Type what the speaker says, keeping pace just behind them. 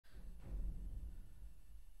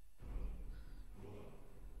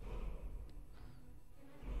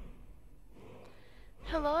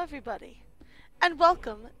Hello everybody, and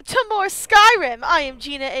welcome to more Skyrim. I am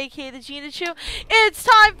Gina, aka the Gina Chu. It's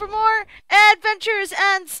time for more adventures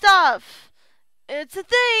and stuff. It's a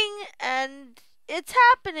thing, and it's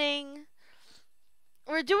happening.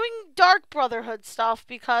 We're doing Dark Brotherhood stuff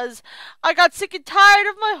because I got sick and tired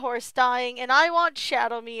of my horse dying, and I want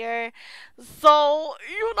Shadowmere. So,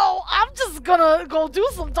 I'm just gonna go do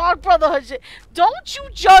some Dark Brotherhood shit. Don't you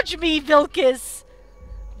judge me, Vilkis.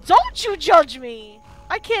 Don't you judge me.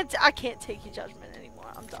 I can't take your judgment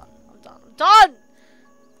anymore. I'm done.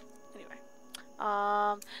 Anyway.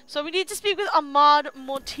 So we need to speak with Ahmad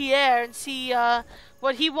Montier and see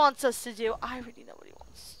what he wants us to do. I already know what he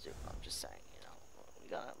wants us to do. I'm just saying,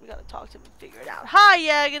 we gotta talk to him and figure it out. Hi,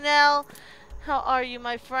 Yaganel. How are you,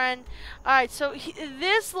 my friend? Alright, so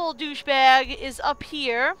this little douchebag is up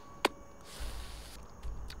here.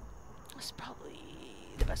 That's probably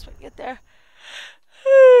the best way to get there.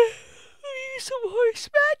 Use some horse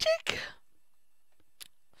magic.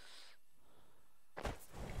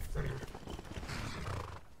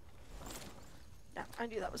 Yeah, I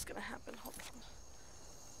knew that was gonna happen. Hold on.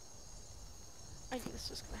 I knew this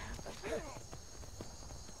was gonna happen.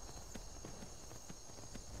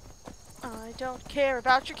 I don't care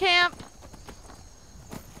about your camp.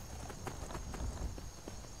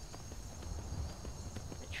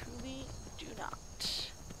 I truly do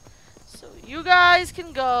not. So you guys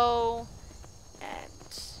can go and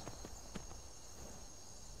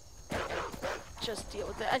just deal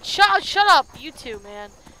with it. And shut up, you two, man.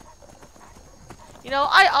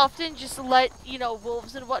 I often just let,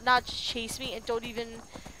 wolves and whatnot just chase me and don't even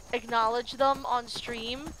acknowledge them on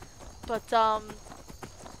stream. But, I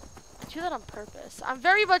do that on purpose. I'm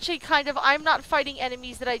very much a kind of, I'm not fighting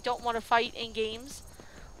enemies that I don't want to fight in games.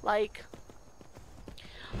 Like,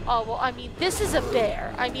 oh, well, I mean, this is a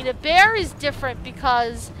bear. I mean, a bear is different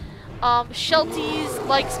because, Shelties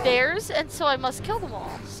likes bears, and so I must kill them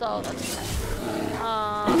all. So, that's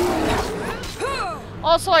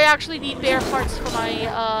also, I actually need bear parts for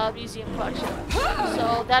my, museum collection.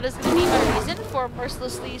 So, that is going to be my reason for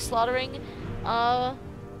mercilessly slaughtering,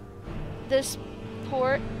 this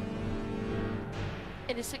poor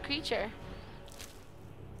innocent creature.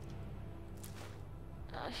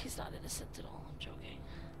 He's not innocent at all, I'm joking.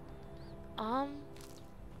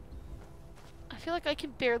 I feel like I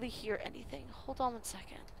can barely hear anything. Hold on one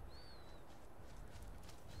second.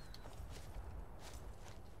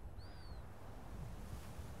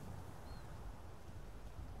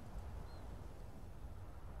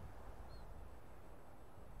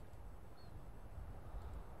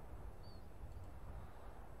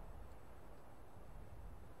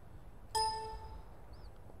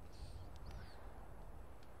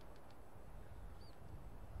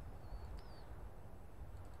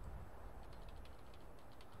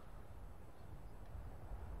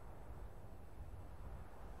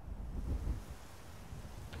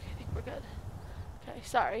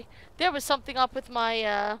 Sorry. There was something up with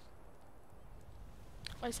my,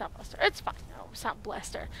 my sound blaster. It's fine. No, sound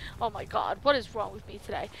blaster. Oh my god, what is wrong with me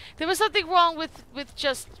today? There was something wrong with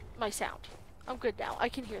just my sound. I'm good now. I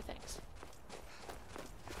can hear things.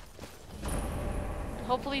 And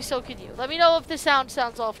hopefully so can you. Let me know if the sound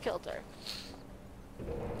sounds off kilter.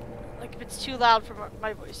 Like if it's too loud for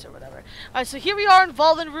my voice or whatever. Alright, so here we are in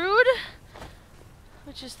Valenrude,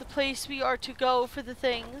 which is the place we are to go for the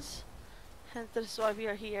things. And that's why we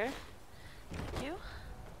are here. Thank you.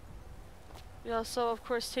 We also, of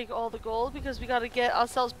course, take all the gold because we gotta get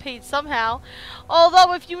ourselves paid somehow.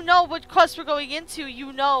 Although, if you know what quest we're going into,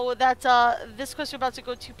 you know that this quest we're about to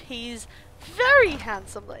go to pays very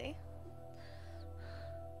handsomely.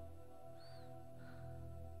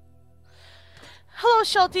 Hello,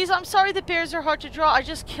 Shelties. I'm sorry the bears are hard to draw. I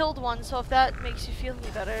just killed one, so if that makes you feel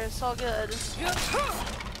any better, it's all good.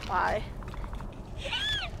 Bye.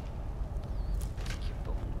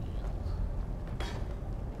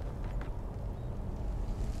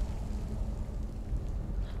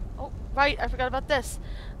 Right, I forgot about this.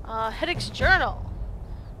 Headache's journal.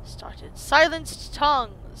 Started. Silenced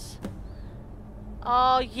tongues.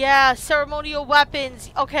 Oh, yeah. Ceremonial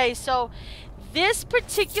weapons. Okay, so this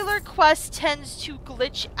particular quest tends to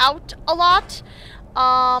glitch out a lot.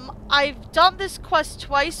 I've done this quest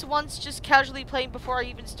twice. Once just casually playing before I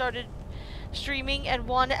even started streaming, and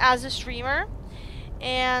one as a streamer.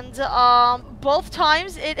 And both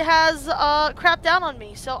times it has crapped down on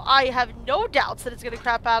me. So I have no doubts that it's going to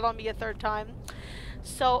crap out on me a third time.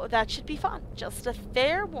 So that should be fun. Just a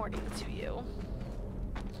fair warning to you.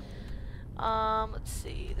 Let's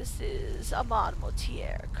see. This is Ahmad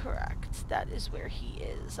Motier, correct. That is where he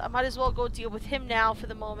is. I might as well go deal with him now for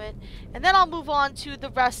the moment, and then I'll move on to the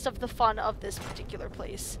rest of the fun of this particular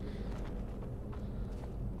place.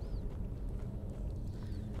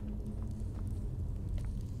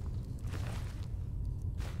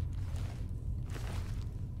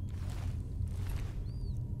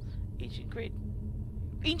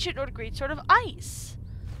 Ancient or great sort of ice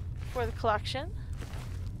for the collection.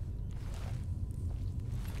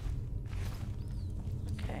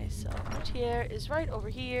 Okay, so Motier is right over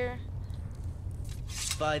here.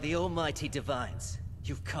 By the almighty divines,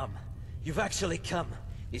 you've come. You've actually come.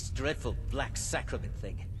 This dreadful black sacrament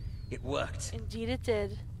thing. It worked. Indeed it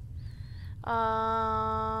did. The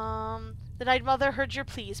Night Mother heard your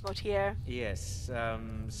pleas, Motier. Yes,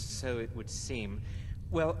 so it would seem.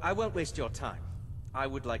 Well, I won't waste your time. I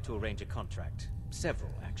would like to arrange a contract.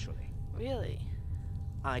 Several, actually. Really?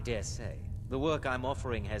 I dare say. The work I'm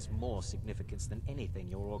offering has more significance than anything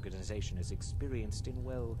your organization has experienced in,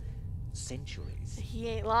 well, centuries. He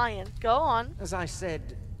ain't lying. Go on. As I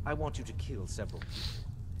said, I want you to kill several people.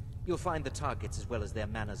 You'll find the targets as well as their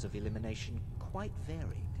manners of elimination quite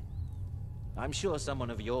varied. I'm sure someone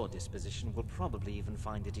of your disposition will probably even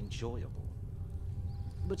find it enjoyable.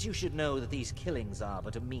 But you should know that these killings are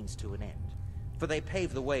but a means to an end, for they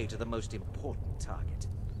pave the way to the most important target.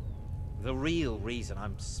 The real reason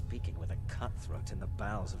I'm speaking with a cutthroat in the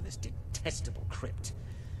bowels of this detestable crypt,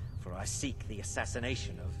 for I seek the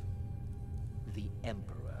assassination of the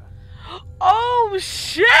Emperor. Oh,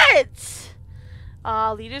 shit!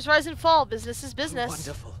 Leaders rise and fall. Business is business.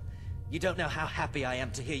 Wonderful. You don't know how happy I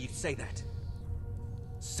am to hear you say that.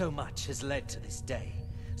 So much has led to this day.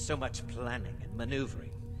 So much planning and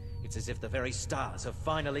maneuvering. It's as if the very stars have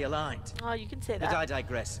finally aligned. Oh, you can say that. But I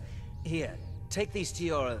digress. Here, take these to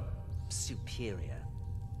your superior.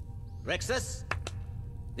 Rexus,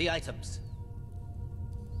 the items.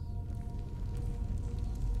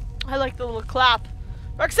 I like the little clap.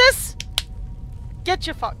 Rexus! Get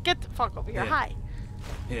the fuck over here. Yeah. Hi.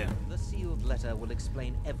 Here. The sealed letter will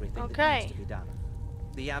explain everything that needs to be done.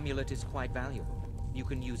 The amulet is quite valuable. You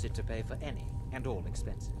can use it to pay for any and all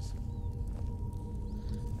expenses.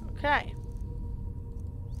 Okay.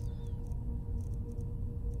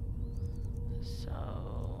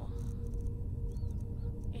 So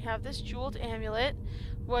we have this jeweled amulet,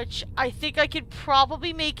 which I think I could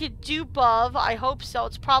probably make a dupe of. I hope so.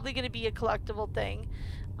 It's probably going to be a collectible thing.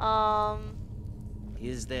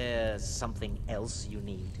 Is there something else you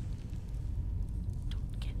need?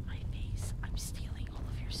 Don't get in my face. I'm stealing all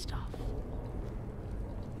of your stuff.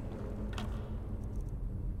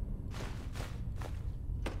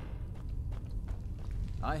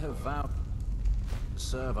 I have vowed to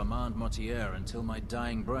serve Armand Motier until my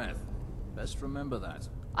dying breath. Best remember that.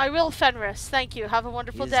 I will, Fenris. Thank you. Have a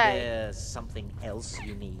wonderful day. Is there something else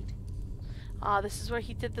you need? This is where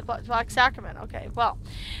he did the Black Sacrament. Okay, well.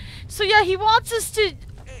 So yeah, he wants us to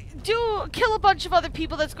kill a bunch of other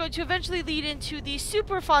people. That's going to eventually lead into the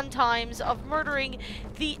super fun times of murdering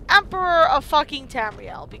the Emperor of fucking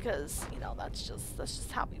Tamriel. Because, you know, that's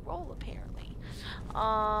just how we roll, apparently.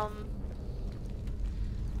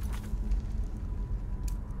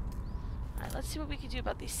 Alright, let's see what we can do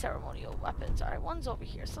about these ceremonial weapons. Alright, one's over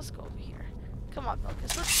here, so let's go over here. Come on,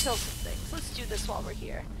 Milkus, let's kill some things. Let's do this while we're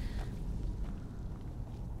here.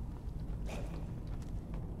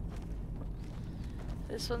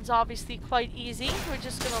 This one's obviously quite easy. We're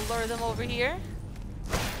just gonna lure them over here.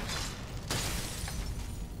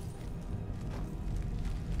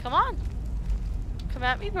 Come on. Come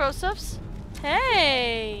at me, brosufs.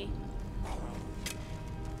 Hey!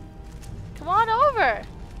 Come on over!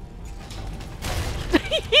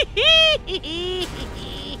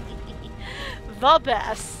 The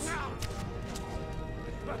best.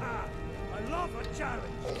 I love a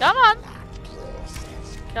challenge. Come on.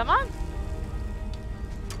 Come on.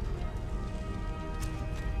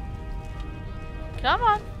 Come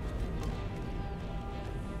on.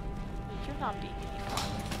 You're not being any fun.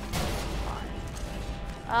 Fine.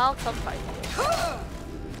 I'll come fight you.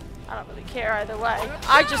 I don't really care either way.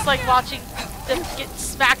 I just like watching them get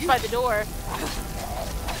smacked by the door.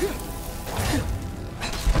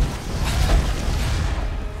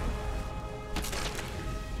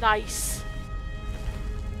 Nice.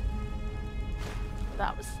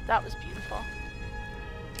 That was beautiful.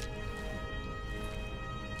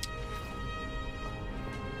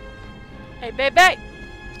 Hey, baby! Alright,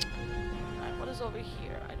 what is over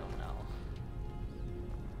here? I don't know.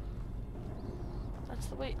 That's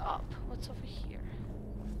the way up. What's over here?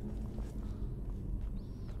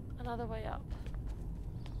 Another way up.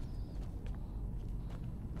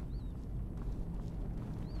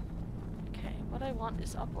 I want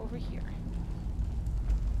is up over here.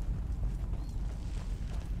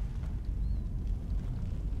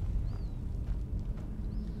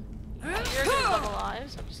 You're gonna come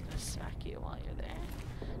alive, so I'm just gonna smack you while you're there.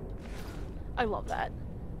 I love that.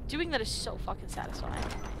 Doing that is so fucking satisfying.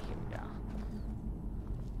 Alright, here we go.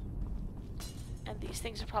 And these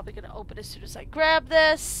things are probably gonna open as soon as I grab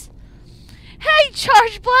this. Hey,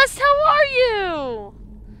 Charge Blast, how are you?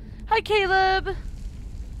 Hi, Caleb.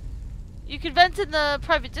 You can vent in the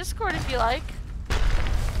private Discord if you like.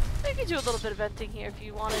 We can do a little bit of venting here if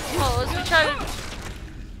you want to. Well, as we try to,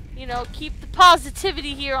 you know, keep the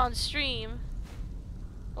positivity here on stream.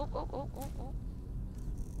 Oh, oh, oh, oh, oh.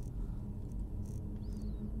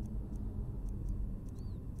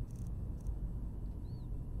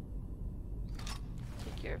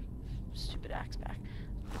 Take your stupid axe back.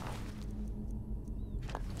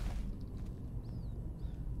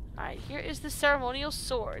 Alright, here is the ceremonial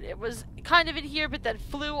sword. It was kind of in here, but then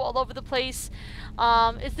flew all over the place.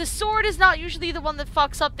 If the sword is not usually the one that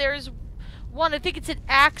fucks up, there's one, I think it's an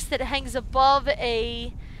axe that hangs above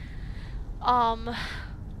a,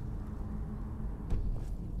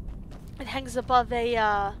 it hangs above a,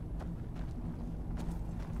 oh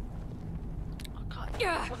god,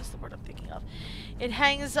 what is the word I'm thinking of? It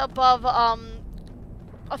hangs above,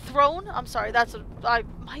 a throne? I'm sorry, that's what,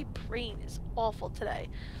 my brain is awful today.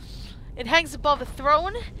 It hangs above a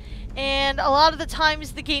throne, and a lot of the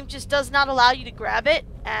times the game just does not allow you to grab it,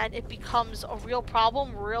 and it becomes a real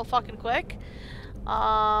problem real fucking quick.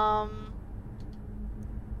 Alright,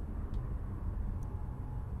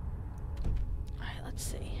 let's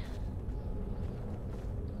see.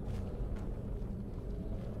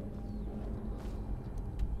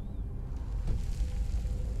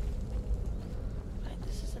 Alright,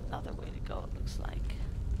 this is another way to go, it looks like.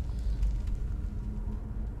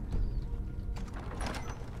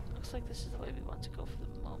 Looks like this is the way we want to go for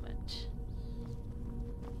the moment.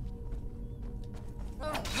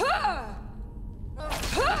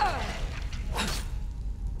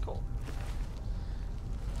 Cool.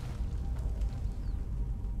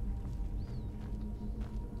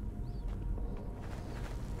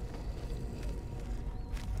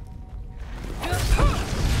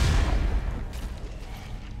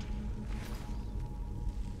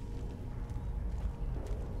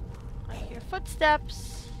 I hear footsteps.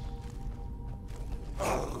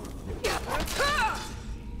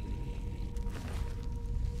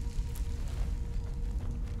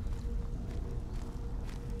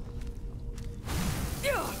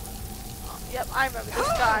 Yep, I remember this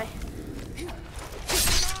guy.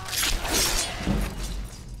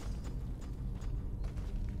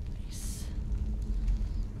 Nice.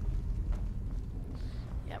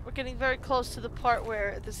 Yeah, we're getting very close to the part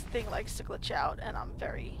where this thing likes to glitch out, and I'm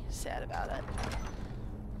very sad about it.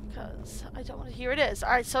 Because I don't want to. Here it is.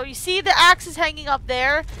 Alright, so you see the axe is hanging up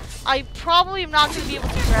there. I probably am not going to be able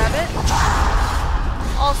to grab it.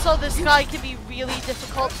 Also, this guy can be really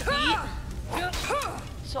difficult to beat.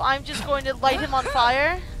 So I'm just going to light him on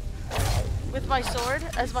fire with my sword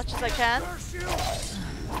as much as I can.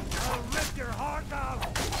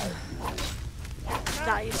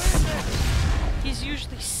 Nice. He's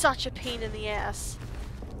usually such a pain in the ass.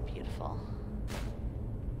 Beautiful.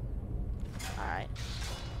 Alright.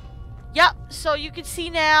 Yep, so you can see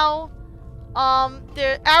now,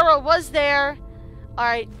 the arrow was there.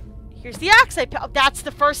 Alright, here's the axe. That's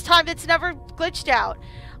the first time it's never glitched out.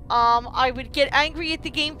 I would get angry at the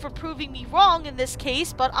game for proving me wrong in this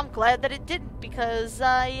case, but I'm glad that it didn't, because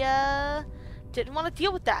I, didn't want to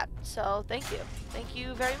deal with that. So, thank you. Thank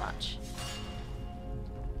you very much.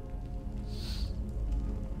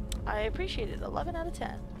 I appreciate it. 11 out of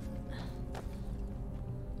 10.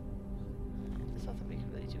 There's nothing we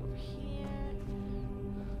can really do over here.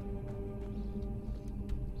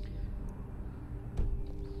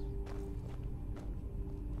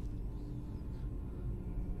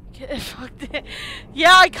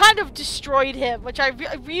 Yeah, I kind of destroyed him, which I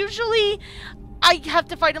usually I have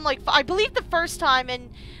to fight him like I believe the first time,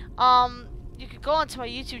 and you could go onto my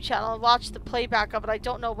YouTube channel and watch the playback of it. I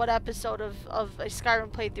don't know what episode of a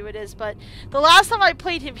Skyrim playthrough it is, but the last time I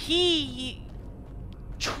played him, he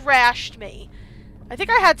trashed me. I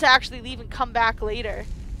think I had to actually leave and come back later,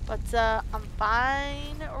 but I'm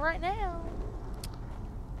fine right now.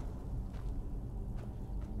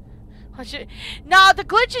 Nah, the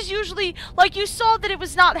glitch is usually, like, you saw that it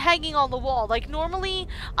was not hanging on the wall. Like, normally,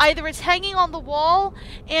 either it's hanging on the wall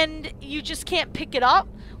and you just can't pick it up,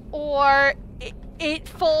 or it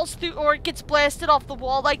falls through, or it gets blasted off the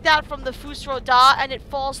wall like that from the Fusro Da, and it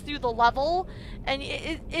falls through the level, and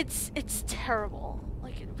it's terrible.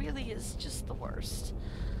 Like, it really is just the worst.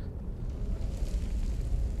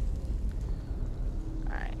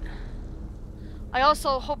 I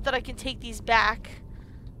also hope that I can take these back.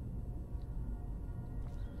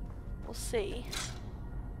 We'll see.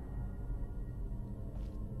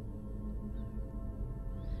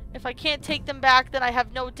 If I can't take them back, then I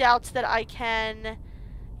have no doubts that I can...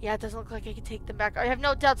 Yeah, it doesn't look like I can take them back. I have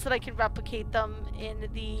no doubts that I can replicate them in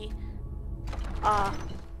the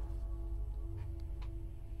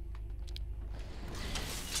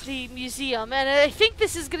museum. And I think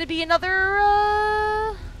this is going to be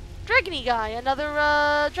another dragony guy, another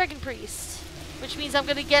dragon priest. Which means I'm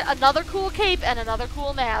going to get another cool cape and another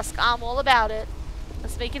cool mask. I'm all about it.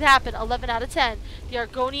 Let's make it happen. 11 out of 10. The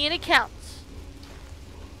Argonian account.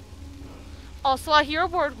 Also, I hear a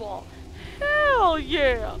word wall. Hell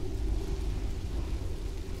yeah!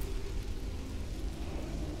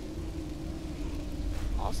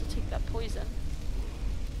 Also take that poison.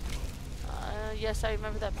 Yes, I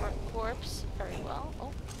remember that burnt corpse very well.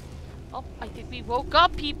 Oh. Oh, I think we woke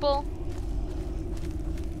up, people!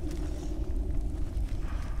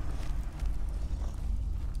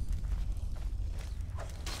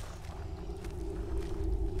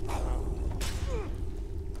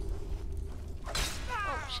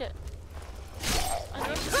 Shit. I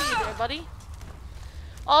know to see you there, buddy.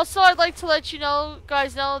 Also, I'd like to let you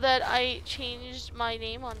guys know that I changed my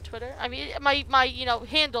name on Twitter. I mean, my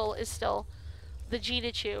handle is still the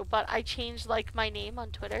Chu-Chu, but I changed, like, my name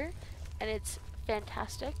on Twitter, and it's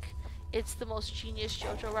fantastic. It's the most genius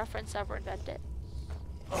JoJo reference ever invented.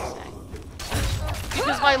 Okay.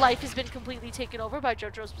 Because my life has been completely taken over by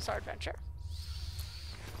JoJo's Bizarre Adventure.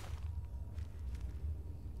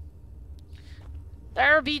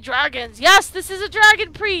 There be dragons. Yes, this is a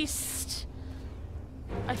dragon priest.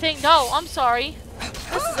 I think, no, I'm sorry.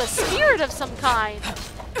 This is a spirit of some kind.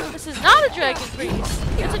 This is not a dragon priest.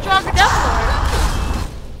 It's a Draugr Death Lord.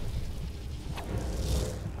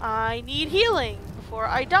 I need healing before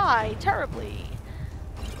I die terribly.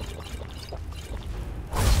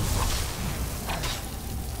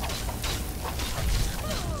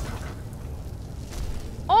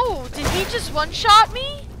 Oh, did he just one-shot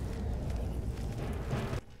me?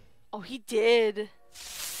 Oh, he did.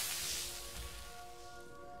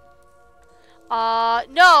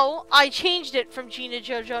 No, I changed it from Gina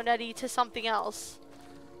Jojo Netty to something else.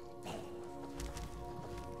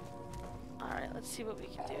 Alright, let's see what we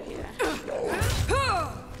can do here.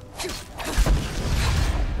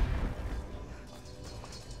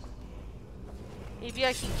 Maybe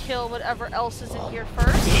I can kill whatever else is in here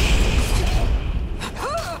first.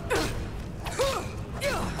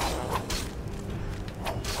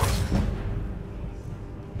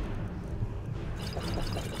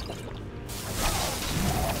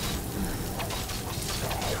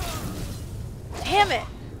 Damn it!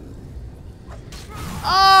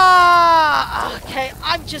 Okay,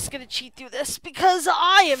 I'm just gonna cheat through this because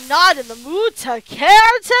I am not in the mood to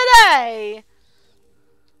care today!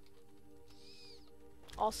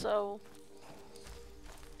 Also,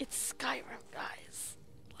 it's Skyrim, guys.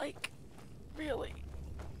 Like, really.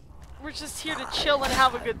 We're just here to chill and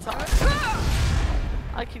have a good time.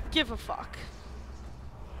 I could give a fuck.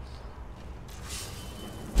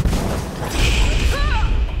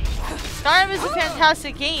 Skyrim is a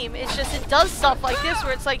fantastic game. It's just it does stuff like this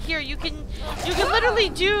where it's like, here, you can literally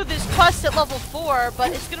do this quest at level 4,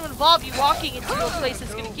 but it's going to involve you walking into a place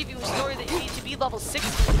that's going to give you a story that you need to be level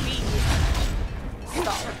 60 to beat.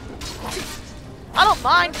 Stuff. I don't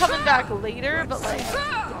mind coming back later, but like,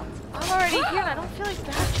 I'm already here and I don't feel like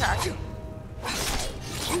backtracking.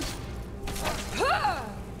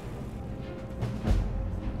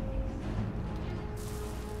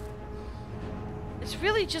 It's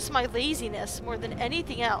really just my laziness more than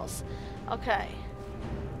anything else. Okay.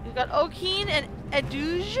 We've got Okeen and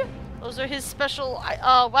Eduge. Those are his special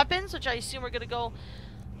weapons, which I assume are going to go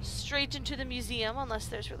straight into the museum, unless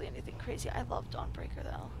there's really anything crazy. I love Dawnbreaker,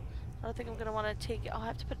 though. I don't think I'm going to want to take it. I'll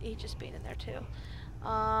have to put Aegis Bane in there, too.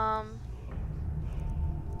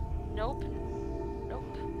 Nope.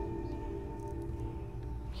 Nope.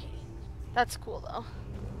 Okay. That's cool, though.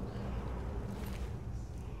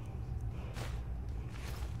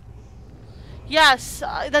 Yes,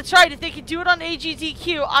 that's right. If they can do it on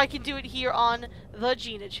AGDQ, I can do it here on the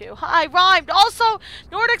Chu-Chu. I rhymed. Also,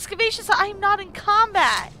 Nord Excavations, I'm not in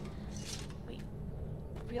combat. Wait,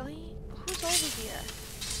 really? Who's over here?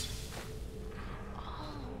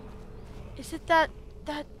 Oh, is it that?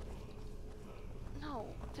 No,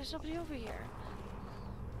 there's nobody over here.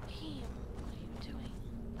 Damn, what are you doing?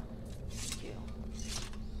 Thank you.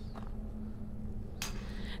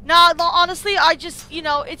 Nah, honestly, I just,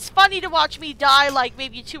 it's funny to watch me die like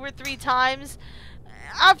maybe 2 or 3 times.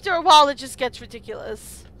 After a while, it just gets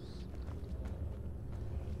ridiculous.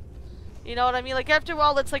 You know what I mean? Like, after a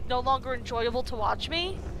while, it's, like, no longer enjoyable to watch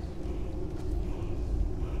me.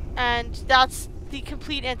 And that's the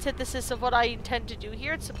complete antithesis of what I intend to do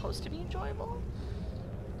here. It's supposed to be enjoyable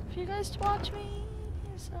for you guys to watch me.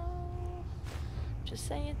 So, just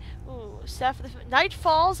saying. Ooh, staff of the Night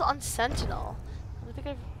Falls on Sentinel. I don't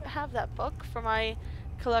think I have that book for my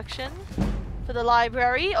collection. For the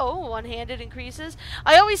library. Oh, one-handed increases.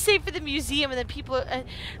 I always say for the museum, and then people...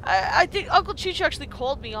 I think Uncle Chu-Chu actually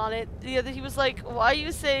called me on it. He was like, why are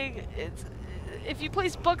you saying... if you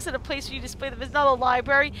place books in a place where you display them, it's not a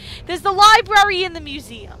library. There's the library in the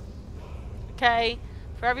museum. Okay?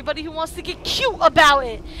 For everybody who wants to get cute about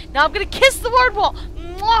it. Now I'm going to kiss the word wall.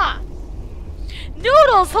 Mwah!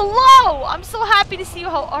 Noodles, hello! I'm so happy to see you.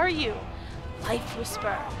 How are you? Life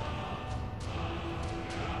Whisper.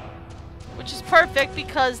 Which is perfect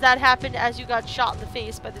because that happened as you got shot in the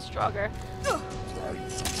face by this drugger.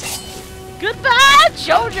 Goodbye,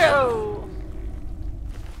 JoJo!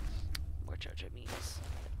 More JoJo memes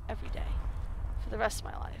every day for the rest of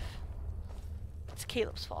my life. It's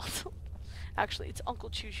Caleb's fault. Actually, it's Uncle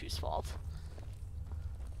Chu-Chu's fault.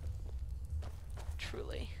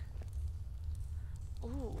 Truly.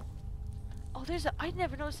 Ooh. Oh, I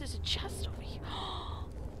never noticed there's a chest over here. Oh,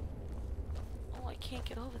 I can't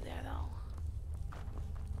get over there though.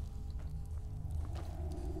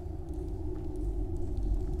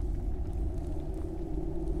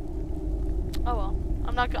 Oh well.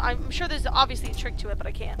 I'm sure there's obviously a trick to it, but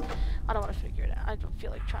I can't. I don't want to figure it out. I don't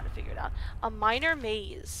feel like trying to figure it out. A minor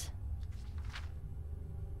maze.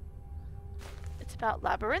 It's about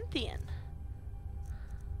labyrinthian.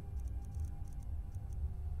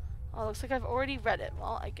 Oh, looks like I've already read it.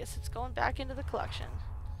 Well, I guess it's going back into the collection.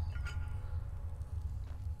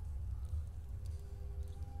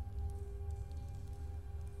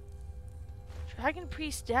 Dragon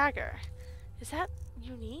Priest Dagger. Is that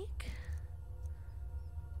unique?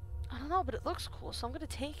 I don't know, but it looks cool, so I'm gonna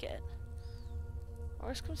take it.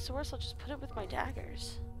 Worst comes to worst, I'll just put it with my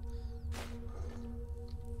daggers.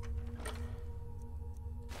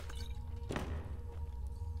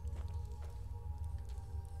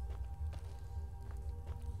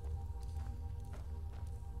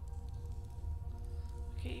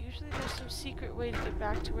 Okay, usually there's some secret way to get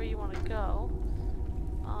back to where you want to go.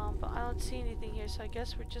 But I don't see anything here, so I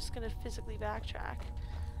guess we're just gonna physically backtrack.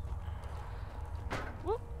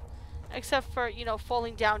 Whoop. Except for, you know,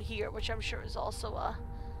 falling down here, which I'm sure is also a...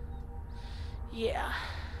 Yeah.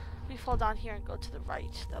 If we fall down here and go to the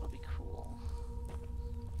right, that'll be cool.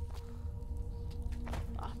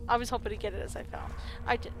 Oh, I was hoping to get it as I fell.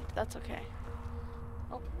 I didn't. That's okay.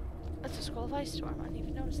 Oh, that's a Scroll of Ice Storm. I didn't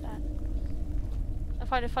even notice that. I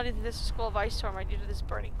find it funny that there's a Scroll of Ice Storm right near to this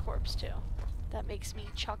burning corpse, too. That makes me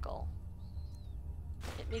chuckle.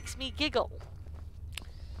 It makes me giggle.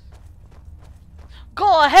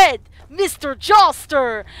 Go ahead, Mr.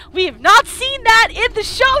 Joster! We have not seen that in the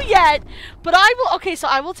show yet! But I will... Okay, so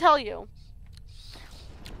I will tell you.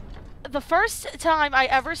 The first time I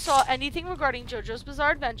ever saw anything regarding JoJo's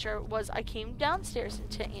Bizarre Adventure was I came downstairs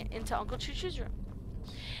into Uncle Chu-Chu's room.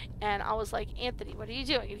 And I was like, Anthony, what are you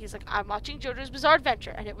doing? And he's like, I'm watching JoJo's Bizarre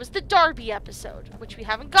Adventure. And it was the Darby episode, which we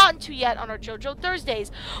haven't gotten to yet on our JoJo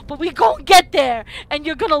Thursdays. But we gonna get there, and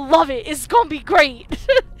you're gonna love it. It's gonna be great.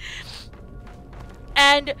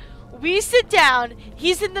 And we sit down.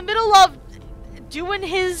 He's in the middle of doing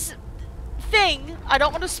his thing. I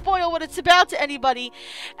don't want to spoil what it's about to anybody.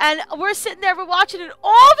 And we're sitting there, we're watching it.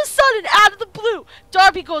 All of a sudden, out of the blue,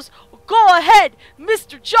 Darby goes, go ahead,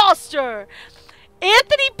 Mr. Joster.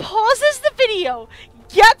 Anthony pauses the video,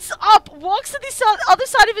 gets up, walks to the other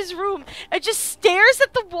side of his room, and just stares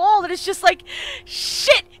at the wall, and it's just like,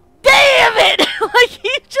 shit, damn it! Like,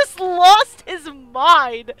 he just lost his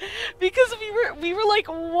mind. Because we were like,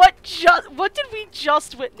 what did we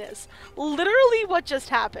just witness? Literally, what just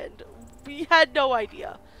happened? We had no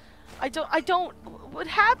idea. What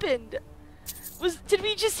happened? Did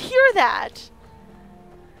we just hear that?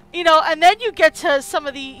 You know, and then you get to some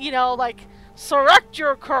of the, you know, like, Surrect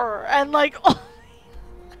your cur, and like, oh,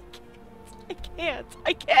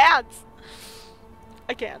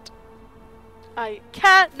 I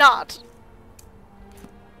cannot.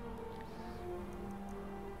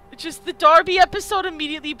 It's just the Darby episode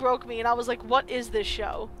immediately broke me, and I was like, what is this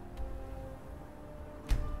show?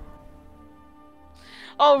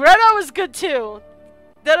 Oh, Red Eye was good too.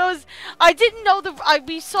 I didn't know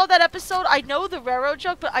we saw that episode. I know the Rero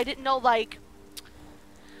joke, but I didn't know like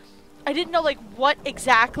what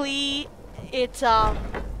exactly it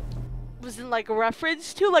was in like a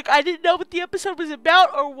reference to. Like, I didn't know what the episode was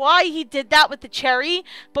about or why he did that with the cherry,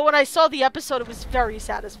 but when I saw the episode, it was very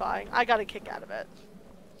satisfying. I got a kick out of it.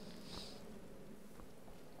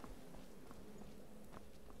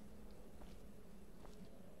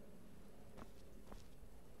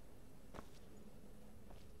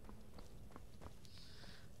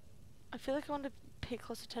 feel like I want to pay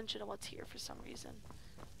close attention to what's here for some reason.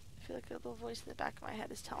 I feel like a little voice in the back of my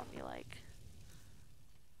head is telling me, like...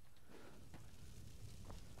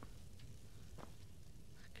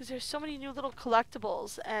 Because there's so many new little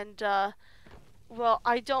collectibles, and, well,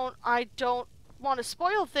 I don't want to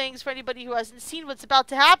spoil things for anybody who hasn't seen what's about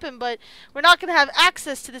to happen, but we're not going to have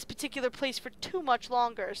access to this particular place for too much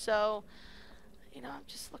longer, so... You know, I'm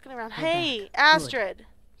just looking around. Hey, Astrid!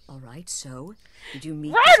 All right, so did you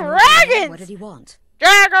meet Red Dragons? What did he want?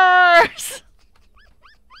 Daggers!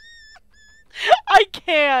 I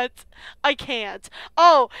can't.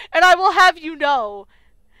 Oh, and I will have you know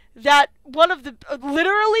that one of the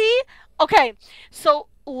literally okay. So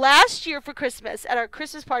last year for Christmas at our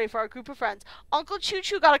Christmas party for our group of friends, Uncle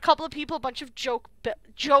Chu-Chu got a couple of people a bunch of joke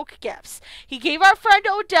gifts. He gave our friend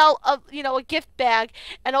Odell a gift bag,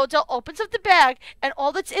 and Odell opens up the bag, and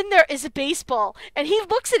all that's in there is a baseball. And he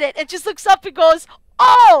looks at it and just looks up and goes,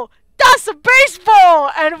 "Oh, that's a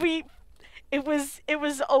baseball!" And it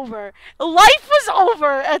was over. Life was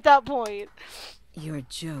over at that point. You're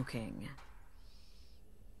joking.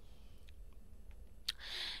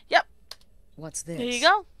 Yep. What's this? There you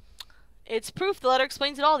go. It's proof. The letter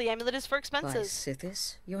explains it all. The amulet is for By expenses.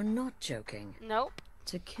 Sithis, you're not joking. Nope.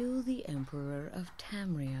 To kill the Emperor of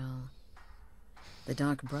Tamriel. The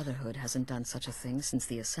Dark Brotherhood hasn't done such a thing since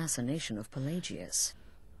the assassination of Pelagius.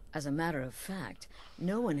 As a matter of fact,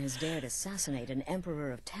 no one has dared assassinate an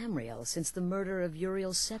Emperor of Tamriel since the murder of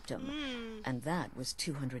Uriel Septim, and that was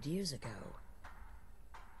 200 years ago.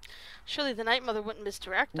 Surely the Night Mother wouldn't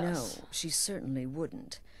misdirect us. No, she certainly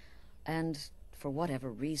wouldn't. And, for whatever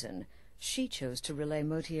reason, she chose to relay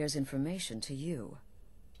Motier's information to you.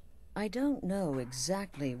 I don't know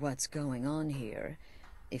exactly what's going on here,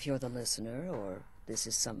 if you're the listener, or this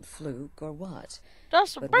is some fluke, or what.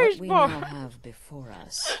 That's a But baseball. what we now have before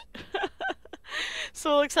us...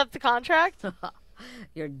 So we'll accept the contract?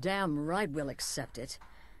 You're damn right we'll accept it.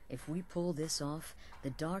 If we pull this off, the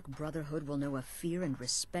Dark Brotherhood will know a fear and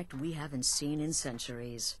respect we haven't seen in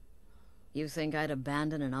centuries. You think I'd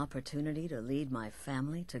abandon an opportunity to lead my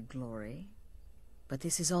family to glory? But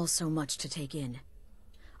this is all so much to take in.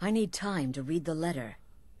 I need time to read the letter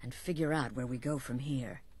and figure out where we go from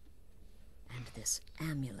here. And this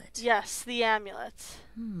amulet. Yes, the amulet.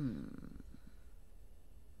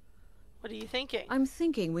 What are you thinking? I'm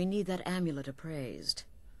thinking we need that amulet appraised.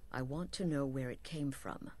 I want to know where it came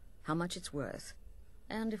from, how much it's worth,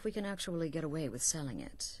 and if we can actually get away with selling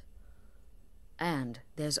it. And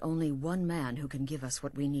there's only one man who can give us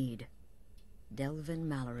what we need. Delvin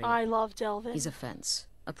Mallory. I love Delvin. He's a fence,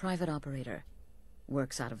 a private operator.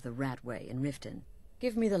 Works out of the Ratway in Riften.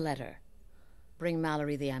 Give me the letter. Bring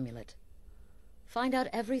Mallory the amulet. Find out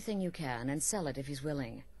everything you can and sell it if he's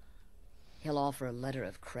willing. He'll offer a letter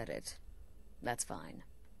of credit. That's fine.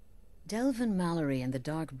 Delvin Mallory and the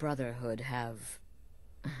Dark Brotherhood have...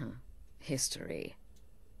 history.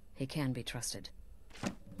 He can be trusted.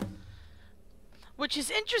 Which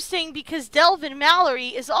is interesting because Delvin Mallory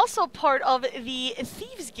is also part of the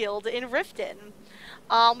Thieves Guild in Riften.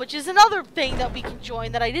 Which is another thing that we can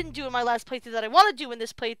join that I didn't do in my last playthrough that I want to do in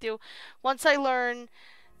this playthrough once I learn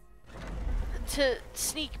to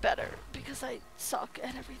sneak better, because I suck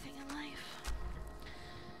at everything in life.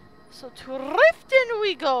 So to Riften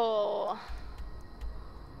we go!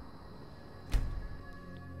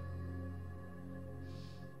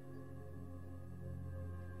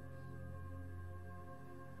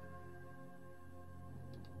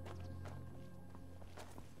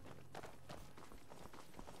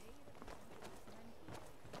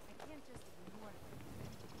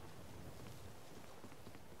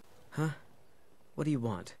 Huh? What do you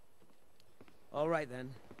want? All right,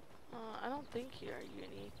 then. I don't think you're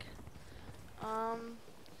unique. I'm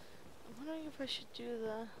wondering if I should do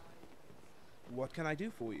the... What can I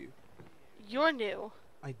do for you? You're new.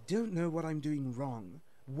 I don't know what I'm doing wrong.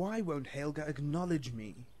 Why won't Helga acknowledge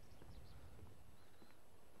me?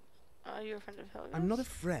 You're a friend of Helga's? I'm not a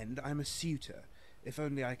friend, I'm a suitor. If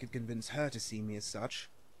only I could convince her to see me as such.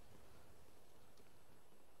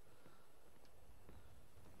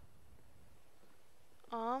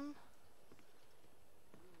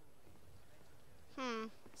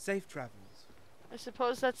 Safe travels. I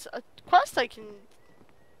suppose that's a quest I can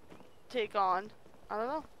take on. I don't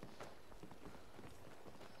know.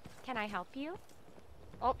 Can I help you?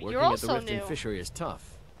 Oh, Working you're also at the Riften new. fishery is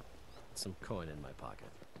tough. Some coin in my pocket.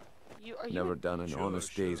 Are you Never done an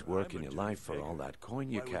honest day's work in your life for all that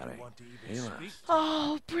coin you carry. Hélas.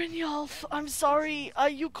 Oh, Brynjolf, I'm sorry.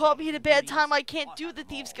 You caught me at a bad time. I can't do the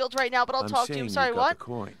Thieves Guild right now, but I'll talk to you. I'm sorry, you got what? the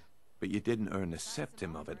coin, but you didn't earn a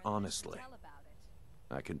septim of it honestly.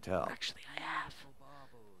 I can tell. Actually, I have.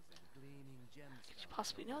 could you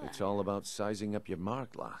possibly know that? It's all about sizing up your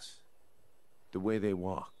mark, lass. The way they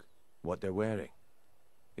walk, what they're wearing.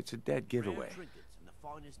 It's a dead giveaway.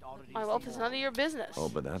 My wealth is none of your business. Oh,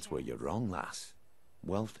 but that's where you're wrong, lass.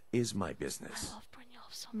 Wealth is my I business. love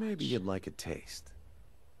Brynjolf so much. Maybe you'd like a taste.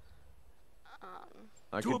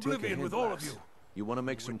 I To could take a oblivion hint, with all of lass. you. You want to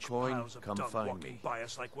make some Rich coin? piles of Come dung find walking me. by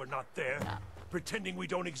us like we're not there, pretending we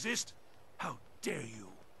don't exist. How dare you?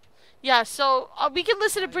 Yeah, so we can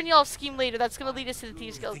listen to Brynjolf's scheme later. That's going to lead us to the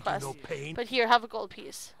Thieves Guild Think you quest. know pain? But here, have a gold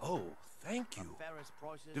piece. Oh, thank you.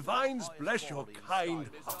 Divines bless your kind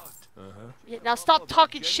heart. Yeah, now stop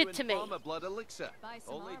talking shit to me. Blood elixir.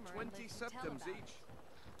 Only 20 septims each.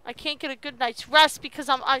 I can't get a good night's rest because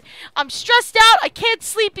I'm stressed out. I can't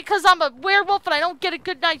sleep because I'm a werewolf and I don't get a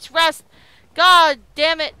good night's rest. God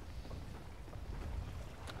damn it.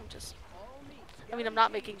 I mean, I'm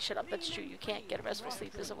not making shit up. That's true. You can't get a restful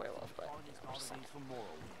sleep as a werewolf, but I'm just saying.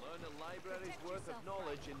 Learn a library's worth of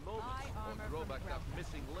knowledge in moments. Or grow back that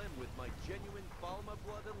missing limb with my genuine Balma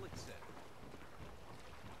blood elixir.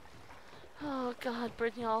 Oh God,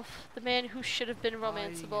 Brynjolf, the man who should have been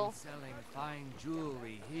romanceable.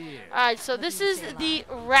 Alright, so this is the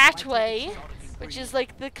Ratway, which is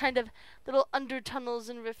like the kind of little under tunnels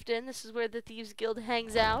in Riften. This is where the Thieves Guild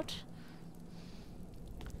hangs out.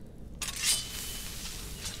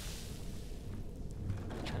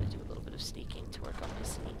 I'm trying to do a little bit of sneaking to work on my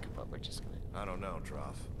sneak, but we're just gonna... I don't know,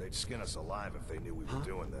 Trough. They'd skin us alive if they knew we were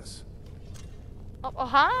doing this. Oh, oh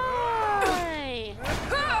hi!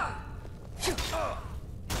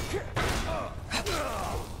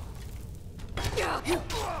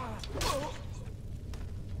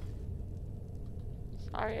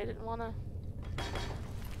 Sorry, I didn't want to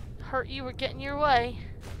hurt you or get in your way.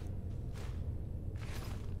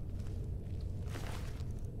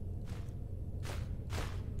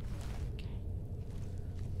 Okay.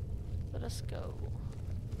 Let us go.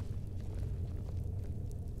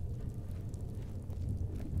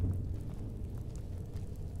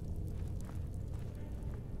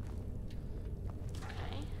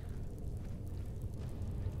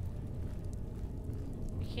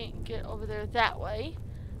 Can't get over there that way,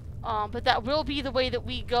 but that will be the way that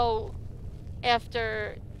we go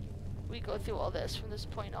after we go through all this from this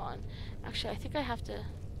point on. Actually, I think I have to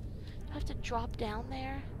drop down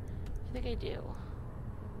there. I think I do.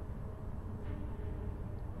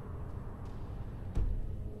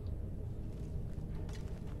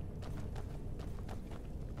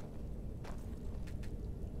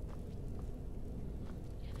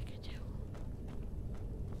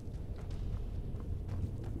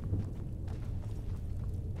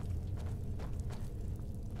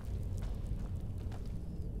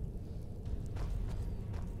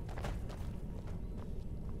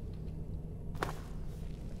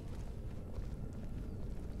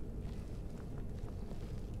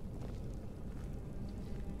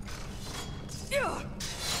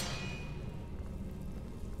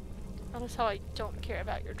 Notice how I don't care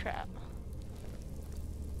about your trap.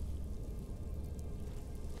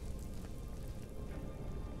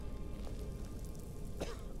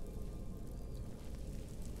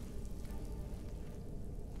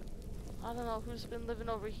 I don't know who's been living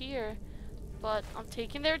over here, but I'm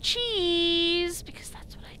taking their cheese because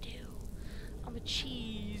that's what I do. I'm a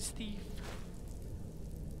cheese thief.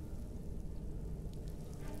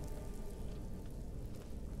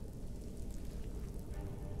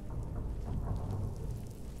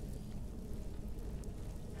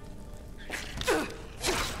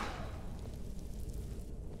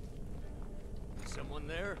 Someone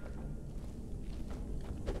there?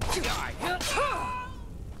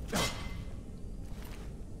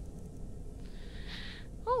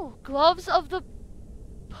 Oh, gloves of the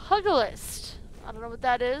Pugilist. I don't know what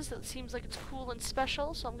that is. That seems like it's cool and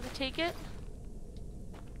special, so I'm gonna take it.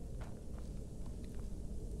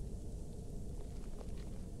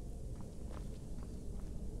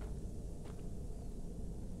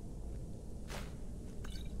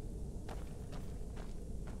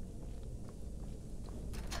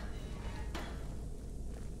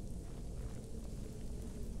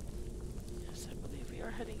 Yes, I believe we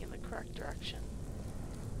are heading in the correct direction.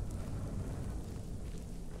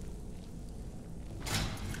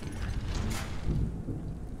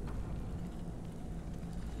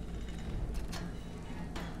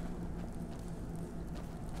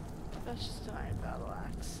 That's just an iron battle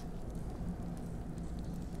axe.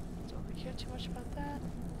 Don't really care too much about that.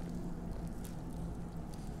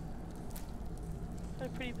 Got a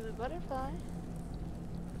pretty blue butterfly.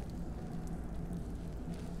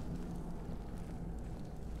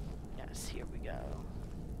 Yes, here we go.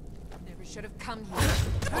 Never should have come here.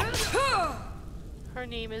 Her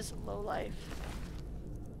name is Lowlife.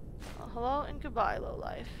 Hello and goodbye,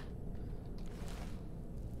 Lowlife.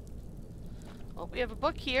 Oh, we have a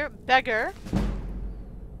book here. Beggar.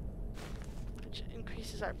 Which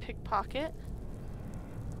increases our pickpocket.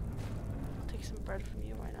 I'll take some bread from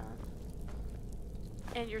you, why not?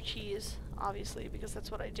 And your cheese, obviously, because that's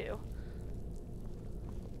what I do.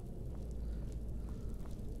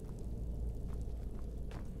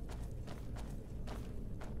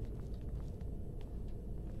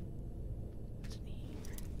 What's in here?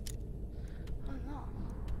 Oh no.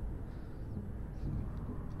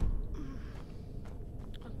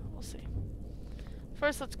 We'll see.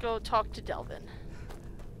 First, let's go talk to Delvin.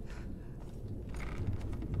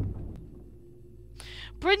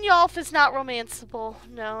 Brynjolf is not romanceable.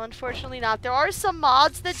 No, unfortunately not. There are some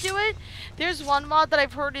mods that do it. There's one mod that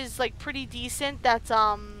I've heard is like pretty decent. That's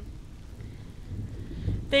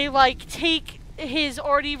they like take his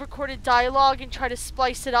already recorded dialogue and try to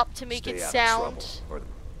splice it up to make it sound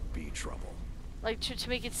be trouble. like to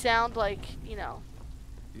make it sound like, you know.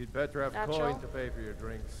 You'd better have Natural. coin to pay for your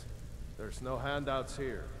drinks. There's no handouts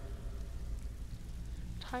here.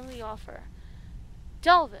 Timely offer.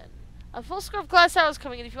 Delvin. A full score of glass arrows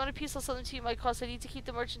coming in. If you want a piece, I'll sell them to you. My cost. I need to keep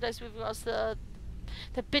the merchandise moving, or else the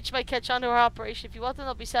bitch might catch on to our operation. If you want them,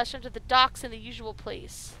 they'll be stashed under the docks in the usual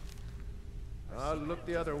place. I'll look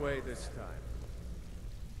the other way this time.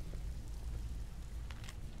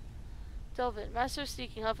 Delvin, master of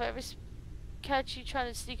sneaking. If I ever catch you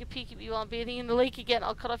trying to sneak a peek at me while I'm bathing in the lake again,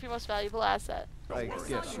 I'll cut off your most valuable asset. I guess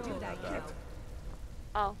you know that.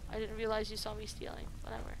 Oh, I didn't realize you saw me stealing.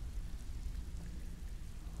 Whatever.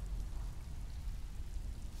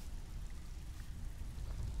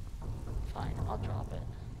 Fine, I'll drop it.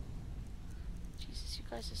 Jesus, you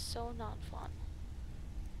guys are so not fun.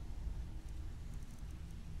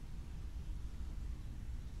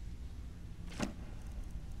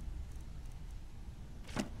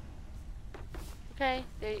 Okay,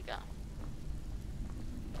 there you go.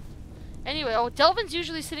 Anyway, oh, Delvin's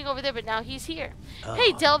usually sitting over there, but now he's here.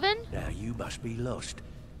 Hey, Delvin! Now you must be lost.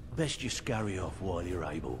 Best you scurry off while you're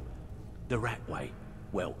able. The Ratway,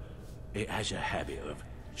 well, it has a habit of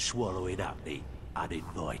swallowing up the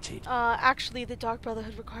uninvited. Actually, the Dark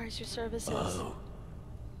Brotherhood requires your services. Oh,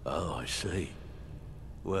 I see.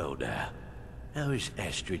 Well now, how is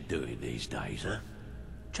Astrid doing these days, huh?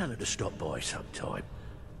 Tell her to stop by sometime.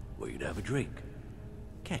 We can have a drink.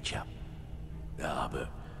 Catch up. Ah, but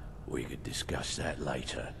we can discuss that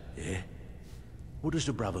later, yeah? What does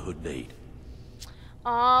the Brotherhood need?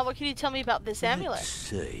 What can you tell me about this amulet? Let's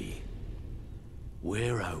see.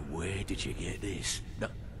 Where, oh, where did you get this? No,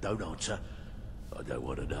 don't answer. I don't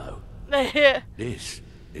want to know. This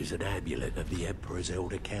is an amulet of the Emperor's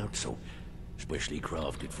Elder Council, specially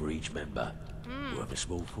crafted for each member. Worth a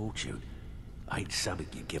small fortune. Ain't something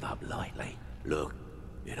you give up lightly. Look,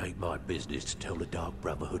 it ain't my business to tell the Dark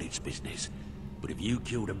Brotherhood its business, but if you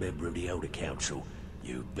killed a member of the Elder Council,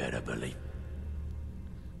 you better believe.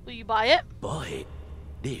 Will you buy it? Buy it?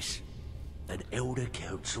 This? An Elder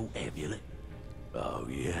Council amulet? Oh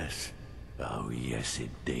yes. Oh yes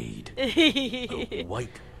indeed. Oh, wait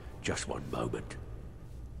just one moment.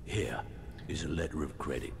 Here is a letter of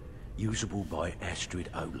credit, usable by Astrid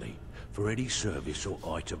only, for any service or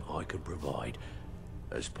item I can provide,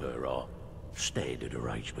 as per our standard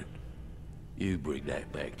arrangement. You bring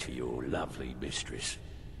that back to your lovely mistress,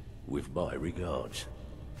 with my regards.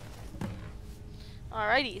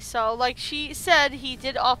 Alrighty, so like she said, he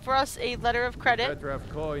did offer us a letter of credit. You'd better have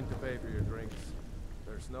coin to pay for your drinks.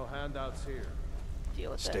 There's no handouts here.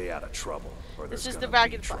 Deal with Stay it. out of trouble, or This there's is the gonna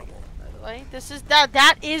be Ragged Bike, trouble. by the way. This is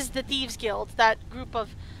that is the Thieves Guild, that group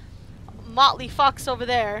of motley fucks over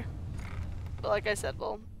there. But like I said,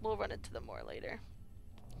 we'll run into them more later.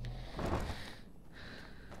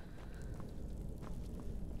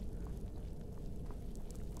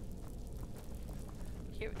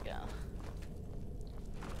 Here we go.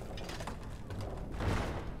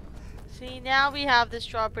 See, now we have this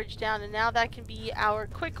drawbridge down, and now that can be our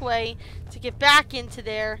quick way to get back into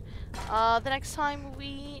there the next time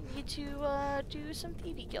we need to do some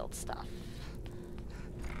Thieves Guild stuff.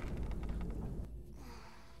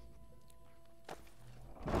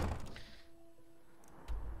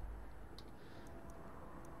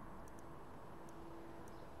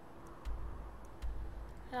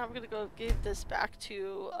 Now we're gonna go give this back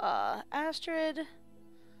to Astrid.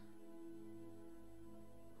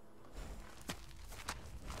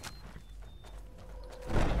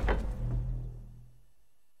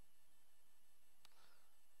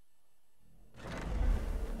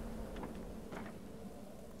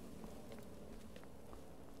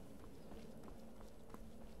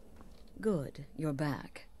 Good, you're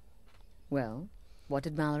back. Well, what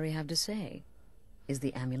did Mallory have to say? Is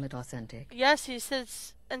the amulet authentic? Yes, he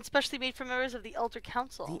says, and specially made for members of the Elder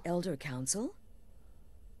Council. The Elder Council?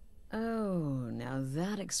 Oh, now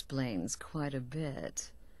that explains quite a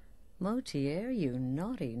bit. Motier, you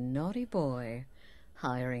naughty, naughty boy.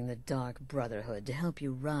 Hiring the Dark Brotherhood to help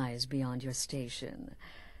you rise beyond your station.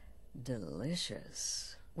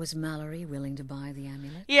 Delicious. Was Mallory willing to buy the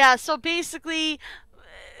amulet? Yeah, so basically,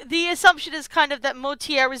 the assumption is kind of that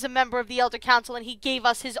Motier is a member of the Elder Council and he gave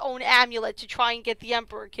us his own amulet to try and get the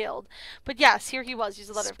Emperor killed. But yes, here he was. He's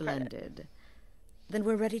a letter of credit. Splendid. Then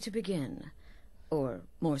we're ready to begin. Or,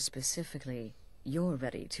 more specifically, you're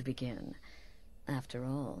ready to begin. After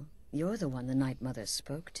all, you're the one the Night Mother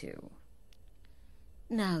spoke to.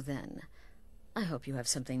 Now then, I hope you have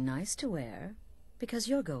something nice to wear, because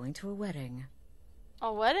you're going to a wedding.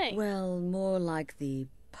 A wedding? Well, more like the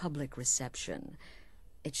public reception.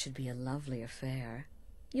 It should be a lovely affair.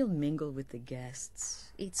 You'll mingle with the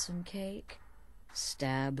guests, eat some cake,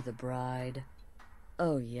 stab the bride.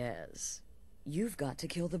 Oh yes, you've got to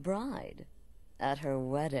kill the bride at her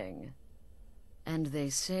wedding. And they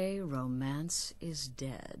say romance is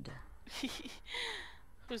dead.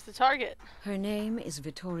 Who's the target? Her name is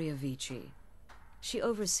Vittoria Vici. She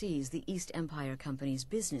oversees the East Empire Company's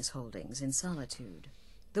business holdings in Solitude.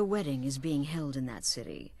 The wedding is being held in that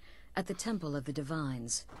city, at the Temple of the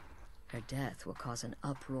Divines. Her death will cause an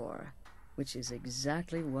uproar, which is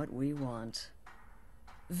exactly what we want.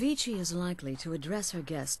 Vici is likely to address her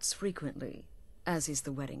guests frequently, as is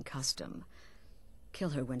the wedding custom.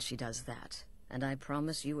 Kill her when she does that, and I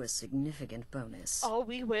promise you a significant bonus. Oh,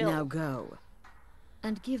 we will. Now go,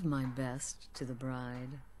 and give my best to the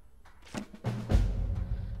bride.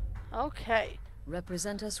 Okay.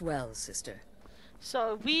 Represent us well, sister.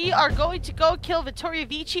 So we are going to go kill Vittoria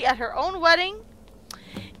Vici at her own wedding.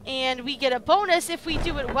 And we get a bonus if we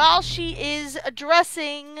do it while she is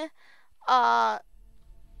addressing the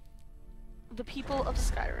people of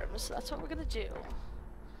Skyrim. So that's what we're going to do.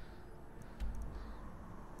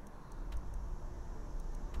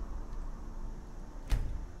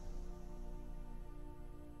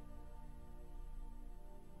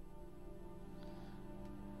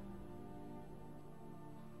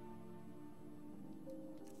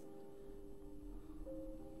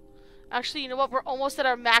 Actually, you know what? We're almost at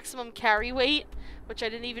our maximum carry weight, which I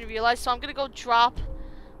didn't even realize. So I'm gonna go drop.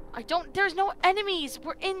 There's no enemies.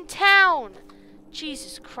 We're in town.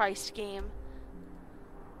 Jesus Christ, game.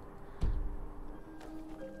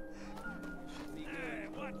 Hey,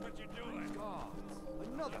 what you doing? God,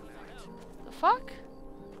 another night. The fuck?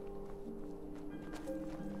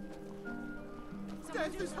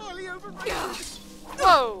 Death is highly overrated.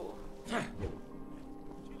 Whoa. My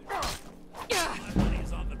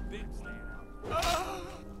money's on the big stand out.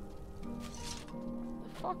 The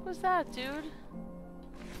fuck was that, dude?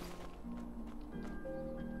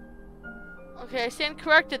 Okay, I stand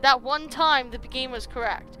corrected. That one time the game was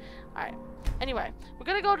correct. Alright. Anyway, we're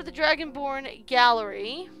gonna go to the Dragonborn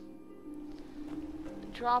Gallery.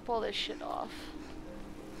 Drop all this shit off.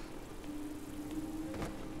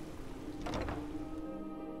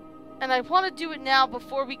 And I want to do it now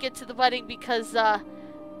before we get to the wedding because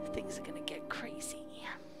things are gonna get crazy.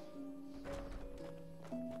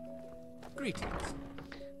 Greetings.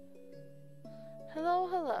 Hello,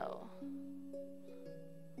 hello.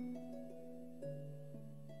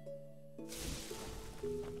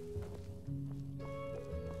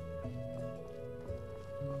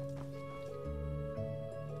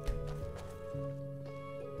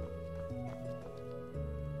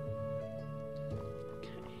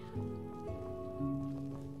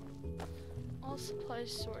 All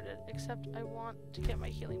supplies sorted, except I want to get my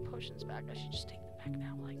healing potions back. I should just take them back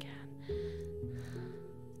now while I can.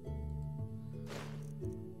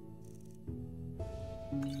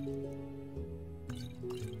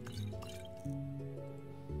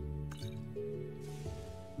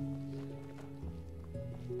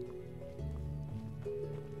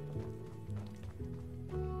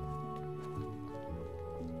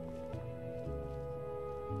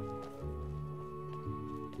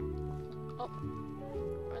 Oh,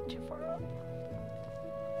 went too far up.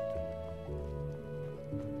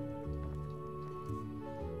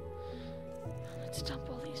 Let's dump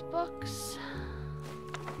all these books.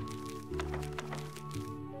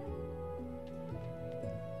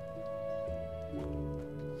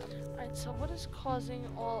 Alright, so what is causing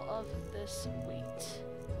all of this weight?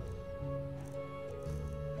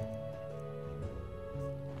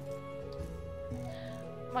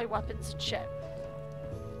 My weapons and shit.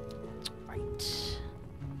 Right.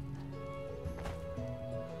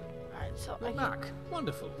 Alright, so You're back.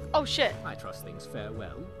 Wonderful. Oh shit. I trust things fare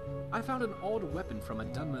well. I found an odd weapon from a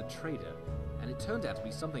Dunmer trader, and it turned out to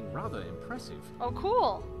be something rather impressive. Oh,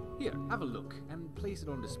 cool. Here, have a look, and place it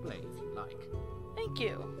on display if you like. Thank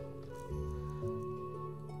you.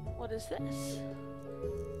 What is this?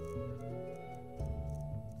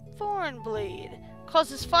 Thorn Blade.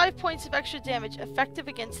 Causes 5 points of extra damage, effective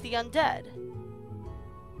against the undead.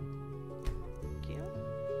 Thank you.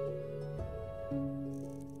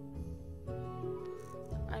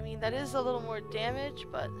 I mean, that is a little more damage,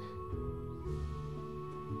 but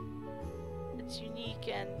it's unique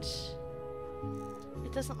and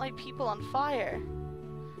it doesn't light people on fire.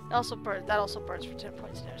 It also burns. That also burns for 10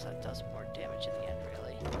 points of damage. So that does more damage in the end,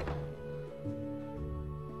 really.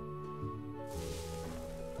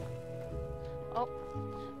 Oh,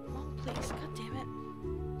 come on, please! God damn it!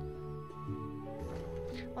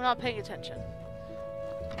 I'm not paying attention.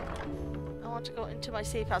 I want to go into my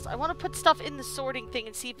safe house. I want to put stuff in the sorting thing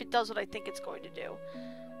and see if it does what I think it's going to do.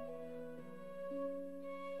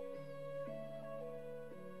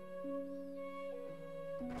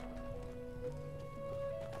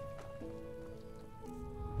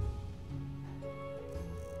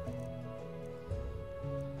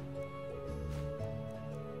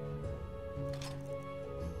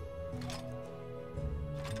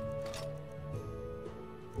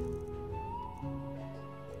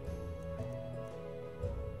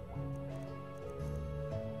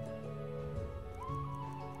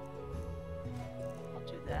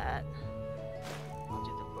 That. I'll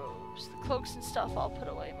do the robes. The cloaks and stuff I'll put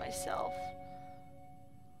away myself.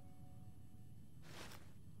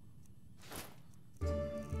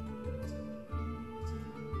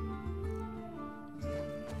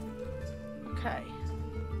 Okay.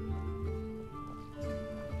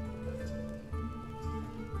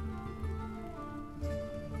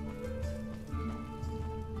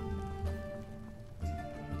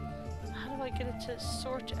 How do I get it to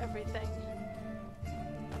sort everything?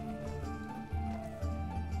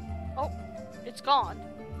 Oh, it's gone.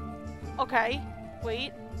 Okay,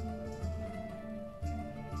 wait.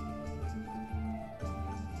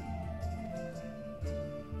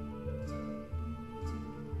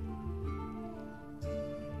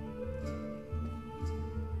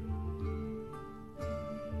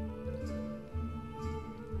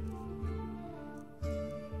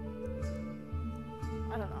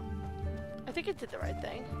 I don't know. I think it did the right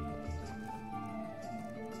thing.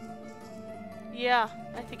 Yeah,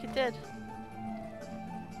 I think it did.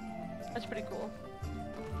 That's pretty cool.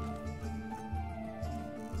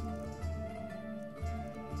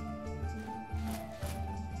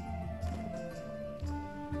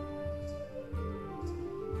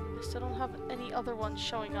 I still don't have any other ones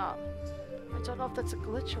showing up. I don't know if that's a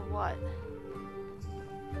glitch or what.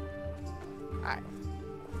 Alright.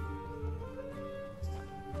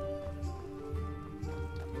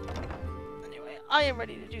 Anyway, I am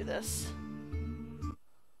ready to do this.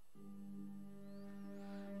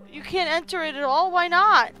 You can't enter it at all? Why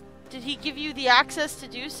not? Did he give you the access to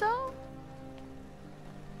do so?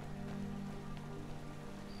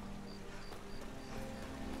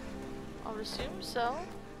 I would assume so.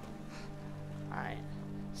 Alright.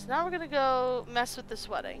 So now we're gonna go mess with this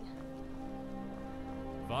wedding.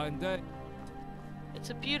 Fine day. It's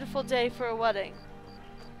a beautiful day for a wedding.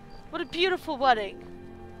 What a beautiful wedding.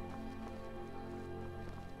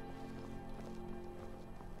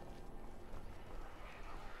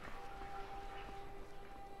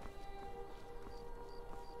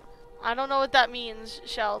 I don't know what that means,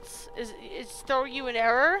 Shelts. Is throw you an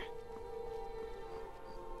error?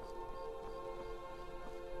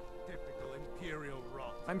 Typical Imperial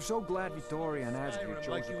rot. I'm so glad Vittoria and Asgeir chose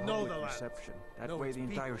like a you know public the land. reception. That Know way its the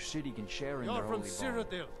entire people. city can share in You're their from holy bond.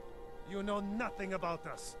 Cyrodiil. You know nothing about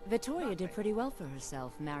us. Vittoria did pretty well for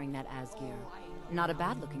herself, marrying that Asgeir. Not a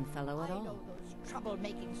bad-looking fellow at all. Those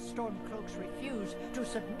troublemaking Stormcloaks refuse to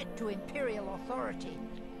submit to Imperial authority.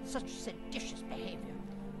 Such seditious behavior.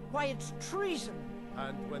 Why, it's treason.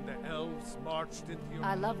 And when the elves marched into your...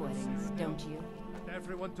 I love weddings, don't you? And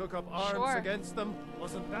everyone took up arms Sure. against them,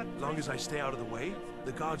 wasn't that... As long as I stay out of the way,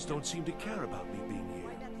 the gods don't seem to care about me being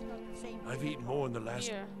here. I've eaten more in the last...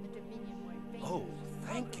 Here. Oh,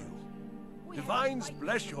 thank you. Divines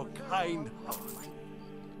bless your kind heart.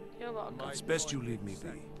 You're welcome. It's best you leave me be.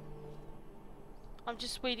 I'm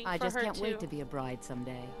just waiting I for just her can't to... wait to be a bride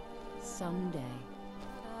someday. Someday.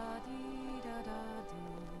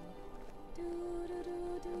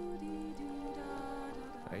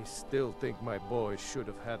 I still think my boy should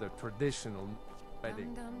have had a traditional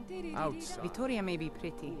wedding outside. Vittoria may be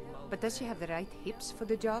pretty, but does she have the right hips for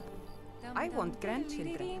the job? I want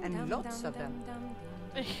grandchildren, and lots of them.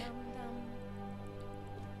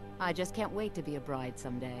 I just can't wait to be a bride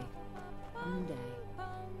someday. Someday.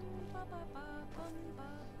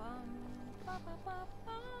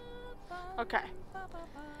 Okay.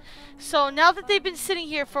 So now that they've been sitting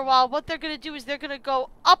here for a while, what they're going to do is they're going to go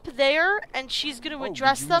up there, and she's going to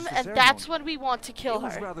address them, and that's when we want to kill her.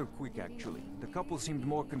 It was rather quick, actually. The couple seemed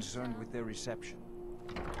more concerned with their reception.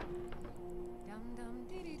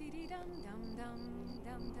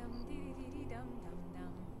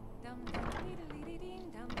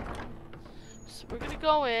 So we're going to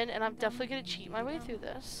go in, and I'm definitely going to cheat my way through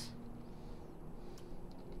this.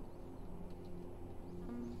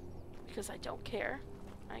 Because I don't care.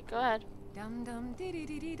 Alright, go ahead.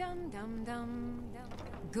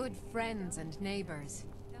 Good friends and neighbors.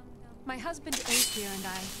 My husband Aesir and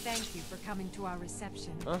I thank you for coming to our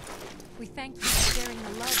reception. Huh? We thank you for sharing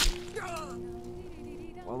the love.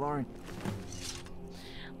 Well, Lauren.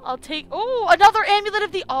 I'll take... Oh, another amulet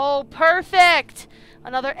of the... Oh, perfect!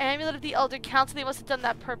 Another amulet of the Elder Council. They must have done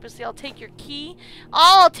that purposely. I'll take your key.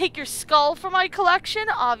 I'll take your skull for my collection,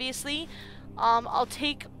 obviously. I'll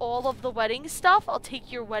take all of the wedding stuff. I'll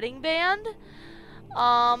take your wedding band.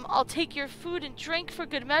 I'll take your food and drink for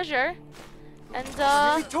good measure. And,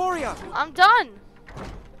 Victoria! I'm done.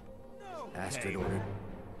 Astrid ordered.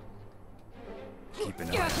 Keep an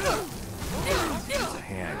eye on a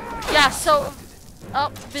hand. Yeah, so,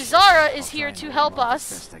 Bizarra is here to help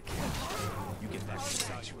us. You get back to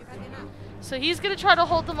Sanctuary. So he's gonna try to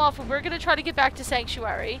hold them off, and we're gonna try to get back to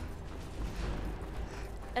Sanctuary.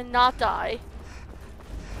 And not die.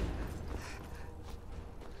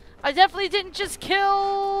 I definitely didn't just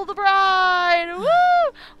kill the bride.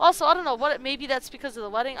 Woo! Also, I don't know what. Maybe that's because of the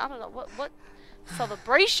wedding. I don't know what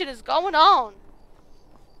celebration is going on.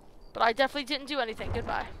 But I definitely didn't do anything.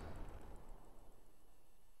 Goodbye.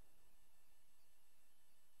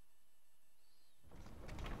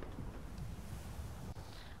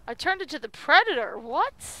 I turned into the Predator.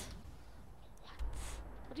 What?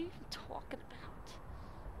 What are you even talking about?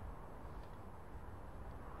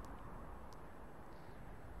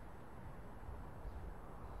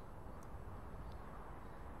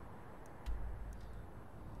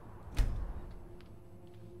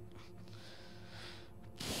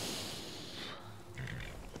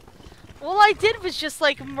 All I did was just,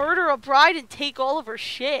 like, murder a bride and take all of her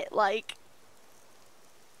shit, like...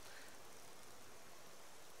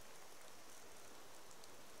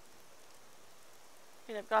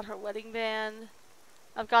 I mean, I've got her wedding band.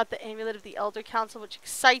 I've got the amulet of the Elder Council, which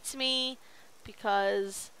excites me,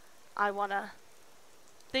 because I wanna...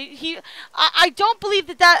 I don't believe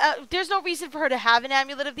that there's no reason for her to have an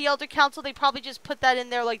amulet of the Elder Council. They probably just put that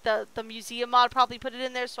in there, like, the museum mod probably put it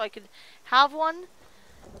in there so I could have one.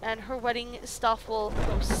 And her wedding stuff will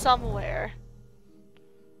go somewhere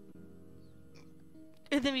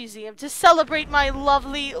in the museum to celebrate my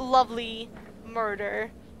lovely, lovely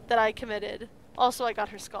murder that I committed. Also, I got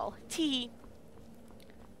her skull. Tee.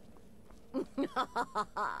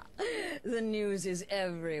 The news is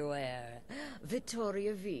everywhere.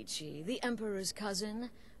 Vittoria Vici, the Emperor's cousin,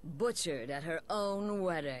 butchered at her own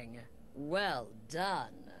wedding. Well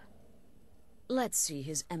done. Let's see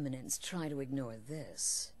His Eminence try to ignore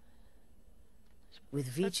this. With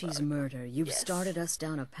Vici's murder, you've started us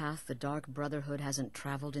down a path the Dark Brotherhood hasn't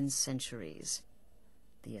traveled in centuries.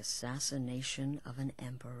 The assassination of an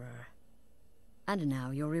emperor. And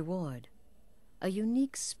now your reward. A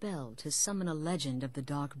unique spell to summon a legend of the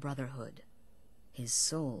Dark Brotherhood. His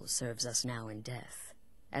soul serves us now in death,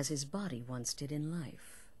 as his body once did in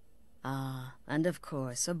life. Ah, and of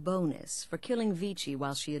course, a bonus for killing Vici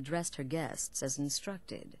while she addressed her guests as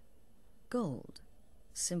instructed. Gold.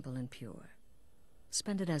 Simple and pure.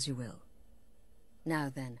 Spend it as you will.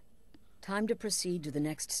 Now then, time to proceed to the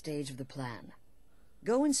next stage of the plan.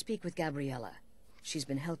 Go and speak with Gabriella. She's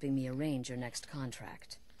been helping me arrange your next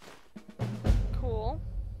contract. Cool.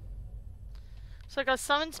 So I got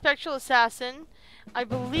summon Spectral Assassin. I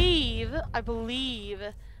believe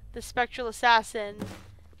the Spectral Assassin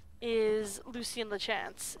is Lucien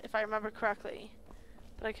Lachance, if I remember correctly.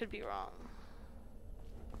 But I could be wrong.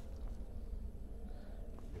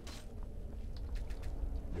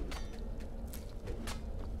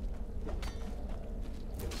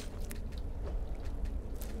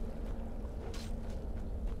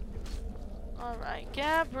 Alright,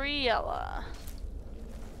 Gabriella.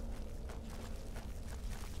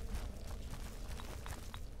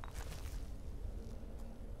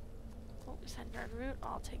 Oh, is that nerd root? Oh,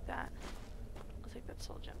 I'll take that. I'll take that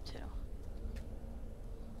soul gem too.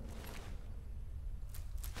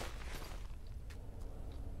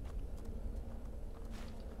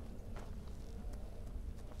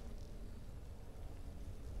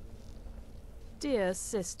 Dear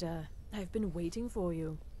sister, I've been waiting for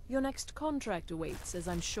you. Your next contract awaits, as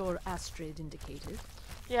I'm sure Astrid indicated.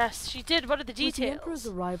 Yes, she did. What are the details? With the Emperor's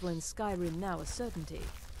arrival in Skyrim now a certainty,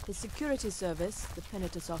 his security service, the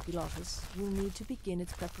Penitus Oculatus, will need to begin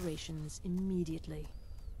its preparations immediately.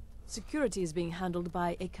 Security is being handled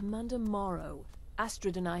by a Commander Morrow.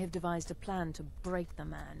 Astrid and I have devised a plan to break the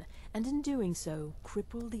man, and in doing so,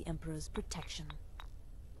 cripple the Emperor's protection.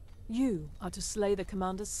 You are to slay the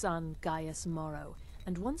Commander's son, Gaius Morrow,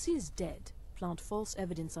 and once he is dead, plant false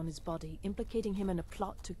evidence on his body, implicating him in a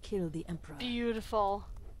plot to kill the Emperor. Beautiful.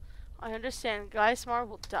 I understand. Gaius Morrow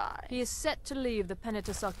will die. He is set to leave the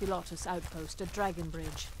Penitus Oculatus outpost at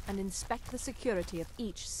Dragonbridge and inspect the security of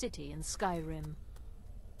each city in Skyrim.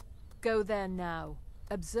 Go there now.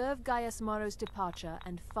 Observe Gaius Morrow's departure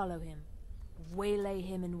and follow him. Waylay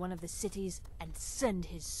him in one of the cities and send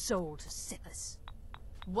his soul to Sithis.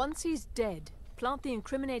 Once he's dead, plant the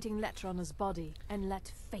incriminating letter on his body and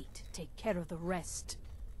let fate take care of the rest.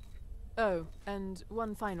 Oh, and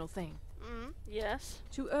one final thing. Yes?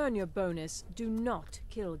 To earn your bonus, do not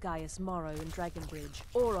kill Gaius Morrow in Dragonbridge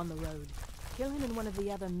or on the road. Kill him in one of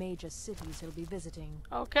the other major cities he'll be visiting.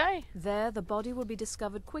 Okay. There, the body will be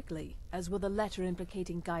discovered quickly, as will the letter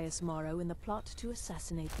implicating Gaius Morrow in the plot to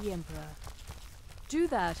assassinate the Emperor. Do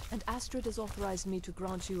that, and Astrid has authorized me to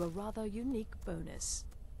grant you a rather unique bonus.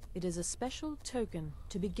 It is a special token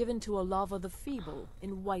to be given to Olava the Feeble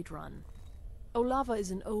in Whiterun. Olava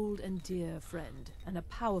is an old and dear friend, and a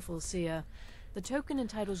powerful seer. The token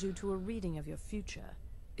entitles you to a reading of your future.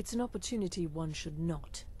 It's an opportunity one should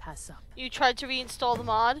not pass up. You tried to reinstall the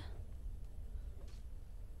mod?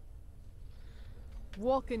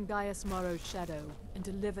 Walk in Gaius Morrow's shadow, and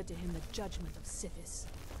deliver to him the judgment of Sithis.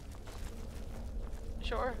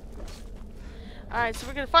 Sure. Alright, so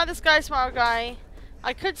we're gonna find this Gaius Morrow guy.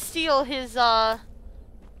 I could steal his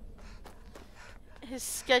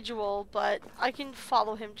schedule, but I can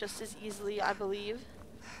follow him just as easily, I believe.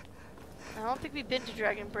 I don't think we've been to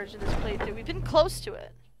Dragonbridge in this playthrough. We've been close to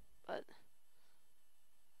it, but...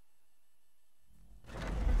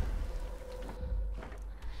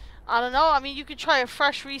 I don't know. I mean, you could try a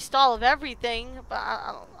fresh restyle of everything, but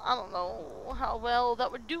I don't know how well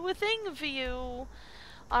that would do a thing for you.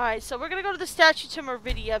 Alright, so we're gonna go to the statue to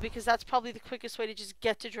Meridia, because that's probably the quickest way to just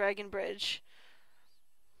get to Dragonbridge.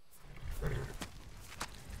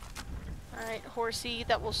 Alright, horsey,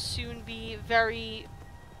 that will soon be very,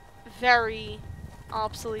 very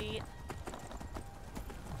obsolete.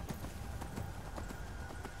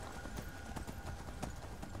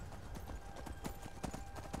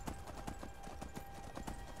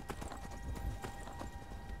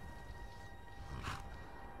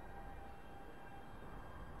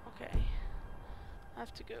 Okay. I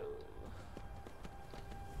have to go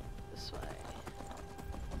this way.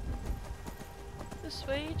 This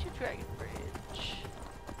way to Dragonbridge.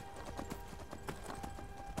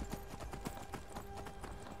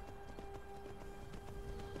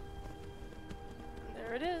 And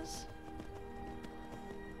there it is.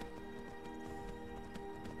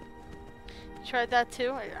 You tried that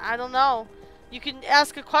too? I don't know. You can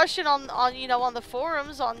ask a question on you know, on the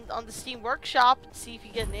forums, on the Steam Workshop, and see if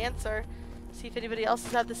you get an answer. See if anybody else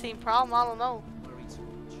has had the same problem. I don't know. Worry too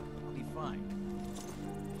much. I'll be fine.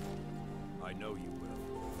 I know you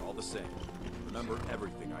will. All the same, remember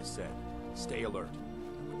everything I said. Stay alert.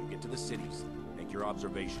 And when you get to the cities, make your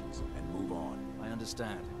observations and move on. I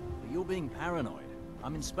understand. But you're being paranoid.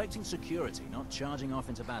 I'm inspecting security, not charging off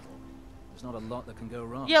into battle. There's not a lot that can go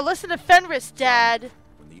wrong. Yeah, listen to Fenris, Dad.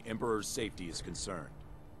 When the Emperor's safety is concerned,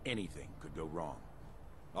 anything could go wrong.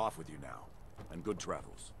 Off with you now, and good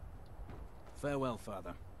travels. Farewell,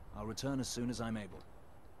 Father. I'll return as soon as I'm able.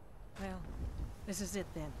 Well, this is it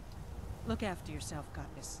then. Look after yourself,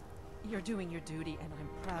 Goddess. You're doing your duty, and I'm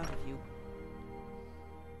proud of you.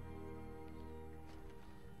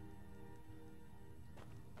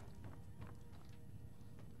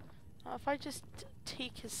 If I just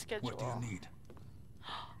take his schedule. What do you need?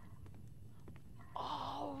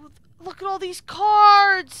 Oh, look at all these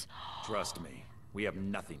cards! Trust me, we have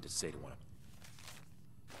nothing to say to one.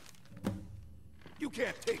 You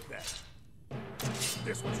can't take that.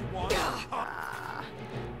 This what you want?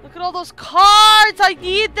 Look at all those cards! I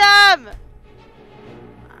need them!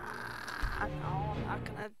 No, I'm not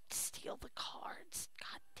gonna steal the cards.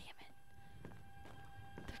 God damn it.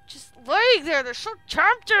 They're just laying there. They're so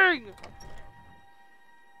tempting!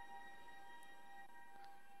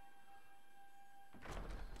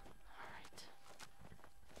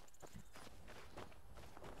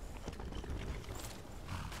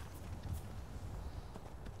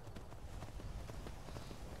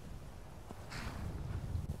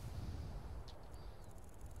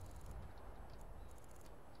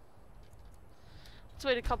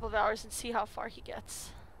 Let's wait a couple of hours and see how far he gets.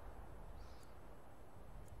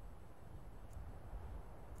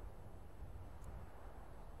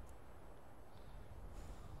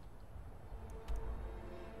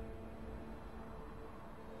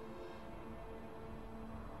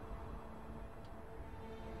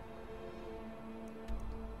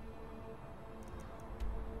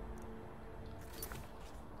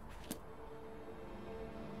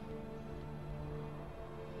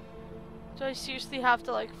 Do I seriously have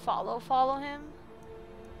to, like, follow him?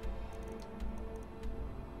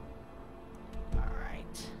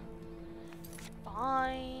 Alright.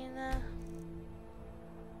 Fine.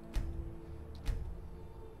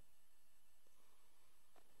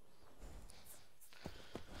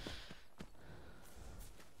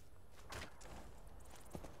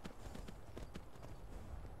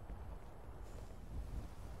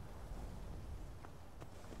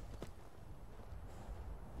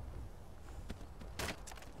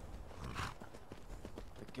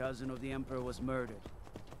 Cousin of the Emperor was murdered.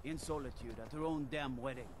 In solitude at her own damn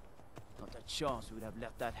wedding. Not a chance we would have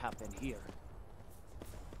let that happen here.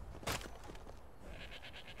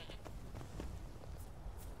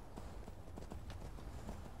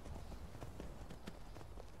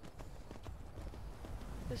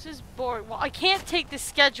 This is boring. Well, I can't take this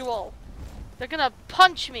schedule. They're gonna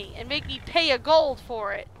punch me and make me pay a gold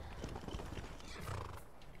for it.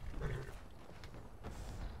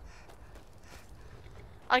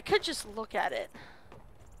 I could just look at it.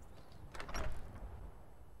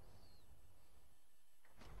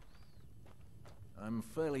 I'm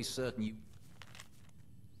fairly certain you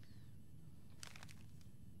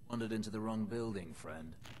wandered into the wrong building,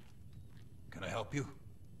 friend. Can I help you?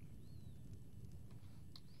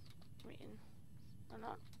 I mean, I'm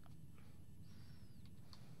not.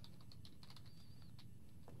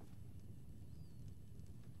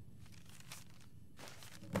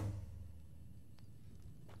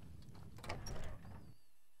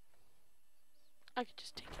 I could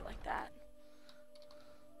just take it like that.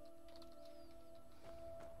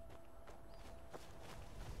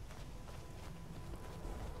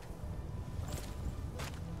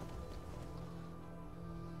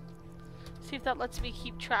 See if that lets me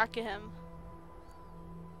keep track of him.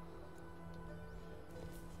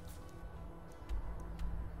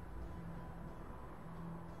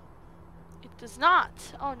 It does not.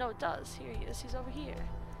 Oh no, it does. Here he is. He's over here.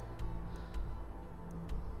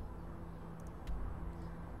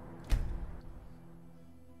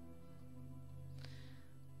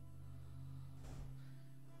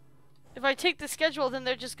 If I take the schedule, then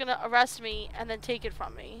they're just gonna arrest me and then take it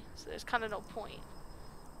from me. So there's kind of no point.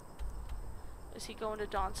 Is he going to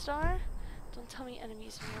Dawnstar? Don't tell me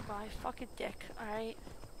enemies nearby. Fuck a dick, alright?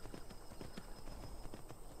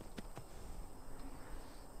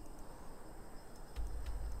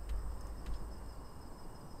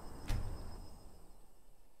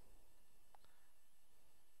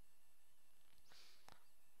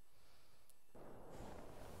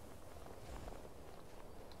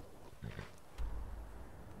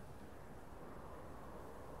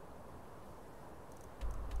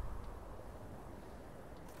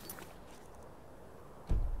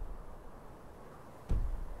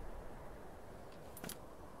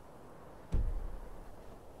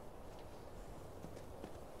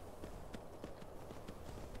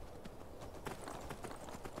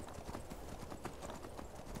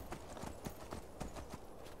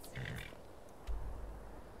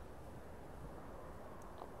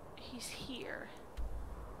 He's here.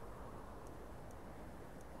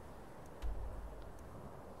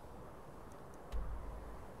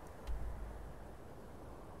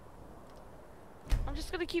 I'm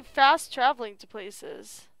just gonna keep fast traveling to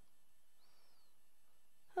places.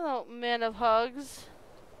 Hello, man of hugs.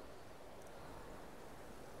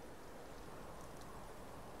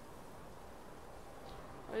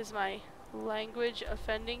 Is my language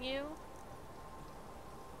offending you?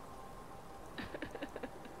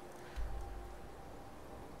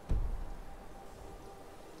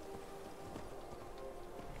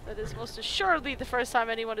 That is most assuredly the first time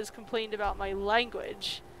anyone has complained about my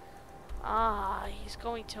language. Ah, he's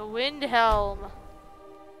going to Windhelm.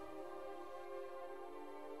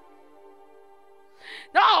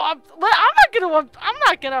 No, I'm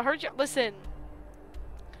not gonna hurt you. Listen,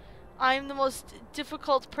 I'm the most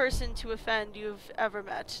difficult person to offend you've ever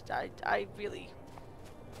met. I really.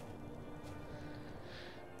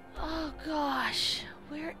 Oh gosh,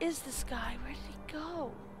 where is this guy? Where did he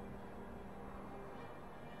go?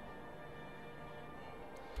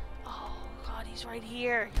 Oh god, he's right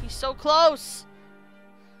here. He's so close.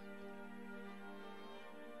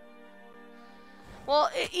 Well,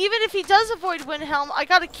 even if he does avoid Windhelm, I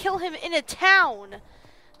gotta kill him in a town.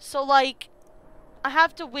 So, like, I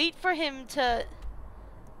have to wait for him to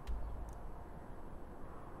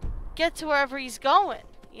get to wherever he's going.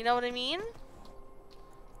 You know what I mean?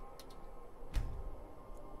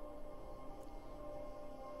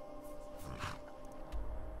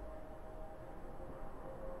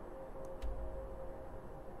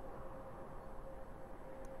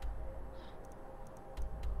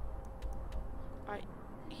 Alright,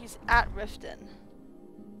 he's at Riften.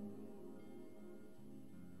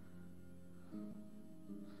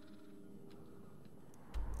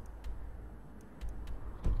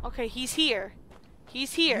 Okay, he's here.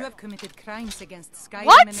 He's here. You have committed crimes against Skyrim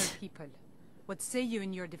What? and her people. What say you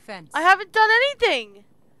in your defense? I haven't done anything.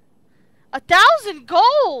 1,000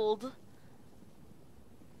 gold.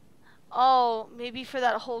 Oh, maybe for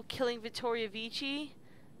that whole killing Vittoria Vici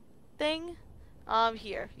thing.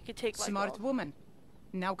 Here, you can take my Smart gold. woman.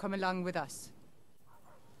 Now come along with us.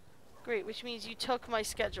 Great, which means you took my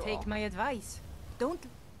schedule. Take my advice. Don't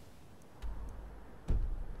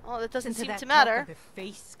Oh, that doesn't listen seem that to talk matter. of the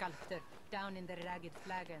face sculptor down in the ragged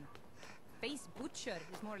flagon. Face butcher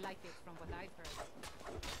is more like it from what I've heard.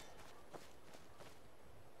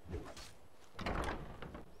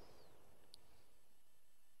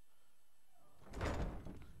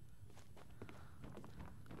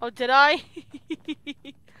 Oh, did I?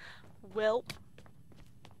 Welp.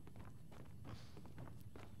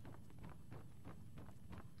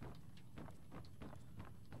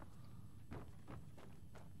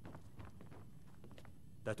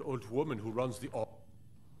 That old woman who runs the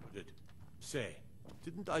Say,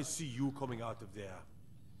 didn't I see you coming out of there?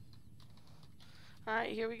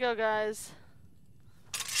 Alright, here we go, guys.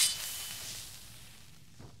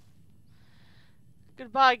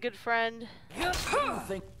 Goodbye, good friend.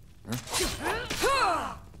 Think.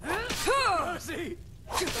 Mercy!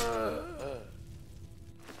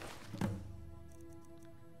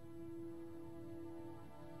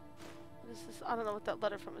 What is this? I don't know what that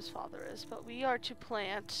letter from his father is, but we are to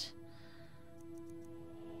plant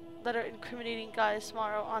letter incriminating Gaius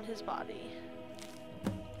Maro on his body.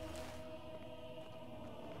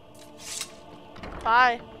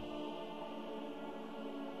 Bye.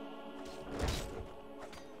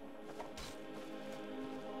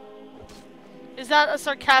 Is that a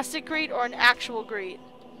sarcastic greet or an actual greet?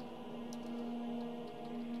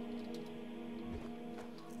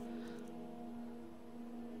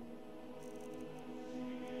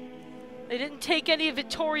 They didn't take any of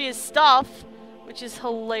Victoria's stuff, which is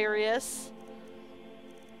hilarious.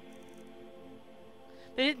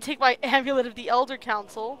 They didn't take my amulet of the Elder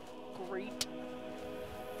Council. Great.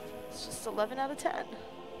 It's just 11 out of 10.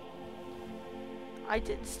 I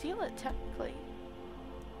didn't steal it, technically.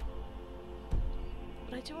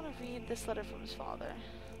 But I do want to read this letter from his father.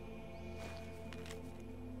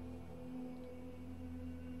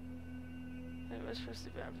 It was supposed to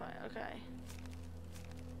verify. Okay.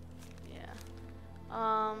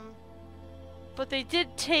 Yeah. But they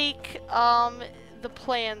did take, the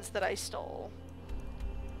plans that I stole.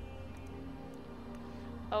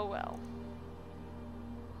 Oh well.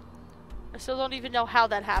 I still don't even know how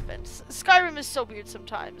that happened. Skyrim is so weird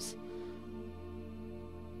sometimes.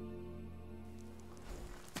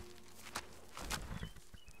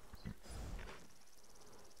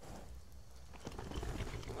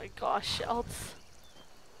 Oh my gosh, Elt.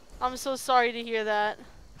 I'm so sorry to hear that.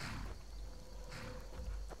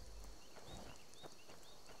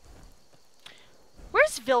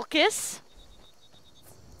 Where's Vilcus?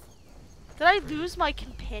 Did I lose my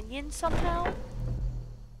companion somehow?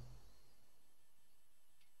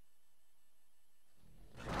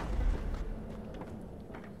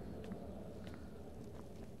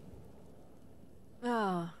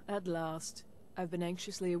 Ah, at last. I've been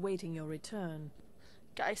anxiously awaiting your return.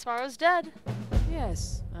 Gaius Maro's dead.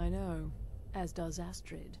 Yes, I know. As does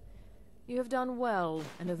Astrid. You have done well,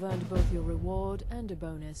 and have earned both your reward and a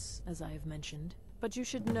bonus, as I have mentioned. But you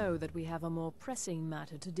should know that we have a more pressing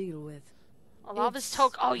matter to deal with. Alavis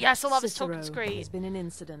token. Oh yes, Alavis token's great. There's been an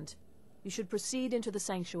incident. You should proceed into the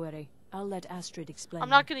sanctuary. I'll let Astrid explain. I'm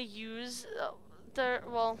not gonna use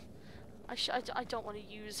well, I don't want to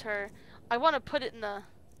use her. I want to put it in the.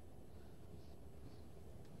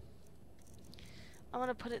 I want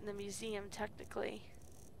to put it in the museum, technically.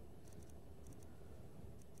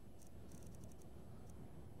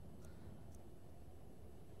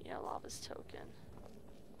 Yeah, Lava's token.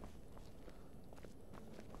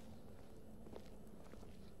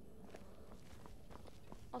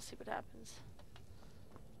 I'll see what happens.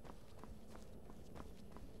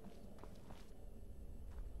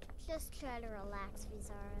 Just try to relax,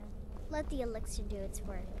 Vizara. Let the elixir do its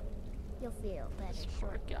work. You'll feel better.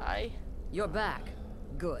 Poor guy. You're back.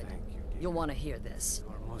 Good. You'll want to hear this.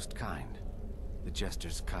 You're most kind. The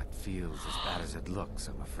Jester's cut feels as bad as it looks,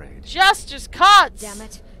 I'm afraid. Jester's cuts! Damn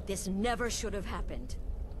it. This never should have happened.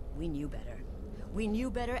 We knew better. We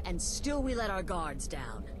knew better, and still we let our guards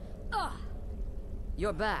down. Ugh!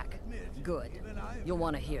 You're back. Good. You'll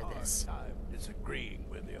want to hear this. I'm disagreeing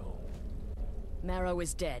with you. Marrow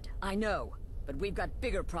is dead, I know. But we've got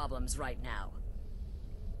bigger problems right now.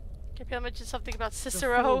 Can I mention something about The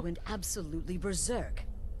Cicero? fool went absolutely berserk.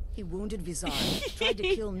 He wounded Vizara, tried to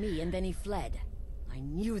kill me, and then he fled. I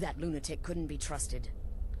knew that lunatic couldn't be trusted.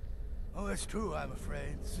 Oh, it's true, I'm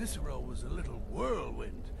afraid. Cicero was a little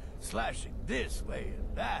whirlwind, slashing this way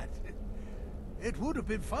and that. It would have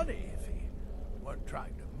been funny if he weren't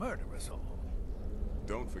trying to murder us all.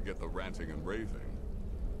 Don't forget the ranting and raving.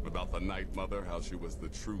 About the Night Mother, how she was the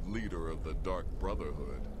true leader of the Dark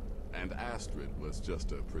Brotherhood. And Astrid was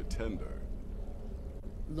just a pretender.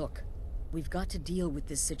 Look, we've got to deal with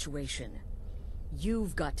this situation.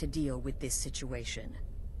 You've got to deal with this situation.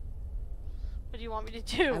 What do you want me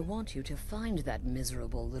to do? I want you to find that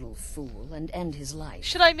miserable little fool and end his life.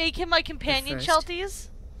 Should I make him my companion, But first, Shelties?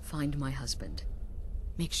 find my husband.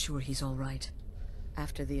 Make sure he's all right.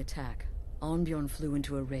 After the attack, Arnbjorn flew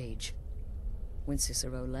into a rage. When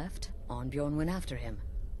Cicero left, Arnbjorn went after him.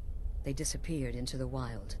 They disappeared into the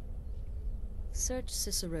wild. Search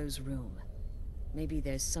Cicero's room. Maybe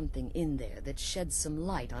there's something in there that sheds some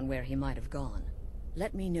light on where he might have gone.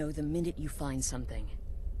 Let me know the minute you find something.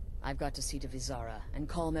 I've got to see to Vizara and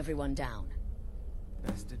calm everyone down.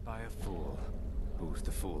 Bested by a fool. Who's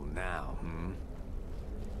the fool now, hmm?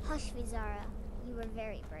 Hush, Vizara. You were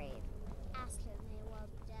very brave. Astrid may well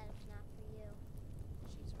be dead if not for you.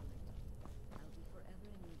 She's right. I'll be forever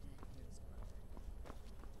in your debt,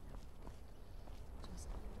 dearest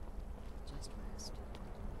brother. Just rest.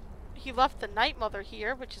 He left the Night Mother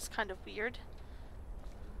here, which is kind of weird.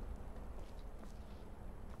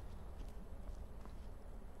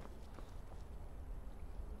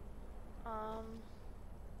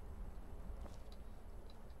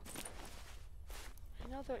 I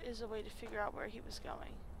know there is a way to figure out where he was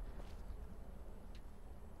going.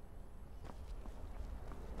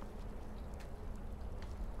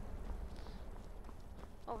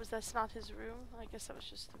 Oh, was that not his room? I guess that was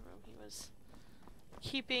just the room he was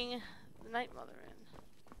keeping the Night Mother in.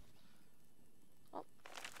 Oh.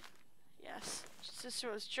 Yes.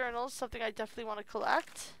 Cicero's journals, something I definitely want to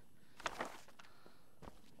collect.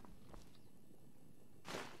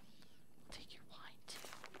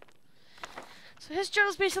 So his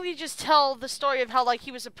journals basically just tell the story of how, like,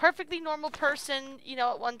 he was a perfectly normal person, you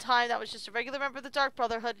know, at one time that was just a regular member of the Dark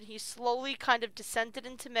Brotherhood, and he slowly kind of descended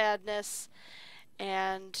into madness,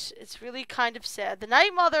 and it's really kind of sad. The Night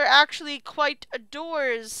Mother actually quite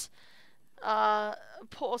adores,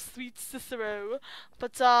 poor sweet Cicero,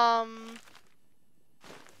 but,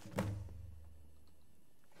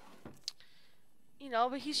 you know,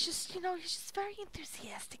 but he's just, you know, he's just very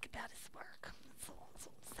enthusiastic about his work. That's all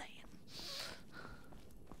I'm saying.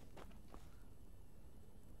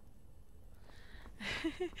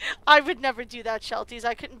 I would never do that, Shelties.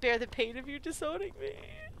 I couldn't bear the pain of you disowning me.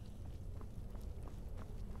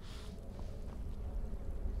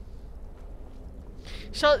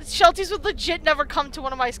 Shelties would legit never come to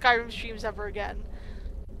one of my Skyrim streams ever again.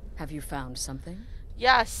 Have you found something?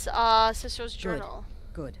 Yes, Cicero's journal.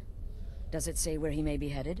 Good. Does it say where he may be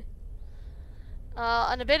headed?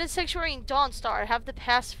 An abandoned sanctuary in Dawnstar. I have the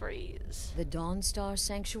passphrase. The Dawnstar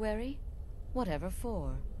Sanctuary? Whatever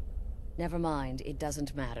for. Never mind, it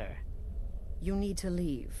doesn't matter. You need to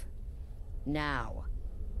leave. Now.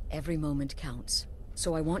 Every moment counts.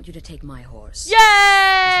 So I want you to take my horse.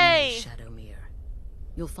 Yay! His name is Shadowmere.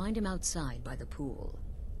 You'll find him outside by the pool.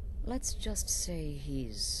 Let's just say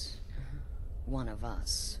he's one of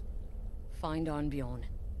us. Find Arnbjorn.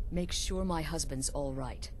 Make sure my husband's all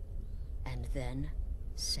right. And then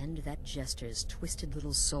send that jester's twisted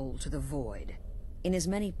little soul to the void. In as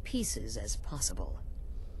many pieces as possible.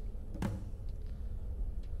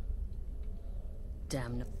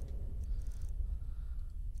 Damn.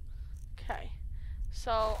 Okay.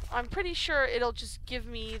 So, I'm pretty sure it'll just give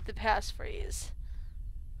me the passphrase.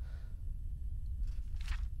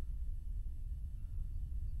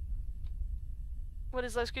 What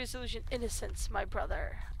is life's greatest illusion? Innocence, my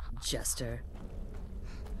brother. Jester.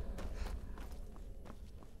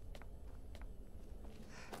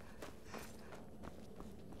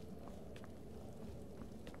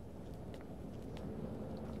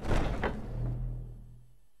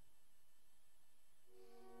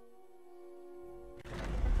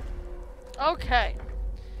 Okay.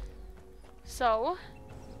 So,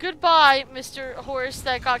 goodbye, Mr. Horse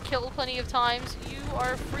that got killed plenty of times. You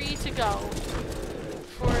are free to go.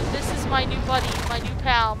 For this is my new buddy, my new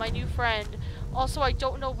pal, my new friend. Also, I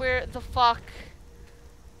don't know where the fuck...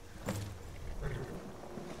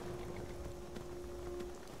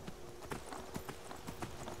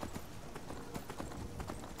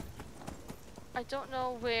 I don't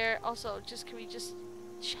know where... Also, just can we just...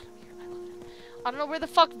 Shut up here, I love it. I don't know where the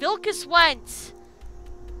fuck Vilcus went!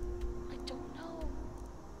 I don't know.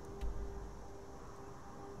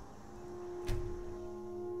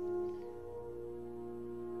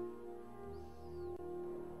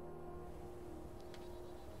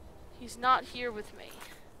 He's not here with me.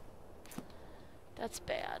 That's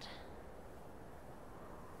bad.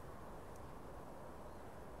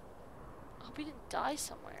 I hope he didn't die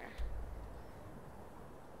somewhere.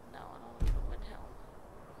 No, I don't want to win him.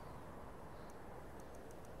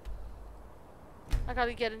 I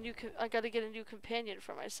gotta get a new companion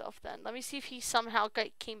for myself then. Let me see if he somehow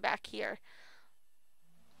came back here.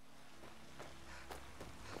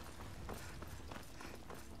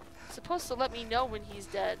 It's supposed to let me know when he's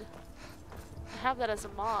dead. I have that as a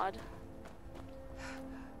mod.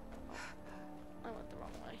 Oh, I went the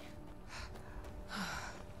wrong way.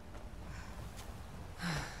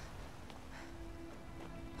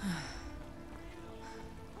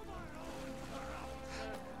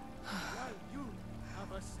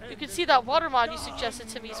 You can see that water mod you suggested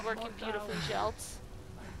to me is working beautifully, Jelts.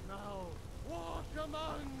 Now, walk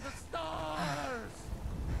among the stars!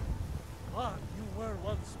 But you were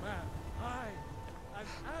once man, I, an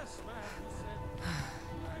ass man who said,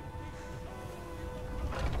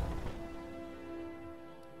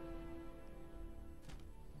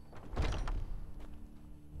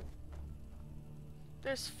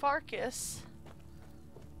 There's Farkas.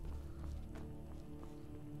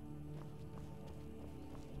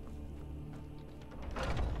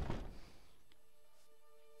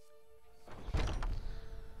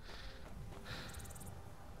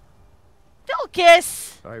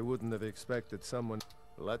 Vilcus! I wouldn't have expected someone...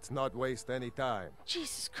 Let's not waste any time.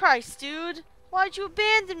 Jesus Christ, dude. Why'd you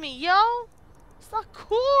abandon me, yo? It's not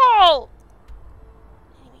cool!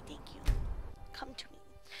 Anyway, thank you. Come to me.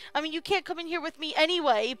 I mean, you can't come in here with me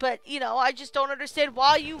anyway, but, you know, I just don't understand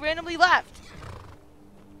why you randomly left.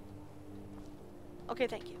 Okay,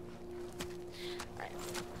 thank you. Alright.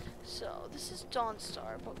 So, this is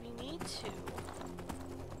Dawnstar, but we need to...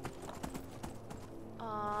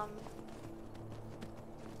 I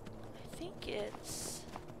think it's...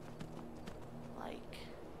 like...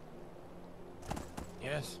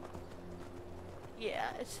 Yes?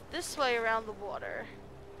 Yeah, it's this way around the water.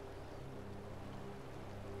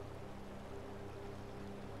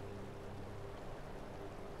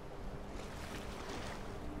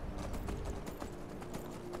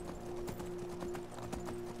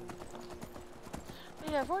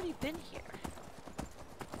 Wait, I've already been here.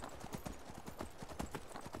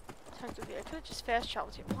 Technically, I could have just fast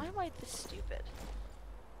traveled here. Why am I this stupid?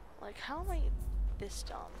 Like, how am I this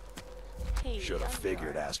dumb? Hey, should have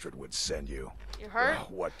figured Astrid would send you. You hurt?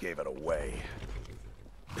 What gave it away?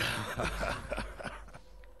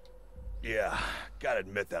 Yeah, gotta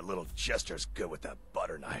admit that little jester's good with that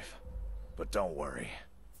butter knife. But don't worry,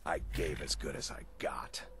 I gave as good as I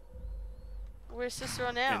got. Where's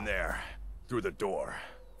Cicero now? In there, through the door.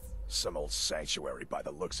 Some old sanctuary by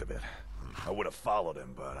the looks of it. I would have followed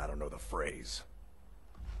him, but I don't know the phrase.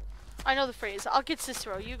 I know the phrase. I'll get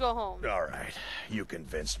Cicero. You go home. Alright, you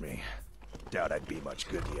convinced me. Doubt I'd be much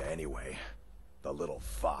good to you anyway. The little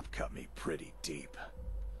fop cut me pretty deep.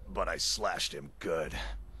 But I slashed him good.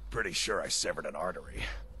 Pretty sure I severed an artery.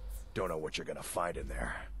 Don't know what you're gonna find in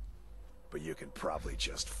there. But you can probably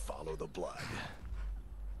just follow the blood.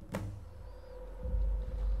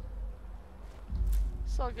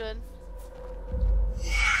 It's all good.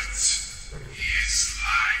 What is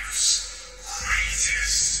life's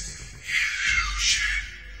greatest illusion?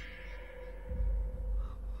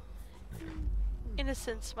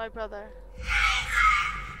 Innocence, my brother.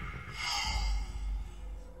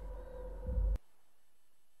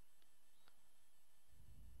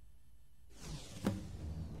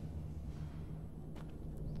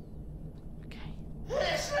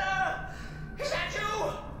 Listener! Is that you?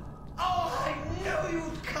 Oh, I knew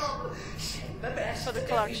you'd come. Send the best. For the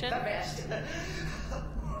collection. The best.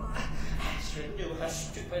 Astrid knew her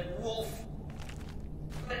stupid wolf.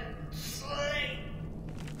 Then slay.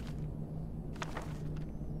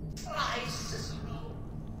 Fly, Cicero.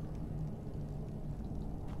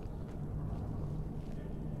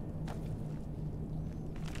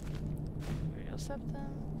 Real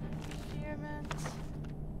septum. Experiment.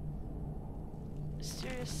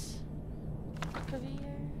 Mysterious Cavalier.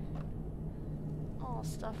 All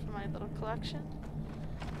stuff for my little collection.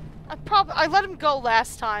 I let him go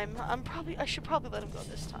last time. I should probably let him go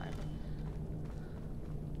this time.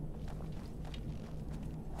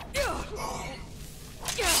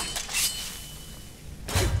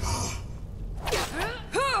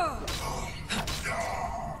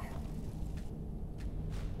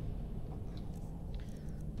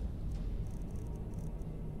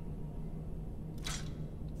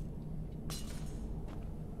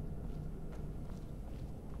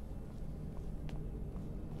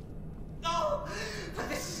 No, but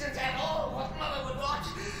this isn't at all what Mother would want.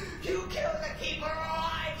 You kill the Keeper or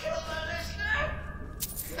I kill the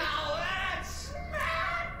Listener. Now that's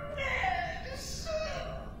madness.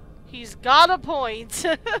 He's got a point.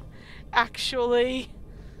 Actually,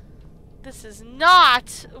 this is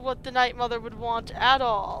not what the Night Mother would want at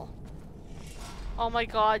all. Oh my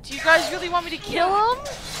god, do you guys really want me to kill him?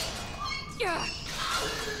 Yeah.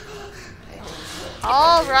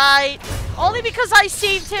 Alright. Only because I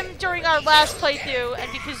saved him during our last playthrough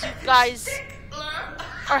and because you guys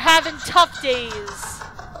are having tough days.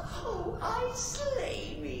 Oh, I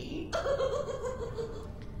slay me.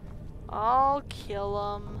 I'll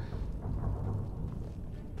kill him.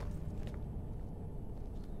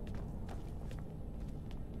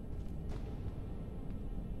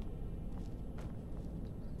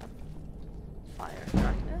 Fire and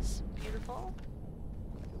darkness. Beautiful.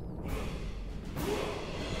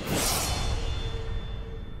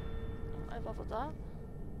 I leveled up.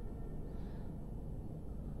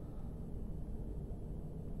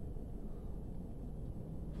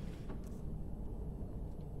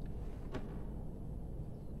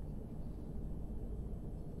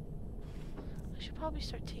 I should probably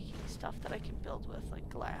start taking stuff that I can build with, like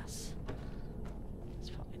glass. That's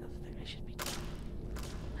probably another thing I should be doing.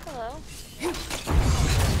 Hello.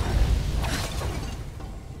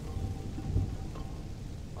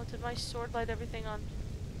 Oh, did my sword light everything on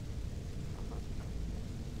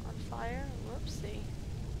fire? Whoopsie.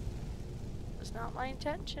 Was not my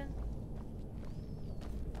intention.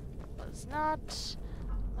 Was not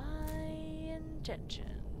my intention.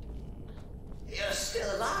 You're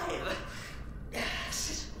still alive.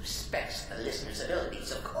 Respects the listener's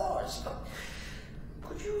abilities, of course, but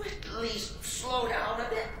could you at least slow down a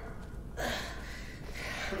bit?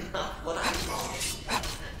 Not what I want.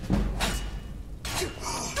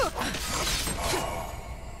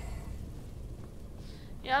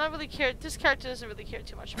 Yeah, I don't really care. This character doesn't really care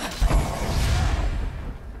too much about that.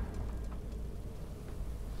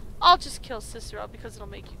 I'll just kill Cicero because it'll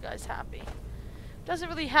make you guys happy. Doesn't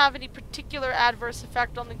really have any particular adverse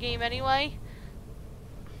effect on the game anyway.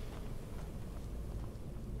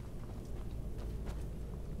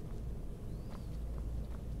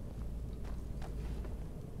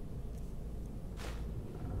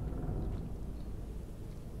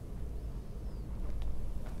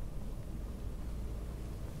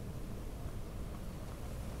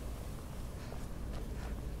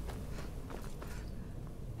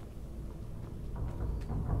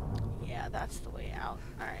 That's the way out.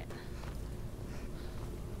 Alright.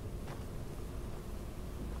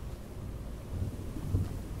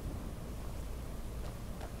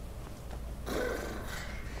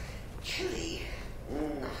 Chilly.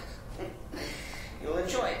 You'll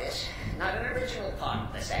enjoy this. Not an original part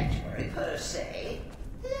of the sanctuary per se.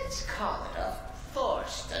 Let's call it a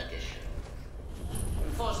forced addition.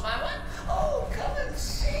 Forced by what? Oh, come and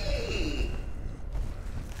see.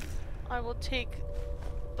 I will take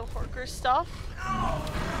the Horker stuff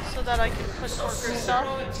so that I can put Horker stuff.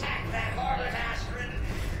 Attack that harlot Astrid.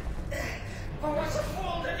 But what's a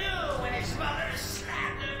fool to do when his mother is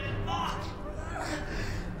slandered and mocked?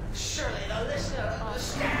 Surely the listener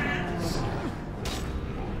understands.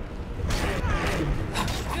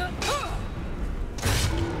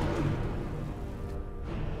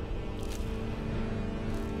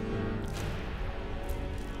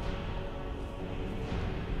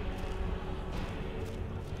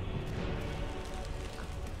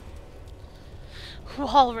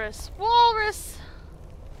 Walrus! Walrus!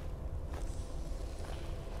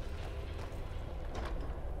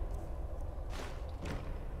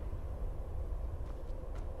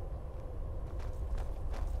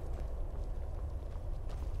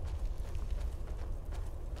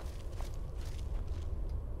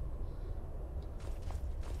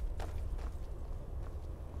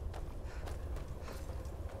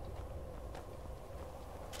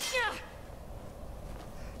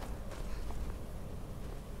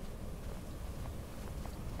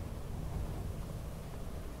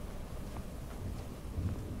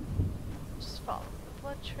 Follow the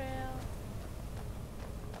blood trail.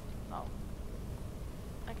 Oh.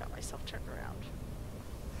 myself turned around.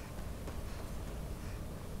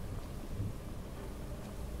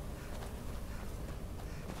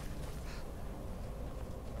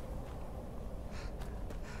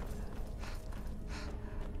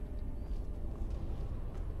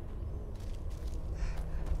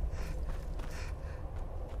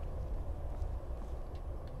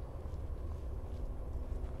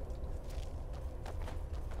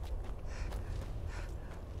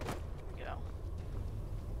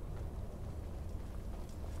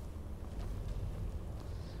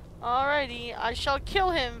 Alrighty, I shall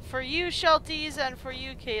kill him for you, Shelties, and for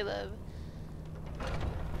you, Caleb.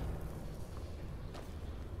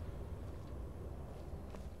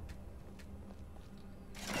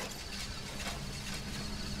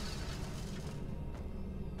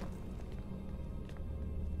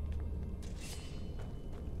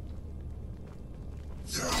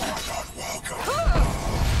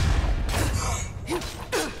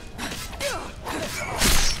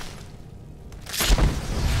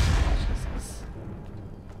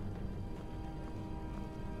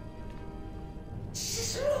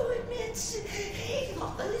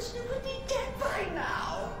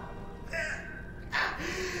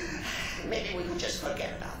 Maybe we could just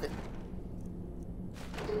forget about it.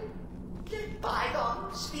 Let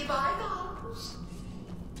bygones be bygones.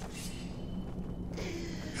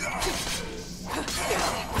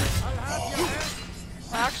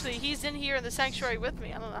 Actually, he's in here in the sanctuary with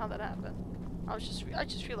me. I don't know how that happened. I just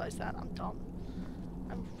realized that. I'm dumb.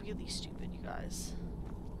 I'm really stupid, you guys.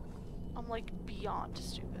 I'm like beyond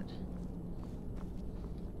stupid.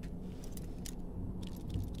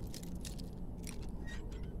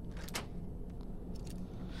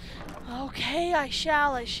 Okay, I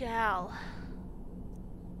shall. I'll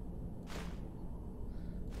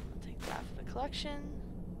take that for the collection.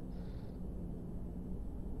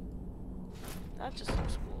 That just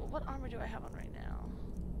looks cool. What armor do I have on right now?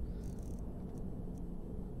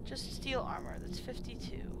 Just steel armor. That's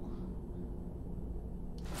 52.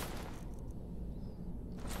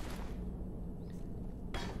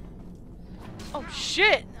 Oh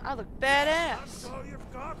shit! I look badass. That's all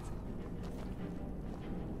you've got?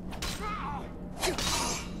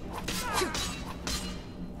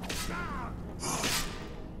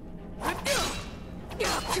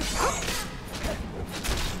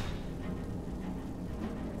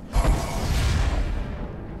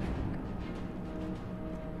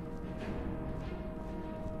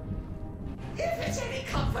 If it's any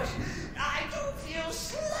comfort, I do feel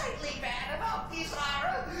slightly bad about these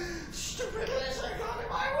stupid lizard got in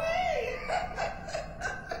my way.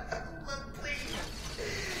 But please,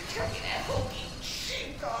 tell me that hokey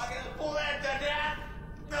sheepdog is bled to death.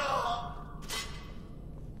 No.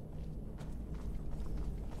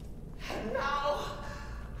 And now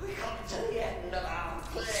we come to the end of our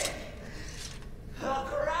play. The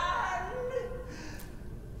grand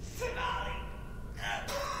finale.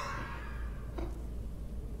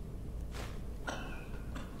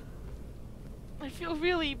 I feel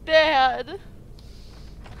really bad.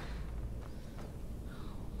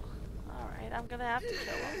 Alright, I'm gonna have to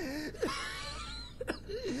kill him.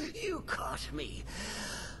 You caught me.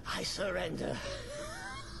 I surrender.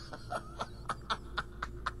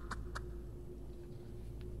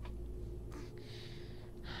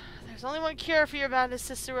 There's only one cure for your madness,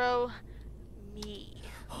 Cicero. Me.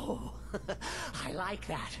 Oh, I like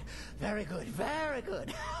that. Very good, very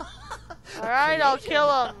good. Alright, I'll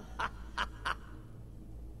kill him.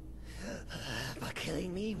 But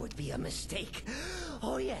killing me would be a mistake.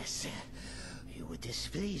 Oh yes, you would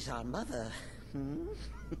displease our mother. Hmm?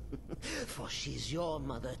 For she's your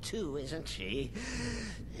mother too, isn't she?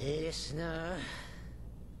 Listener.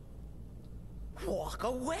 Walk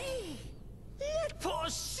away. Let poor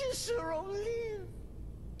Cicero live.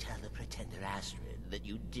 Tell the pretender Astrid that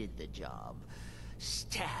you did the job.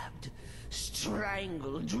 Stabbed,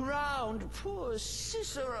 strangled, drowned poor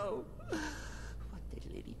Cicero. What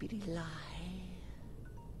little itty bitty lie.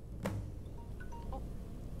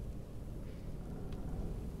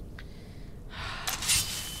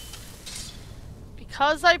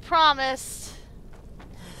 Because I promised.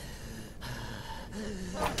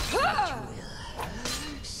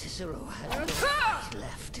 Cicero has no eyes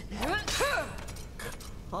left.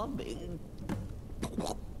 Coming.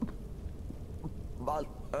 Mother.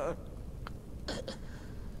 I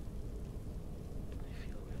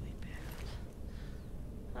feel really bad.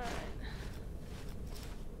 Alright.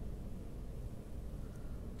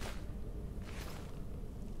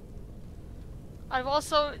 I've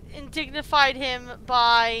also indignified him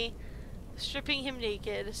by stripping him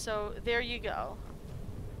naked, so there you go.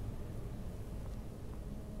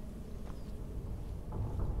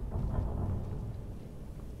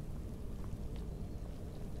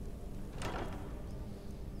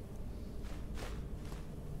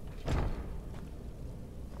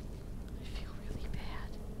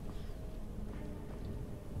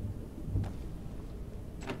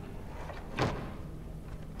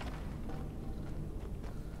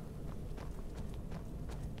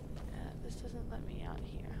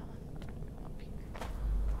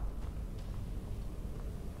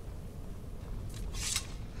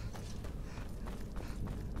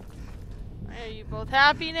 you both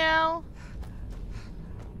happy now?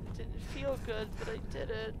 Didn't feel good, but I did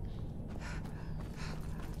it.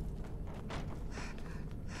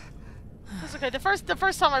 It's okay. The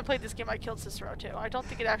first time I played this game, I killed Cicero too. I don't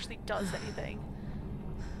think it actually does anything.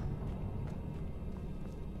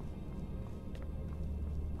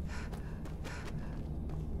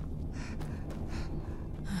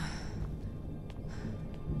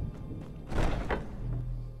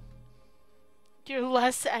 You're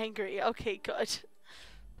less angry. Okay, good.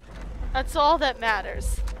 That's all that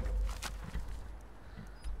matters.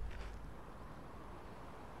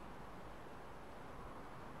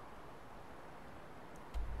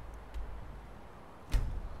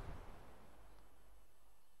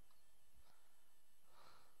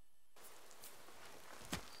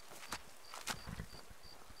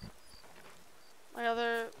 My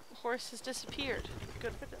other horse has disappeared.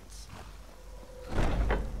 Good riddance.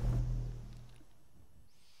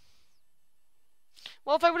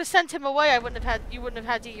 Well, if I would have sent him away, you wouldn't have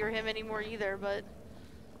had to hear him anymore either, but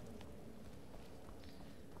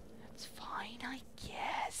that's fine, I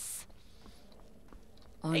guess.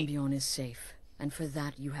 Arnbjorn is safe, and for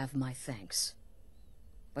that you have my thanks.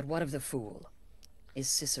 But what of the fool? Is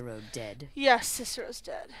Cicero dead? Yes, Cicero's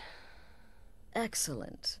dead.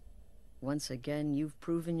 Excellent. Once again, you've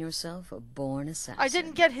proven yourself a born assassin. I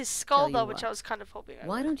didn't get his skull, though, which what, I was kind of hoping I would.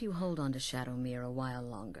 Why don't you hold on to Shadowmere a while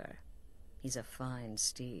longer? He's a fine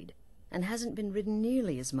steed, and hasn't been ridden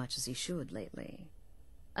nearly as much as he should lately.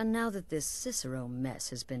 And now that this Cicero mess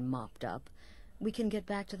has been mopped up, we can get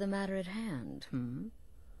back to the matter at hand,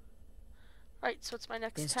 Right, so what's my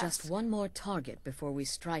next There's task? just one more target before we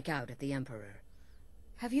strike out at the Emperor.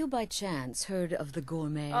 Have you by chance heard of the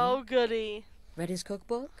Gourmet? Oh, goody. Read his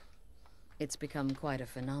cookbook? It's become quite a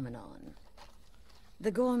phenomenon. The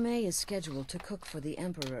Gourmet is scheduled to cook for the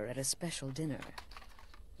Emperor at a special dinner.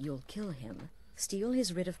 You'll kill him, steal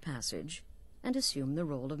his writ of passage, and assume the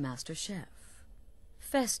role of Master Chef.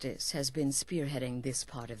 Festus has been spearheading this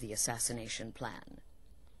part of the assassination plan.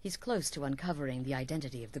 He's close to uncovering the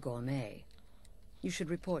identity of the Gourmet. You should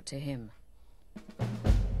report to him.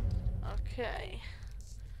 Okay.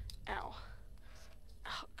 Ow.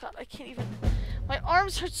 Oh, God, I can't even... My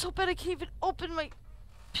arms hurt so bad I can't even open my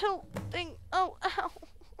pill thing. Oh, ow.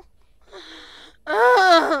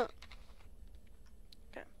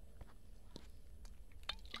 Okay.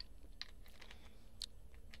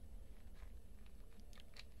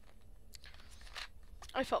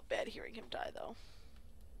 I felt bad hearing him die, though.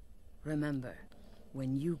 Remember,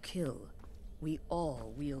 when you kill, we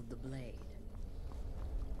all wield the blade.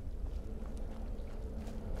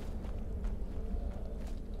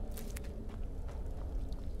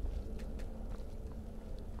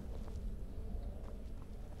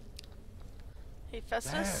 Hey,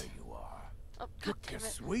 Festus. There you are. Oh, God Took damn a it.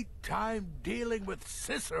 sweet time dealing with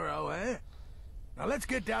Cicero, eh? Now let's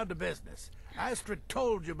get down to business. Astrid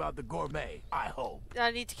told you about the Gourmet, I hope.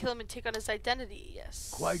 I need to kill him and take on his identity,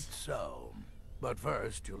 yes. Quite so. But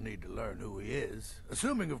first, you'll need to learn who he is.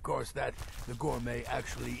 Assuming, of course, that the Gourmet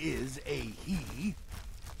actually is a he.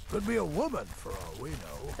 Could be a woman, for all we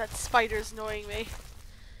know. That spider's annoying me.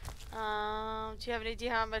 Do you have any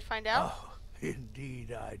idea how I might find out? Oh,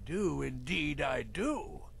 indeed I do. Indeed I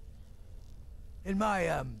do. In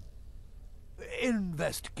my,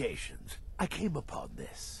 investigations, I came upon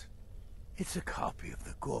this. It's a copy of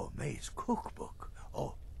the Gourmet's cookbook.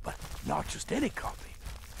 Oh, but not just any copy.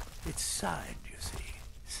 It's signed, you see.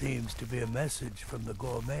 Seems to be a message from the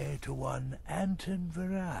Gourmet to one Anton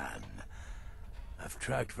Varan. I've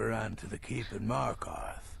tracked Varan to the keep in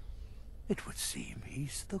Markarth. It would seem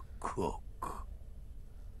he's the cook.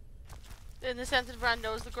 In the sense that Varan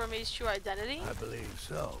knows the Gourmet's true identity? I believe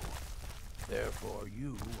so. Therefore,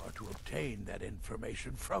 you are to obtain that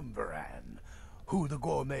information from Varan. Who the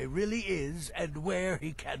Gourmet really is and where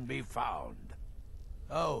he can be found.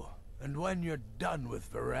 Oh, and when you're done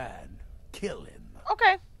with Varan, kill him.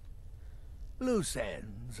 Okay. Loose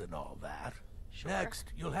ends and all that. Sure.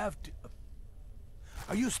 Next, you'll have to...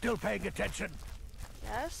 Are you still paying attention?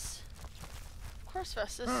 Yes. Of course,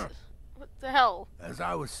 Festus. What the hell? As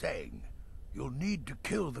I was saying, you'll need to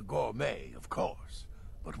kill the Gourmet, of course.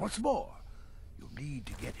 But what's more, you'll need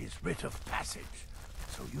to get his writ of passage,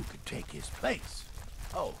 so you can take his place.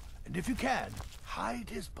 Oh, and if you can, hide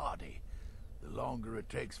his body. The longer it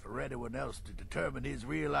takes for anyone else to determine his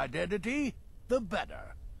real identity, the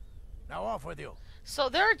better. Now off with you. So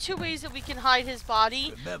there are two ways that we can hide his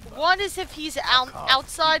body. Remember, one is if he's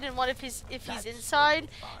outside, and one if he's inside.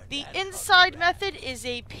 The inside method is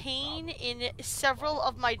a pain in several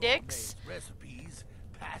of my dicks. Recipes,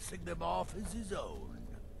 passing them off as his own.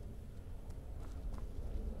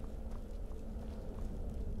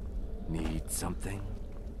 something?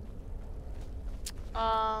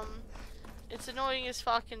 It's annoying as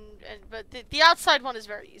fuck, but the outside one is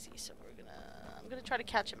very easy, so I'm gonna try to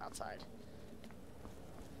catch him outside.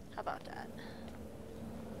 How about that?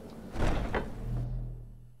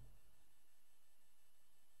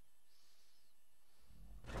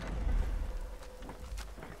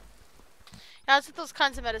 Yeah, that's what those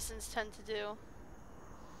kinds of medicines tend to do.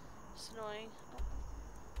 It's annoying.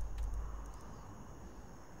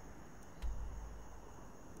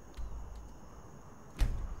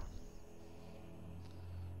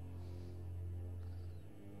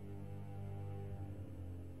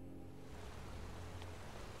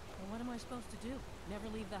 What am I supposed to do? Never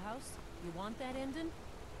leave the house? You want that ending?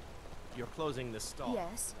 You're closing this stall.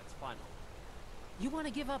 Yes. That's final. You want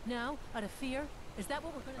to give up now, out of fear? Is that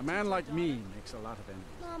what we're going to A man like me makes a lot of enemies.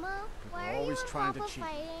 Mama, why We're are you always and trying to Papa cheat.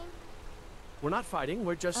 fighting? We're not fighting,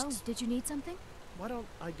 we're just... Oh, did you need something? Why don't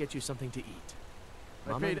I get you something to eat?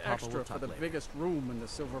 I Mama paid and Papa extra will for talk the later. biggest room in the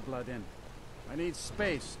Silver Blood Inn. I need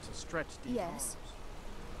space to stretch these Yes.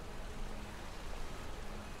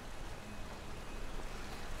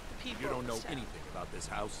 You don't know anything about this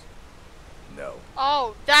house? No.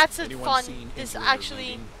 Oh, that's a Anyone fun. seen This entering or actually,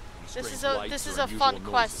 leaving? this is Strange a lights or fun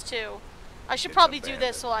unusual quest noises? too. I should It's probably do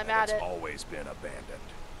this abandoned, while I'm and at it's it. always been abandoned.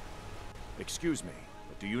 Excuse me,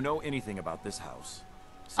 but do you know anything about this house?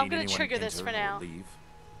 I'm Seen gonna anyone trigger this enter for or now. Leave?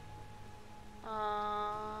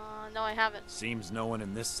 No, I haven't. Seems no one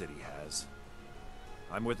in this city has.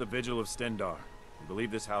 I'm with the Vigil of Stendar. We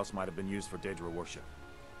believe this house might have been used for Daedra worship,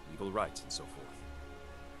 evil rites, and so forth.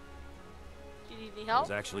 Do you need any I help?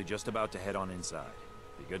 was actually just about to head on inside.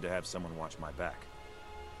 Be good to have someone watch my back.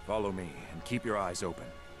 Follow me and keep your eyes open.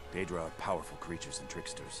 Daedra are powerful creatures and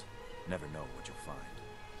tricksters. Never know what you'll find.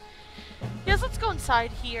 Yes, let's go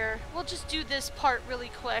inside here. We'll just do this part really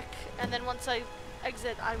quick, and then once I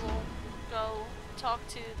exit, I will go talk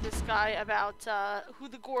to this guy about who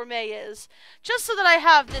the gourmet is, just so that I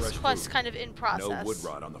have this Fresh quest food. kind of in process. No wood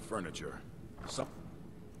rot on the furniture. It's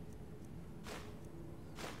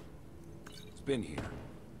been here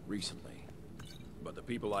recently, but the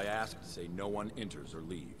people I asked say no one enters or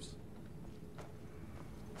leaves.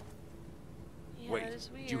 Yeah, Wait, that is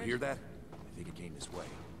did you weird. hear that? I think it came this way.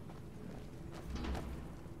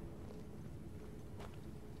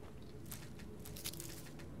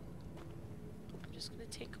 I'm just gonna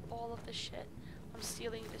take all of the shit. I'm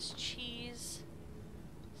stealing this cheese.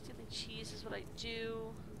 Stealing cheese is what I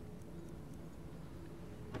do.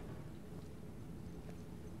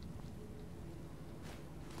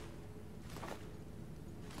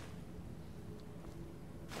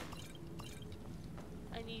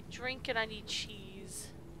 I need drink and I need cheese.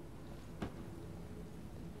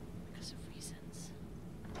 Because of reasons.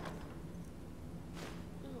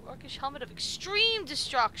 Ooh, Orcish Helmet of Extreme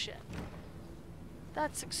Destruction.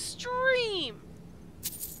 That's extreme!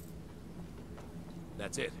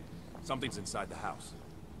 That's it. Something's inside the house.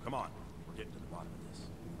 Come on, we're getting to the bottom of this.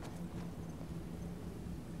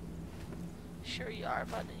 Sure you are,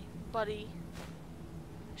 buddy.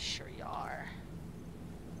 Sure you are.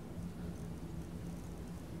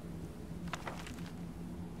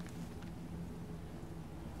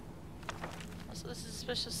 So this is a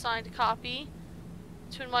special signed copy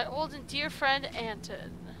to my old and dear friend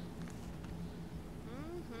Anton.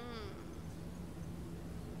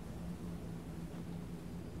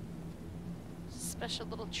 Special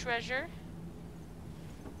little treasure.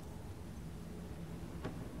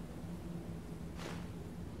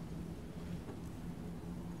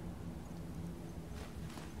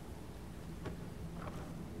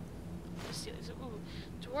 Ooh,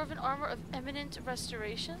 dwarven armor of eminent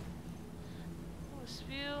restoration. Oh,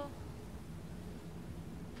 spew.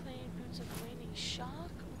 Plain boots of waning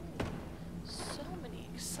shock. Ooh, so many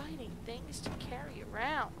exciting things to carry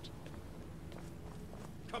around.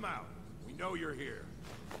 Come out. We know you're here.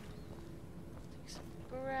 Take some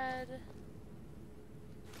bread.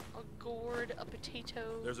 A gourd, a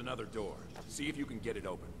potato. There's another door. See if you can get it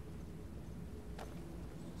open.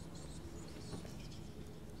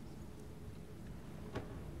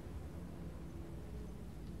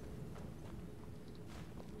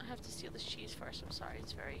 I have to steal this cheese first. I'm sorry.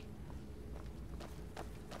 It's very...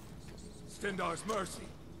 Stendar's mercy.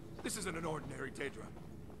 This isn't an ordinary Daedra.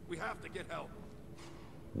 We have to get help.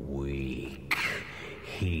 Weak.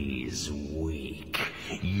 He's weak.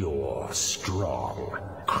 You're strong.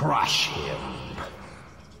 Crush him.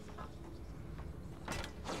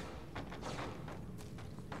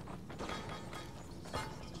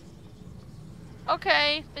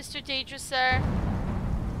 Okay, Mr. Daedra, sir.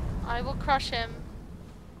 I will crush him.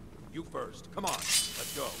 You first. Come on.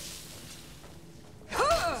 Let's go.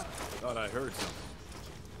 Thought I heard something.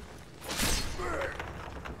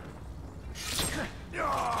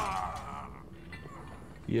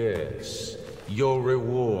 Yes, your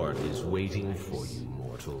reward is waiting for you,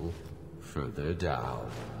 mortal. Further down.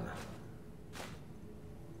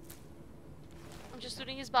 I'm just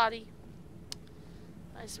looting his body.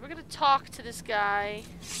 Alright, so we're gonna talk to this guy,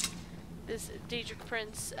 this Daedric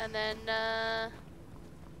Prince, and then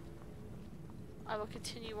I will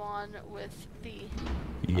continue on with the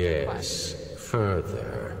Yes,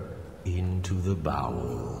 further into the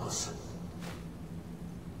bowels.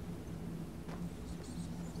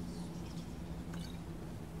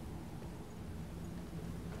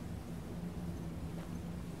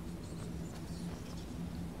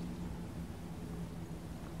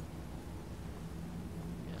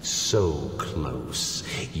 So close,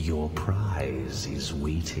 your prize is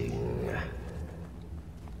waiting.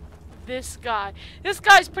 This guy. This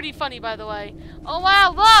guy's pretty funny, by the way. Oh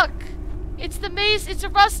wow, look! It's the mace. It's a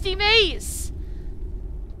rusty mace.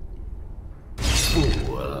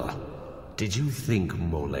 Fool! Did you think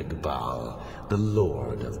Moleg Bal, the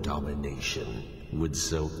Lord of Domination, would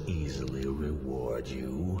so easily reward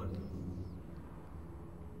you?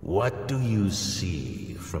 What do you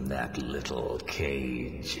see from that little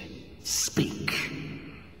cage? Speak.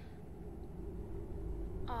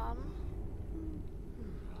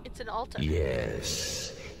 It's an altar.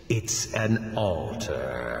 Yes, it's an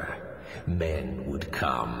altar. Men would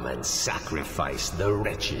come and sacrifice the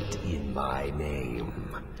wretched in my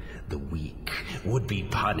name. The weak would be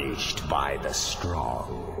punished by the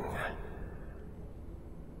strong.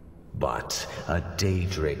 But a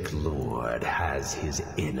Daedric lord has his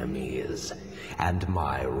enemies, and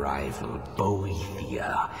my rival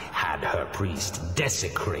Boethia had her priest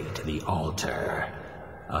desecrate the altar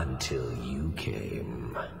until you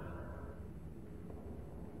came.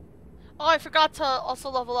 Oh, I forgot to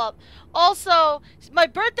also level up. Also, my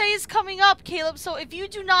birthday is coming up, Caleb, so if you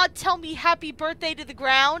do not tell me happy birthday to the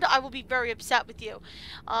ground, I will be very upset with you.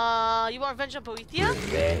 You want revenge on Boethia?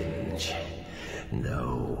 Revenge?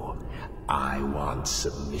 No. I want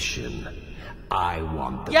submission. I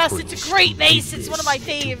want the Yes, priest it's a great who mace. did It's one of this my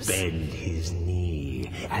faves. to bend his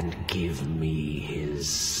knee and give me his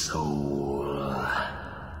soul.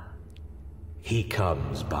 He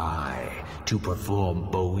comes by to perform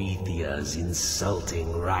Boethia's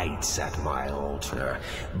insulting rites at my altar,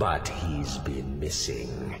 but he's been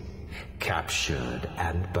missing, captured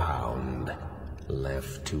and bound,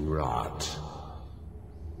 left to rot.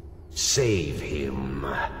 Save him.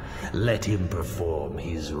 Let him perform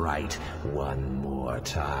his rite one more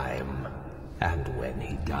time. And when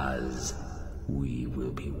he does, we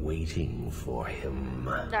will be waiting for him.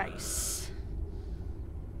 Nice.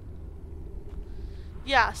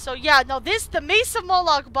 Yeah, so yeah, no, the Mace of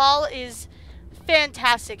Molag Bal is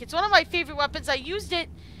fantastic. It's one of my favorite weapons. I used it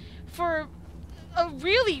for a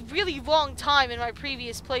really, really long time in my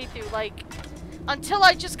previous playthrough, like, until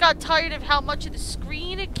I just got tired of how much of the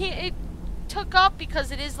screen it took up, because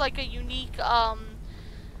it is like a unique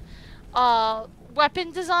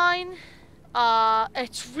weapon design.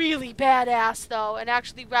 It's really badass though, and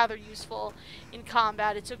actually rather useful in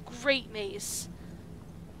combat. It's a great mace.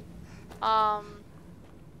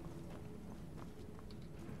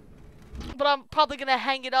 But I'm probably gonna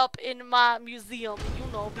hang it up in my museum, you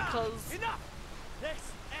know, because Enough!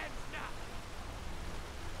 This ends now!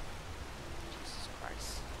 Jesus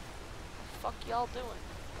Christ. What the fuck y'all doing?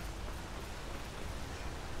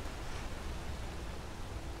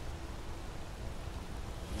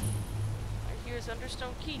 Right, here's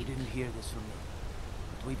Understone Key. You didn't hear this from me,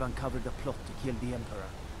 but we've uncovered a plot to kill the Emperor.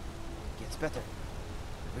 It gets better.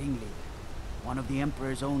 The ringleader, one of the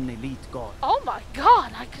Emperor's own elite gods. Oh my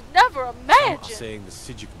god, I could never Some imagine! are saying the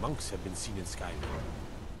Sijic monks have been seen in Skyrim.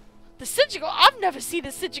 The Sijic, I've never seen a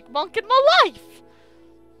Sijic monk in my life!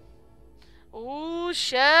 Ooh,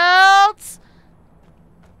 Shelts!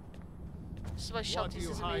 This is why Shelties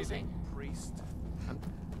is amazing. Priest? I'm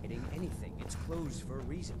not hiding anything. It's closed for a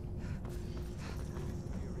reason.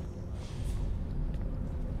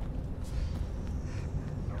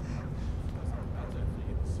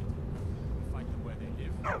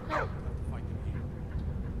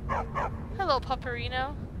 Hello,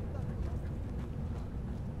 Paparino.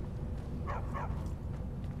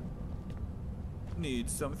 Need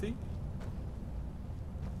something?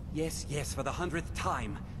 Yes, yes, for the 100th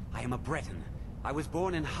time. I am a Breton. I was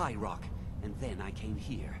born in High Rock, and then I came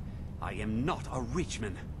here. I am not a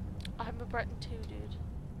Richman. I'm a Breton too, dude.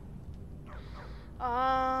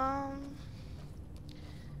 I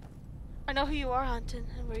know who you are, Hunton,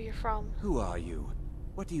 and where you're from. Who are you?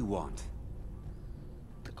 What do you want?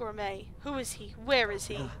 The gourmet. Who is he? Where is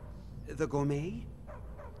he? The gourmet?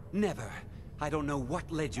 Never. I don't know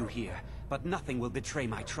what led you here, but nothing will betray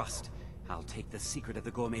my trust. I'll take the secret of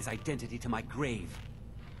the gourmet's identity to my grave.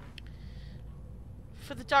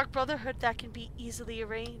 For the Dark Brotherhood, that can be easily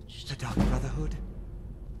arranged. The Dark Brotherhood?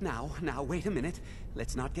 Now, wait a minute.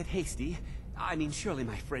 Let's not get hasty. I mean, surely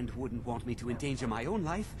my friend wouldn't want me to endanger my own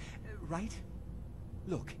life, right?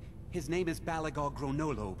 Look, his name is Balagog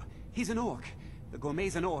Gronolobe. He's an orc. The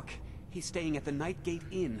gourmet's an orc. He's staying at the Nightgate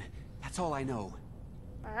Inn. That's all I know.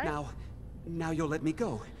 Alright. Now you'll let me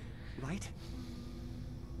go, right?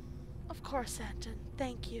 Of course, Anton.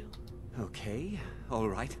 Thank you. Okay, all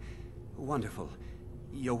right. Wonderful.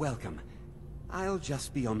 You're welcome. I'll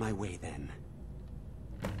just be on my way then.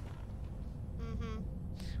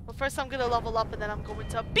 Well, first I'm gonna level up and then I'm going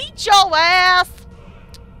to beat your ass!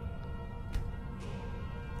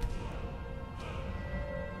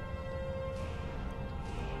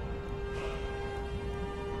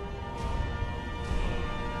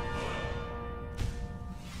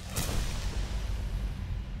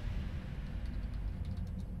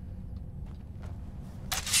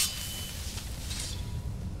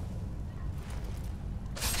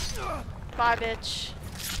 Bye, bitch.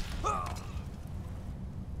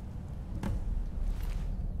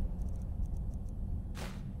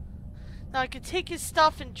 Now I could take his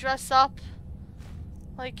stuff and dress up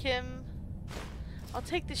like him. I'll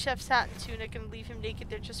take the chef's hat and tunic and leave him naked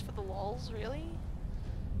there just for the lulz, really?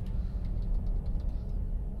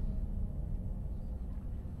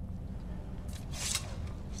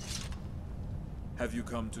 Have you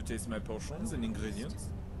come to taste my potions and ingredients?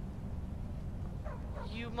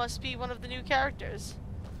 You must be one of the new characters.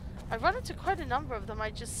 I've run into quite a number of them. I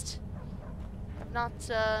just have not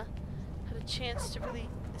had a chance to really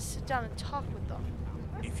sit down and talk with them.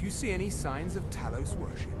 If you see any signs of Talos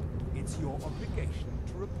worship, it's your obligation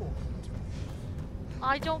to report them to me.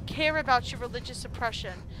 I don't care about your religious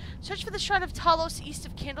oppression. Search for the Shrine of Talos east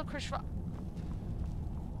of Candlecrush Rock.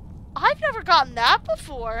 I've never gotten that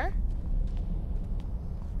before.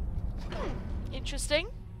 Interesting.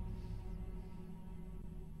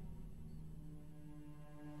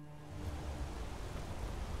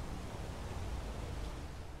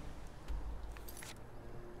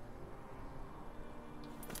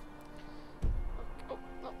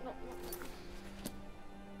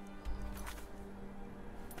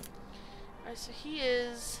 Alright, so he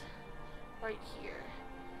is right here.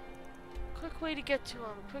 Quick way to get to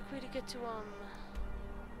him. Quick way to get to him.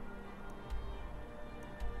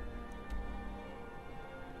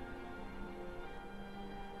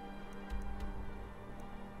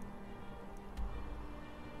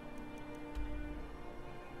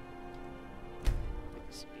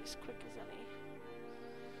 This will be as quick as any.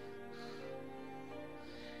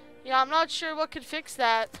 Yeah, I'm not sure what could fix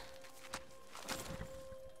that.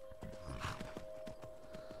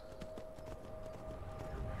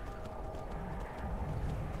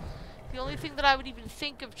 The only thing that I would even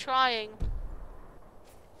think of trying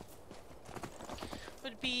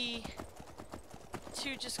would be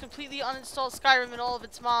to just completely uninstall Skyrim and all of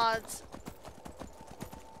its mods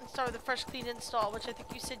and start with a fresh clean install, which I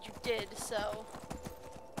think you said you did, so...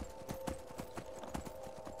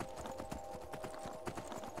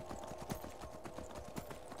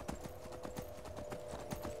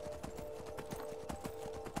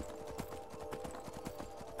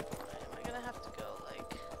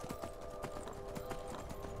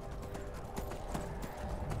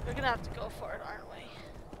 We're gonna have to go for it, aren't we?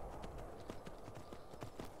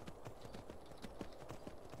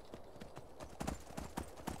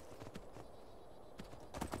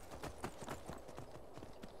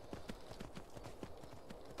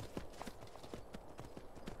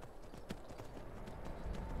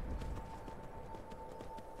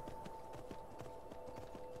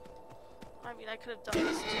 I mean, I could have done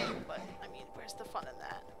this too, but I mean, where's the fun in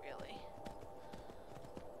that, really?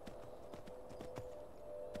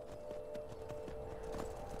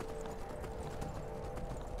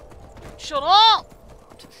 Shut up!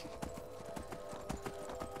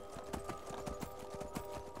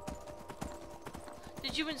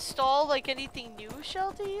 Did you install like anything new,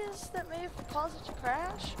 Shelties, that may have caused it to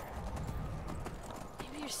crash?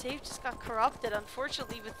 Maybe your save just got corrupted.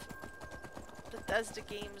 Unfortunately, with Bethesda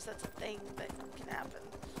games, that's a thing that can happen.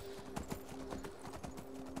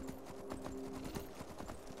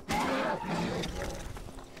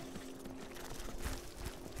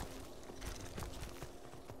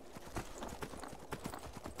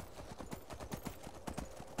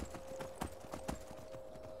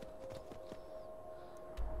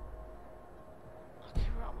 Okay,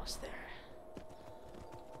 we're almost there.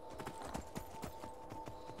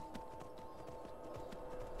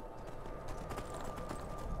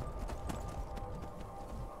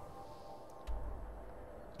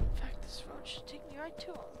 should take me right to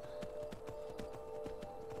him.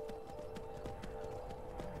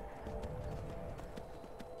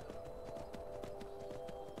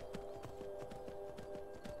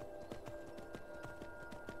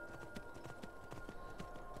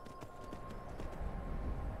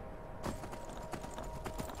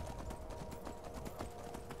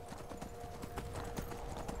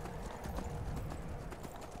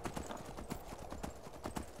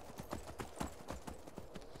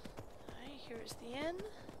 Here's the inn.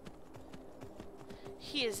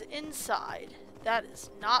 He is inside. That is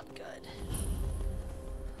not good.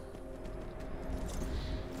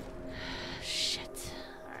 Shit.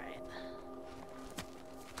 Alright.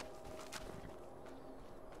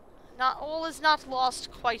 Not all is not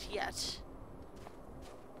lost quite yet.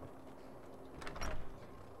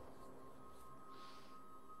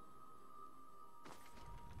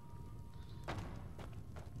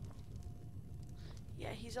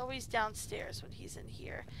 He's always downstairs when he's in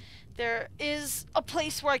here. There is a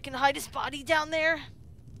place where I can hide his body down there,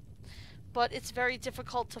 but it's very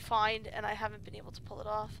difficult to find, and I haven't been able to pull it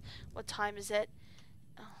off. What time is it?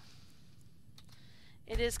 Oh.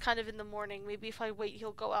 It is kind of in the morning. Maybe if I wait,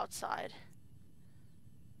 he'll go outside.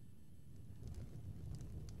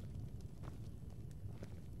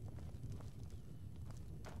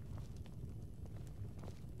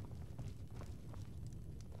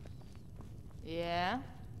 Yeah?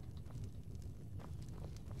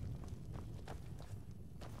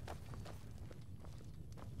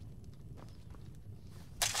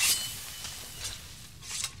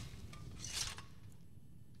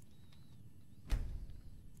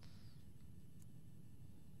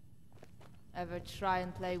 Ever try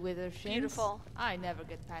and play with her shins? Beautiful. I never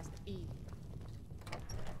get past E.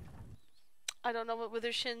 I don't know what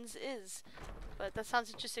Wither Shins is, but that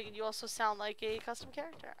sounds interesting, and you also sound like a custom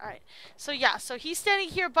character. Alright, so yeah, so he's standing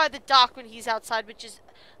here by the dock when he's outside, which is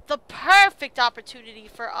the perfect opportunity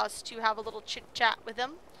for us to have a little chit-chat with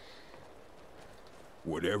him.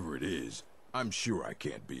 Whatever it is, I'm sure I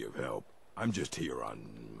can't be of help. I'm just here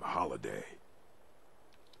on holiday.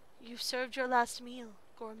 You've served your last meal,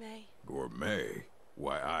 gourmet. Gourmet?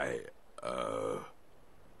 Why, oh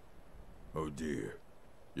dear.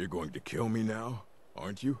 You're going to kill me now,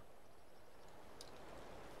 aren't you?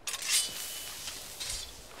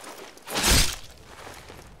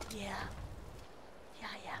 Yeah. Yeah,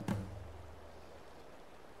 I am.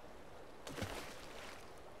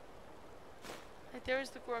 Right,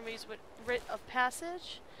 there's the gourmet's writ of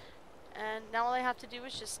passage. And now all I have to do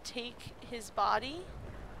is just take his body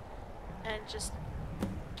and just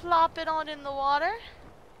plop it on in the water.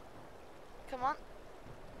 Come on.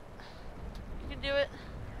 You can do it.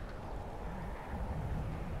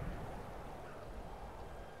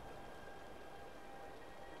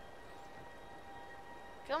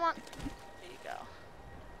 Come on. There you go.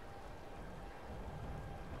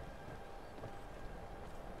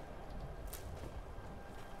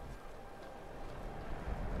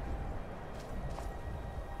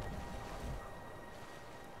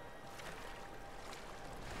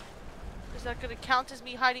 Is that going to count as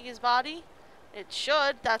me hiding his body? It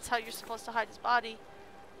should. That's how you're supposed to hide his body.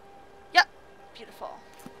 Yep. Beautiful.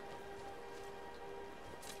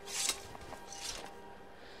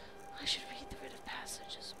 I should read the writ of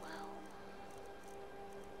passage as well.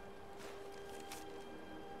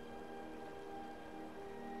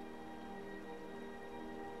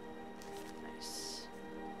 Nice.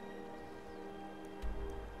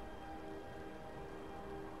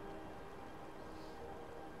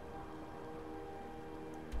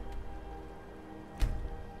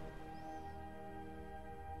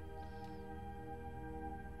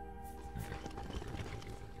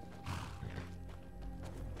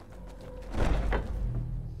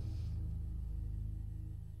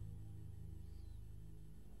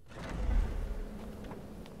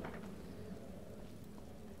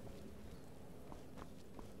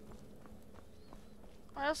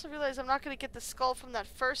 I also realize I'm not going to get the skull from that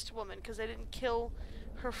first woman because I didn't kill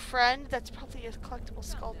her friend. That's probably a collectible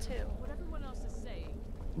skull too. What everyone else is saying.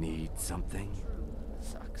 Need something?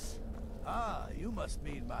 Sucks. Ah, you must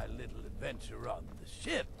mean my little adventure on the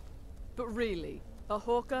ship. But really, a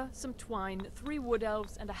hawker, some twine, 3 wood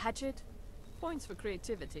elves, and a hatchet? Points for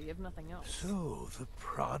creativity, if nothing else. So, the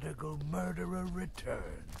prodigal murderer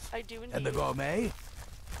returns. I do indeed. And the gourmet?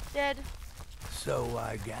 Dead. So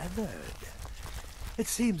I gathered. It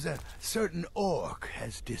seems a certain orc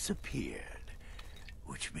has disappeared.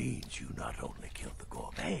 Which means you not only killed the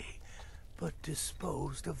gourmet, but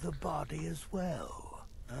disposed of the body as well.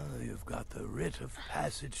 Oh, you've got the writ of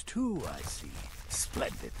passage too, I see.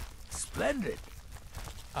 Splendid. Splendid.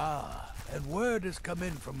 Ah, and word has come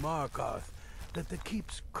in from Markarth that the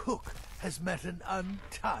keep's cook has met an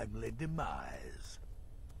untimely demise.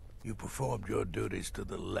 You performed your duties to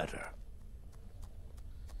the letter.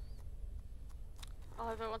 All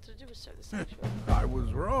I ever wanted to do was serve the sanctuary. I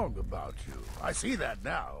was wrong about you. I see that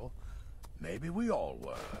now. Maybe we all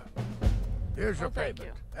were. Here's your thank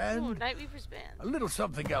payment. you. And Ooh, Nightweaver's band. a little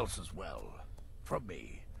something else as well. From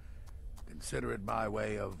me. Consider it my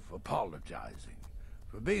way of apologizing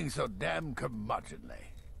for being so damn curmudgeonly.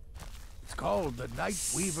 It's called the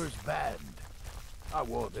Nightweaver's Band. I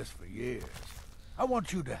wore this for years. I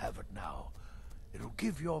want you to have it now. It'll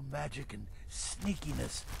give your magic and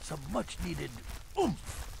sneakiness some much-needed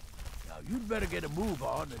oomph. Now, you'd better get a move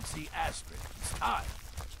on and see Astrid. It's time.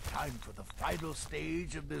 Time for the final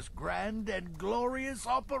stage of this grand and glorious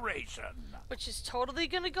operation. Which is totally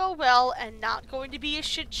gonna go well and not going to be a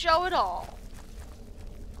shit show at all.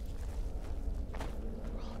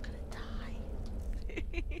 We're all gonna die.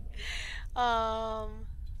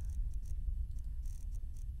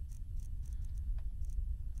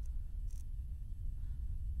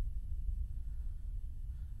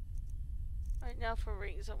 Right now for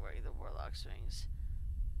rings, I'm wearing the Warlock's rings.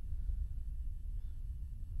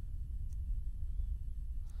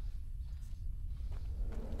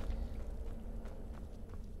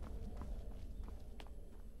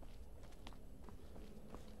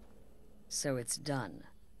 So it's done.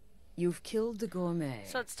 You've killed the gourmet.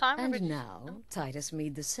 So it's time and now, Titus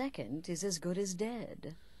Mead II is as good as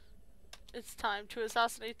dead. It's time to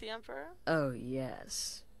assassinate the Emperor? Oh,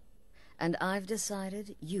 yes. And I've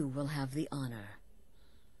decided you will have the honor.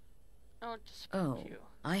 Oh, disappoint you.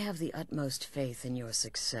 I have the utmost faith in your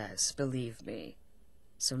success, believe me.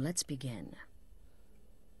 So let's begin.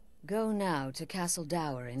 Go now to Castle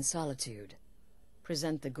Dower in Solitude.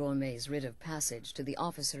 Present the gourmet's writ of passage to the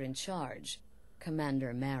officer in charge,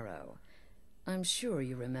 Commander Marrow. I'm sure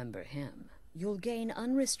you remember him. You'll gain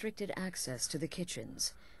unrestricted access to the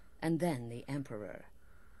kitchens, and then the Emperor.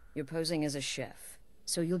 You're posing as a chef,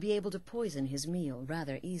 so you'll be able to poison his meal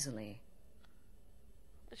rather easily.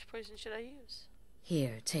 Which poison should I use?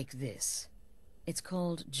 Here, take this. It's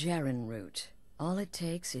called Jarren root. All it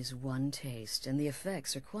takes is one taste, and the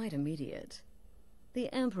effects are quite immediate.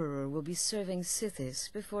 The Emperor will be serving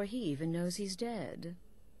Sithis before he even knows he's dead.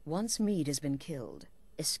 Once Mead has been killed,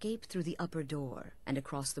 escape through the upper door and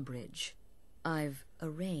across the bridge. I've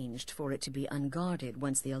arranged for it to be unguarded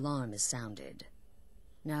once the alarm is sounded.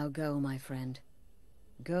 Now go, my friend.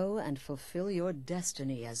 Go and fulfill your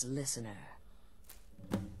destiny as listener.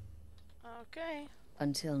 Okay.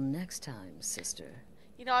 Until next time, sister.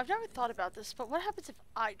 You know, I've never thought about this, but what happens if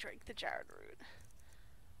I drink the Jarren root?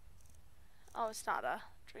 Oh, it's not a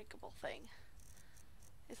drinkable thing.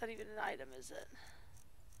 It's not even an item, is it?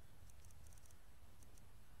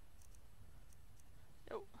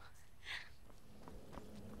 Nope.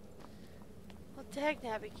 Well,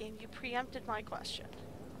 dagnabbit game, you preempted my question.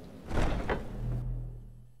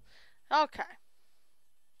 Okay.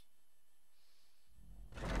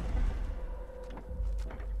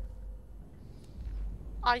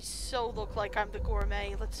 I so look like I'm the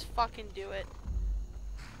gourmet. Let's fucking do it.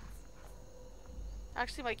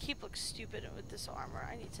 Actually, my keep looks stupid with this armor.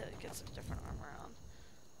 I need to get some different armor on.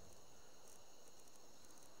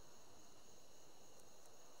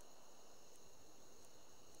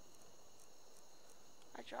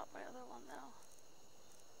 I dropped my other one though.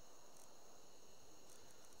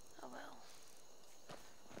 Oh well.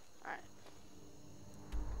 Alright.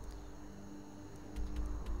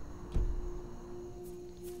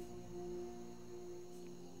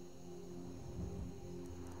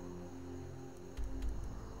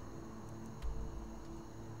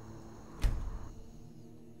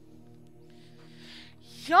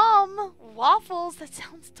 Yum! Waffles! That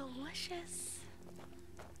sounds delicious.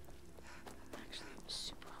 Actually, I'm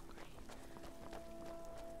super hungry.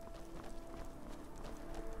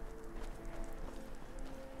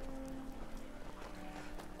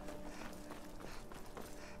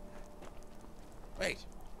 Wait,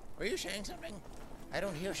 were you saying something? I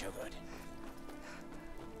don't hear so good.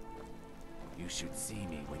 You should see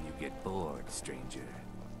me when you get bored, stranger.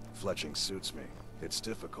 Fletching suits me. It's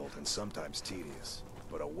difficult and sometimes tedious.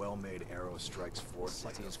 But a well-made arrow strikes forth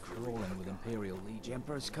like City's crawling with Imperial Legion.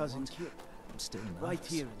 Emperor's cousin killed. I'm still Right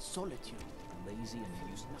nervous. here in Solitude. Lazy and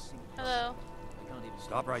useless. Hello. I can't even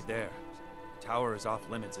Stop right there. The tower is off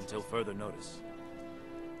limits until further notice.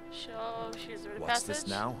 Show, she's the What's passage. this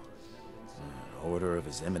now? Order of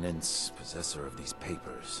His Eminence, possessor of these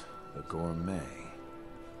papers. The gourmet.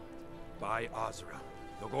 By Azra.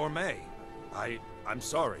 The gourmet. I'm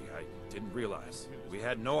sorry. I didn't realize. We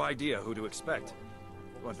had no idea who to expect.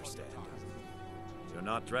 You understand. You're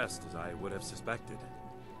not dressed as I would have suspected.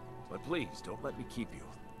 But please, don't let me keep you.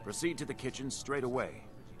 Proceed to the kitchen straight away.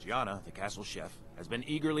 Gianna, the castle chef, has been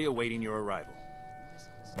eagerly awaiting your arrival.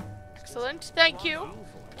 Excellent, thank you.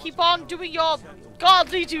 Keep on doing your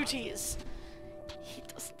godly duties. He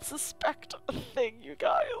doesn't suspect a thing, you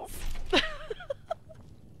guys. So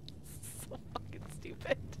fucking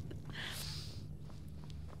stupid.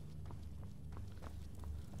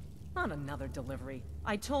 On another delivery.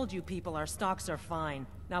 I told you people our stocks are fine.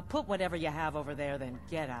 Now put whatever you have over there, then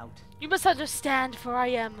get out. You must understand, for I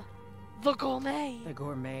am the gourmet. The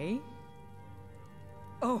gourmet?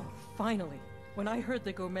 Oh, finally. When I heard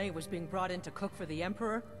the gourmet was being brought in to cook for the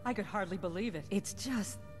Emperor, I could hardly believe it. It's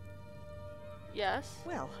just... Yes?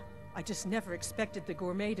 Well, I just never expected the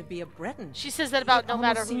gourmet to be a Breton. She says that about no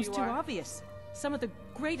matter who you are. It seems too obvious. Some of the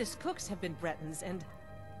greatest cooks have been Bretons, and...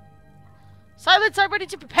 Silence! I'm ready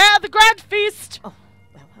to prepare the grand feast! Oh,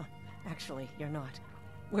 well, actually, you're not.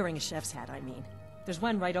 Wearing a chef's hat, I mean. There's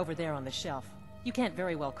one right over there on the shelf. You can't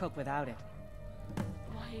very well cook without it.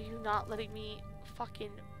 Why are you not letting me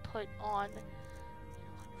fucking put on... You know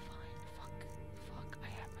what, fine, fuck, I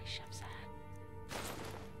have my chef's hat.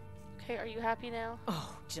 Okay, are you happy now?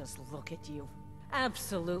 Oh, just look at you.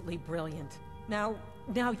 Absolutely brilliant. Now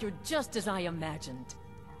you're just as I imagined.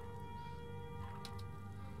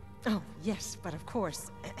 Oh, yes, but of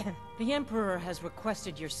course. The Emperor has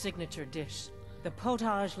requested your signature dish, the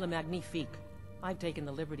potage le magnifique. I've taken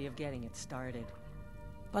the liberty of getting it started.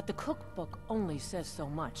 But the cookbook only says so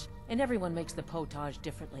much, and everyone makes the potage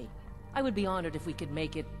differently. I would be honored if we could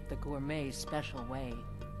make it the gourmet's special way.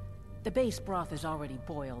 The base broth is already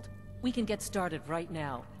boiled. We can get started right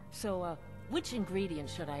now. So, which ingredient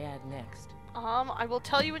should I add next? I will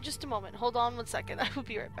tell you in just a moment. Hold on 1 second. I will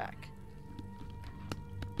be right back.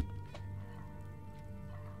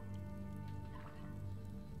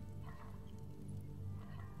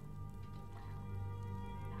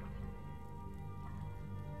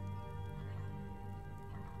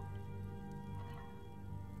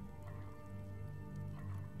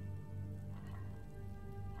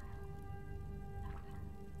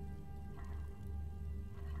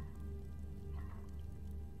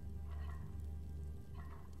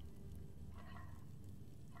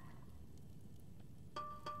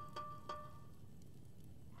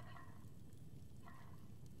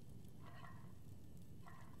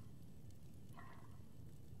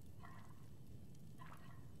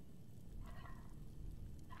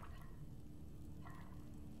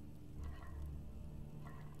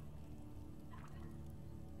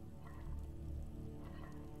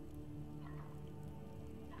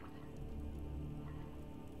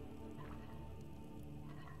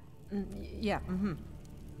 Yeah,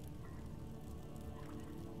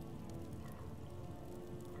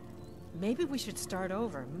 Maybe we should start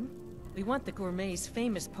over, We want the gourmet's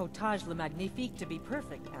famous potage le magnifique to be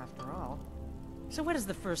perfect, after all. So what is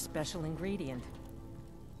the first special ingredient?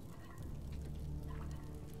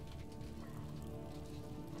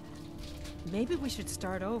 Maybe we should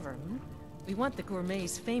start over, We want the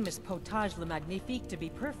gourmet's famous potage le magnifique to be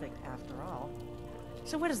perfect, after all.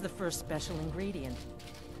 So what is the first special ingredient?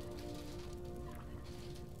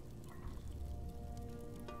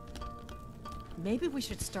 Maybe we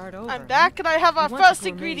should start over. I'm back, and I have our first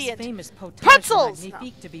ingredient. Pretzels!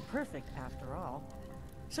 No. To be perfect, after all.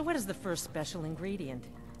 So what is the first special ingredient?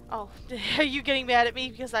 Oh, are you getting mad at me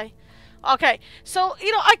because I... Okay, so,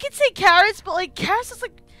 you know, I could say carrots, but, like, carrots is,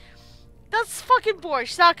 like... That's fucking boring.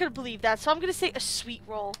 She's not gonna believe that, so I'm gonna say a sweet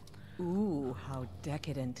roll. Ooh, how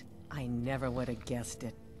decadent. I never would have guessed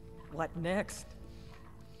it. What next?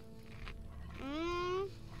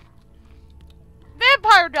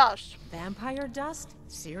 Vampire dust! Vampire dust?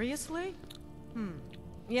 Seriously?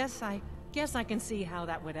 Yes, I guess I can see how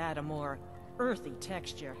that would add a more earthy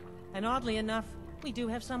texture. And oddly enough, we do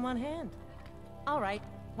have some on hand. Alright,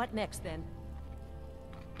 what next then?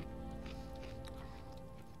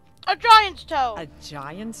 A giant's toe! A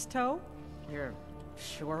giant's toe? You're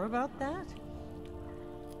sure about that?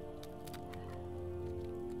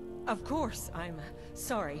 Of course, I'm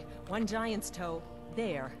sorry. One giant's toe,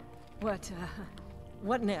 there.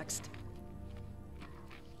 What next?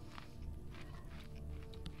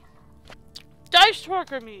 Diced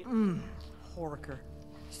horker meat! Horker.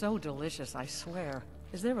 So delicious, I swear.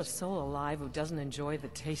 Is there a soul alive who doesn't enjoy the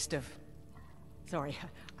taste of... Sorry,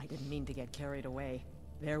 I didn't mean to get carried away.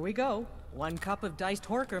 There we go. 1 cup of diced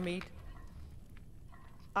horker meat.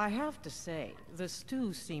 I have to say, the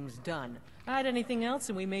stew seems done. Add anything else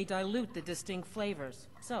and we may dilute the distinct flavors.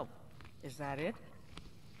 So, is that it?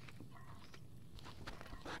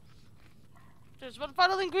 There's one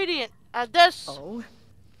final ingredient. Add this. Oh?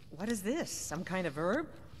 What is this? Some kind of herb?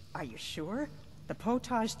 Are you sure? The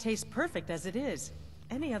potage tastes perfect as it is.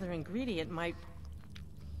 Any other ingredient might...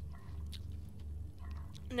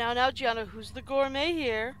 Now, Gianna, who's the gourmet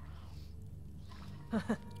here?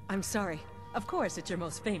 I'm sorry. Of course, it's your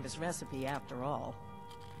most famous recipe after all.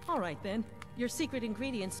 All right then, your secret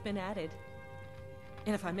ingredient's been added.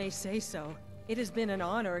 And if I may say so, it has been an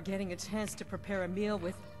honor getting a chance to prepare a meal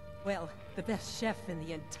with, well, the best chef in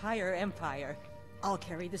the entire Empire. I'll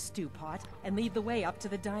carry the stew pot and lead the way up to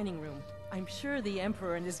the dining room. I'm sure the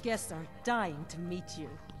Emperor and his guests are dying to meet you.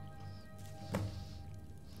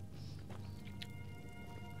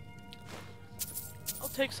 I'll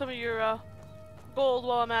take some of your gold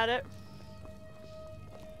while I'm at it.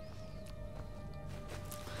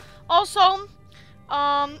 Also,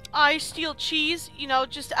 I steal cheese, you know,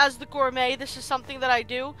 just as the gourmet. This is something that I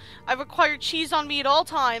do. I require cheese on me at all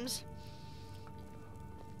times.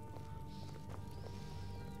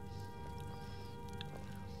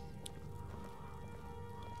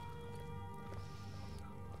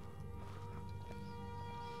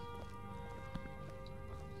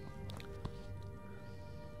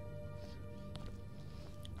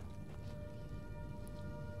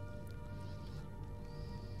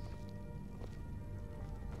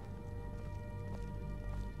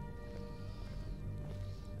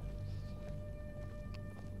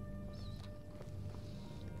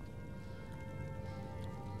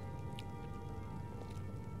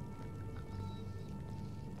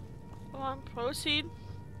 Proceed.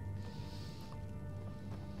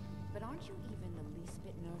 But aren't you even the least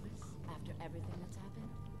bit nervous after everything that's happened?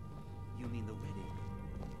 You mean the wedding?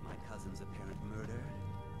 My cousin's apparent murder?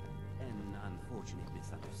 An unfortunate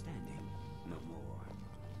misunderstanding. No more.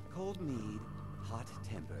 Cold mead, hot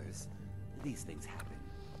tempers. These things happen.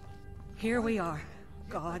 Here we are.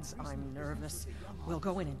 Gods, I'm nervous. We'll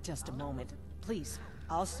go in just a moment. Please,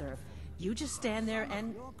 I'll serve. You just stand there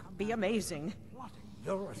and be amazing.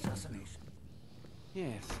 Your assassination.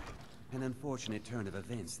 Yes, an unfortunate turn of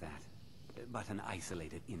events that, but an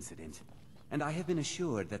isolated incident. And I have been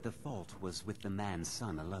assured that the fault was with the man's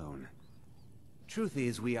son alone. Truth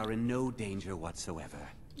is, we are in no danger whatsoever.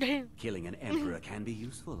 Killing an emperor can be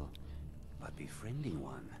useful, but befriending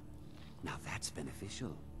one, now that's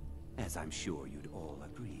beneficial, as I'm sure you'd all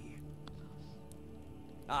agree.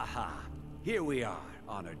 Aha! Here we are,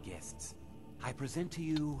 honored guests. I present to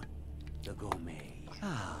you the gourmet.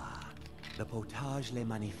 Ah, the potage le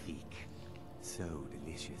magnifique. So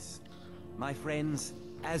delicious. My friends,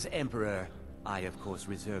 as Emperor, I of course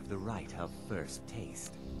reserve the right of first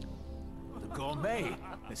taste. The gourmet!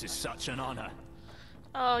 This is such an honor.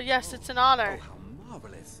 Oh, yes, it's an honor. Oh, how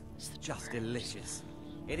marvelous. Just delicious.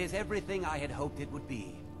 It is everything I had hoped it would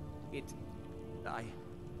be. I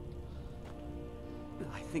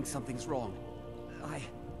think something's wrong.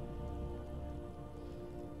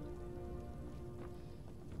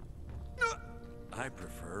 I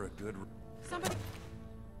prefer a good... Somebody...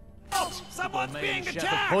 Oh, someone's being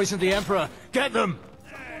attacked! Poisoned the Emperor! Get them!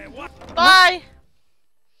 Bye!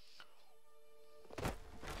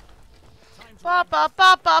 Bop, bop,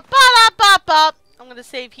 bop, bop, bop, bop, bop. I'm gonna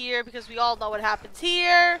save here because we all know what happens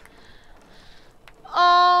here.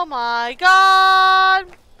 Oh my god!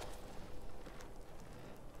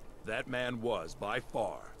 That man was, by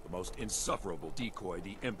far, the most insufferable decoy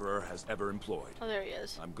the Emperor has ever employed. Oh, there he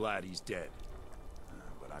is. I'm glad he's dead.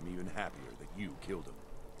 But I'm even happier that you killed him.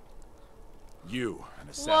 You, an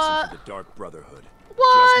assassin for the Dark Brotherhood,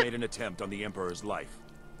 just made an attempt on the Emperor's life.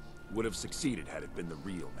 Would have succeeded had it been the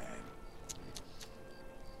real man.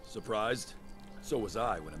 Surprised? So was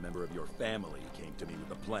I when a member of your family came to me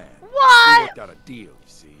with a plan. What? We worked out a deal, you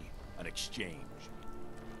see. An exchange.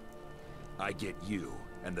 I get you,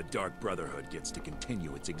 and the Dark Brotherhood gets to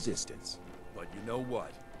continue its existence. But you know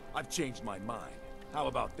what? I've changed my mind. How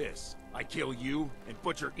about this? I kill you and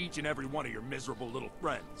butcher each and every one of your miserable little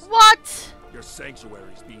friends. What? Your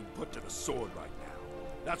sanctuary's being put to the sword right now.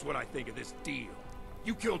 That's what I think of this deal.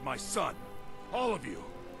 You killed my son. All of you.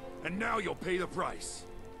 And now you'll pay the price.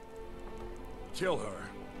 Kill her,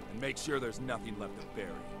 and make sure there's nothing left to bury.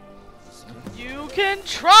 You can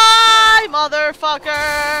try,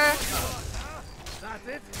 motherfucker! That's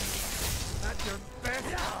it? That's your best?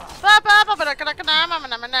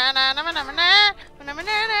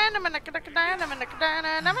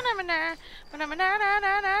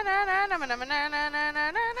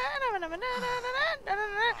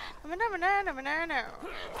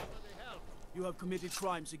 You have committed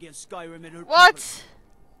crimes against Skyrim and her What? people.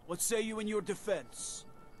 What say you in your defense?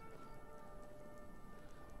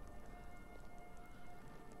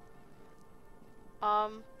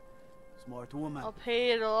 Smart woman. I'll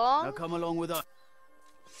pay it along. Now come along with us.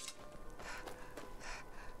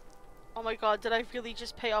 Oh my god, did I really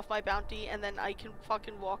just pay off my bounty and then I can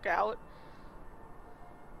fucking walk out?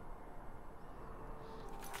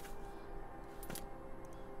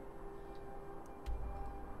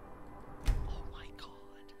 Oh my god.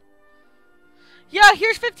 Yeah,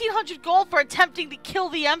 here's 1,500 gold for attempting to kill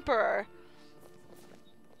the Emperor.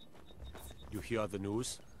 You hear the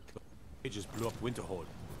news? They just blew up Winterhold.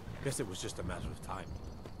 Guess it was just a matter of time.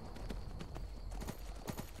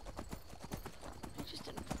 They just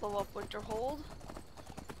didn't blow up Winterhold.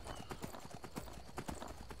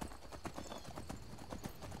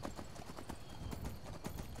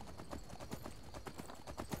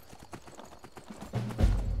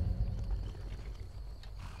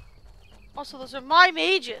 Also, those are my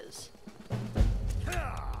mages.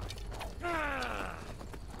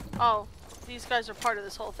 Oh, these guys are part of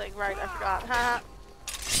this whole thing, right? I forgot. Haha.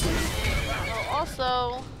 Oh,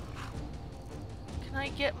 also, can I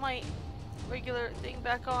get my regular thing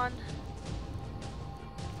back on?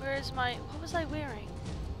 Where is my... What was I wearing?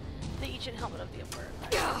 The ancient helmet of the Emperor.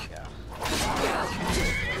 There we go.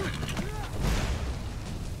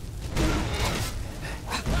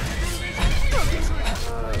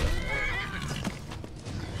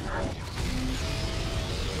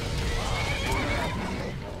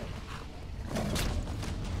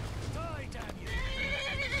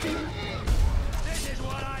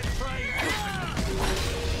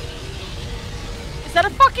 Is that a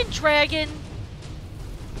fucking dragon?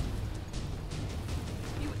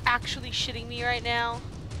 Are you actually shitting me right now?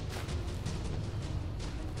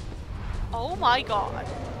 Oh my god.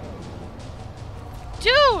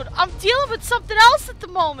 Dude, I'm dealing with something else at the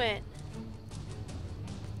moment.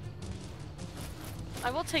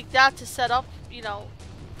 I will take that to set up, you know,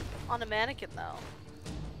 on a mannequin though.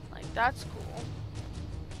 Like, that's cool.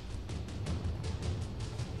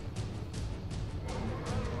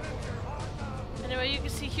 Anyway, you can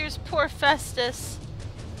see here's poor Festus.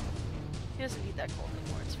 He doesn't need that gold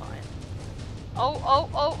anymore, it's fine.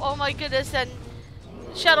 Oh my goodness, and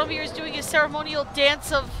Shadowmere is doing a ceremonial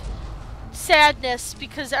dance of sadness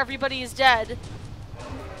because everybody is dead.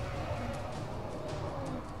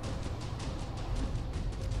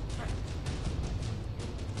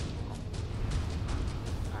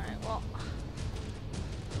 Alright, well.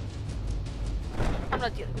 I'm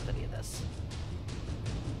not dealing with any of this.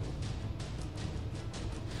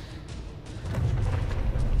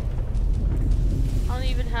 I don't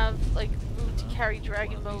even have, like, room to carry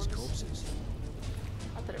dragon bones.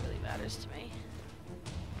 Not that it really matters to me.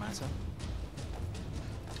 Matter?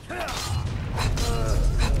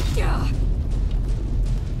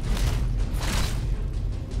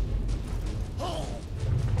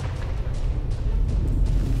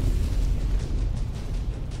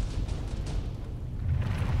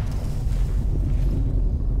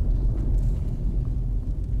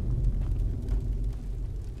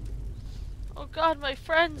 Oh god, my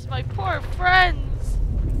friends, my poor friends!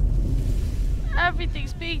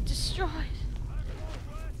 Everything's being destroyed.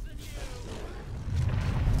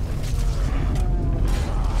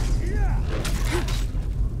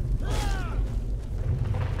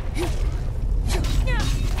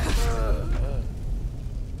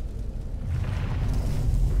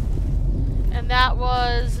 And that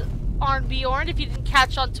was Arn Bjorn. If you didn't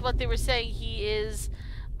catch on to what they were saying, he is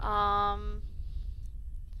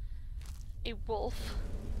a wolf.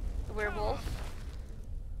 A werewolf.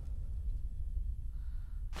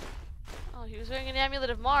 Oh, he was wearing an amulet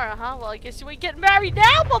of Mara, huh? Well, I guess you ain't getting married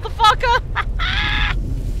now, motherfucker!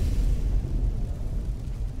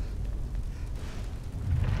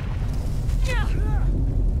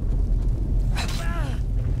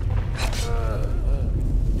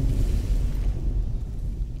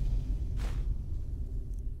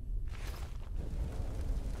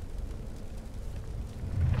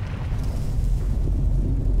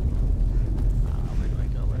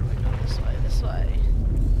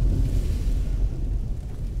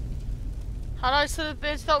 How do I set the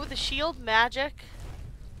base out with a shield? Magic.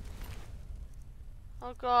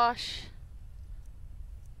 Oh gosh.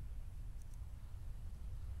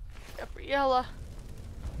 Gabriella.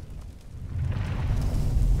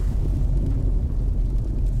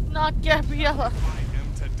 Not Gabriella. I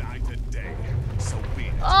am to die today, so be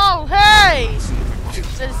it. Oh, hey!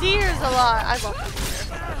 Nazir's alive. I love Nazir,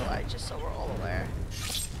 by the way, just so we're all aware.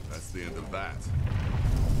 That's the end of that.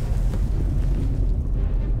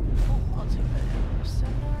 I'll take that hammer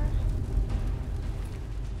center.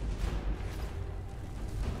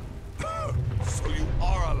 So you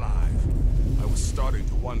are alive. I was starting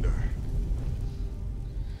to wonder.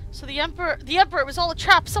 So the Emperor, it was all a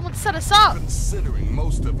trap. Someone set us up. Considering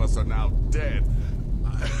most of us are now dead,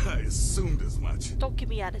 I assumed as much. Don't give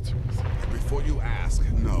me attitudes. Before you ask,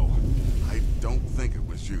 no. I don't think it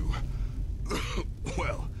was you.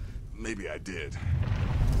 Well, maybe I did.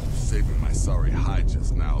 Saving my sorry hide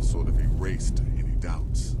just now sort of erased any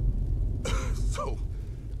doubts. So,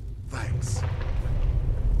 thanks.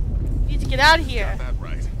 You need to get out of here. Got that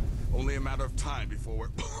right. Only a matter of time before we're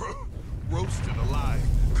roasted alive.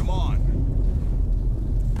 Come on.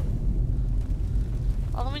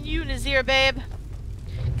 Following you, Nazir, babe.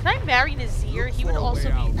 Can I marry Nazir? He would also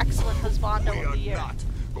be excellent husbando of the year. We are not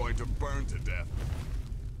going to burn to death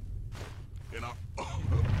in our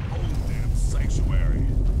own damn sanctuary.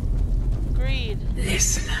 Agreed.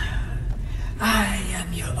 Listener, I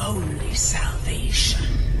am your only salvation.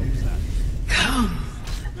 Come,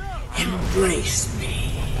 embrace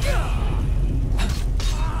me.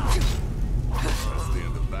 That's the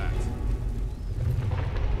end of that.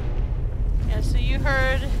 Yeah, so you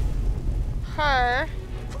heard her.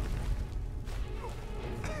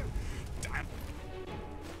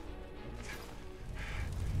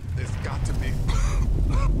 There's got to be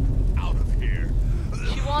out of here.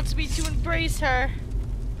 She wants me to embrace her.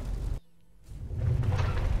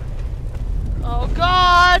 Oh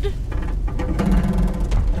God!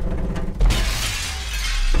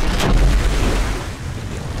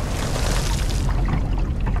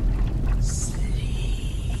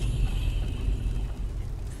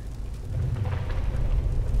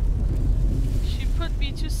 She put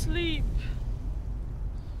me to sleep.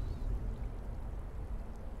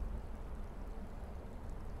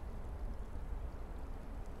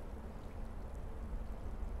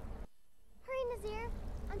 Nazir,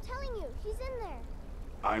 I'm telling you, he's in there.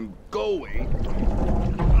 I'm going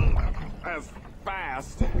as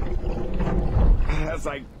fast as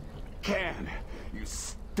I can, you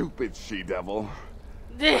stupid she-devil.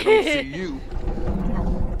 I don't see you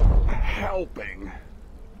helping.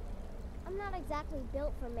 I'm not exactly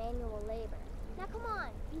built for manual labor. Now come on,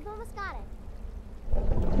 you've almost got it.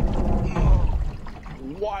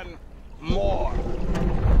 One more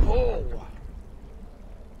pull.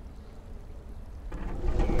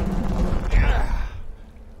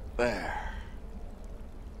 There.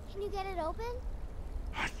 Can you get it open?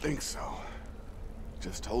 I think so.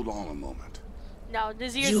 Just hold on a moment. No,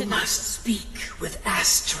 Nazir's You in must speak with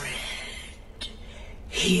Astrid.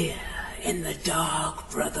 Here in the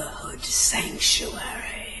Dark Brotherhood Sanctuary.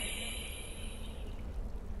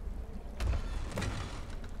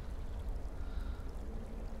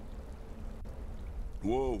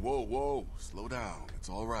 Whoa, whoa, whoa. Slow down. It's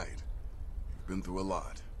all right. You've been through a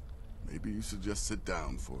lot. Maybe you should just sit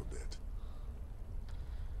down for a bit.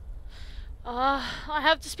 I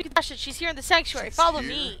have to speak with Astrid. She's here in the sanctuary. Follow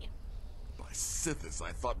me. By Sithis,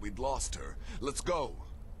 I thought we'd lost her. Let's go.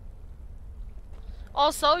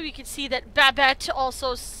 Also, you can see that Babette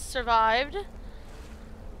also survived.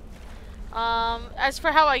 As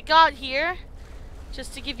for how I got here,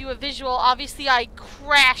 just to give you a visual, obviously I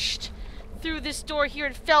crashed through this door here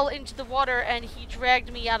and fell into the water, and he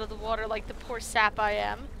dragged me out of the water like the poor sap I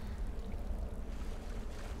am.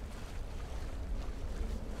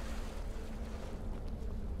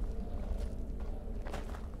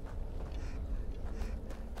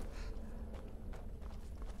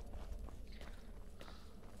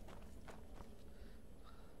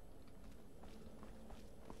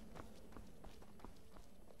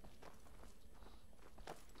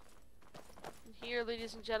 Here,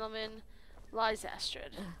 ladies and gentlemen, lies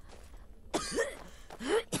Astrid.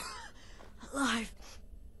 Alive.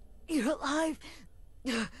 You're alive.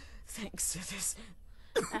 Thanks, Sithis.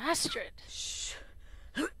 Astrid. Shh.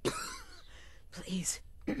 Please.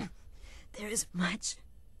 There is much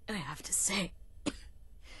I have to say.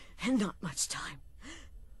 And not much time.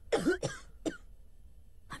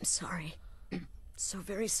 I'm sorry. So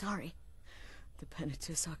very sorry. The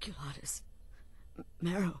Penitus Oculatus.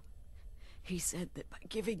 Marrow. He said that by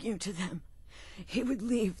giving you to them, he would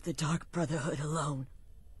leave the Dark Brotherhood alone.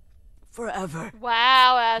 Forever.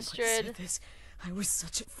 Wow, Astrid. But Sithis, I was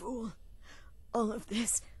such a fool. All of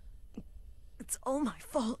this, it's all my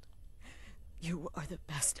fault. You are the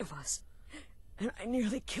best of us. And I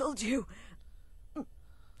nearly killed you.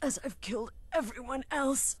 As I've killed everyone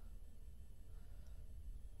else.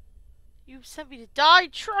 You sent me to die,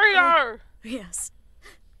 traitor! Yes.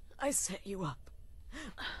 I set you up.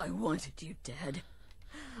 I wanted you dead.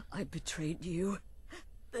 I betrayed you,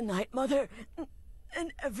 the Night Mother,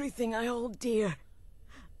 and everything I hold dear.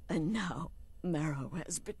 And now Marrow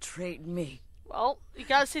has betrayed me. Well, you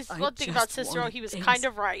gotta say one thing about Cicero, he was kind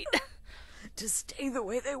of right. To stay the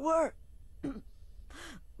way they were.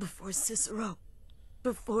 Before Cicero.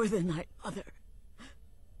 Before the Night Mother.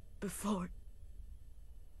 Before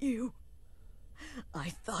you. I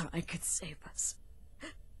thought I could save us.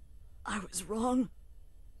 I was wrong.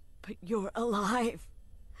 But you're alive.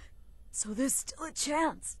 So there's still a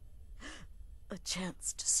chance. A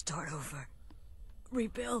chance to start over.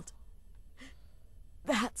 Rebuild.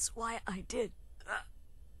 That's why I did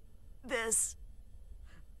this.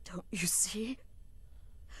 Don't you see?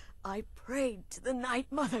 I prayed to the Night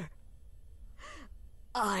Mother.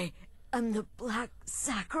 I am the Black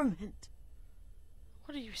Sacrament.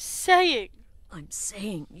 What are you saying? I'm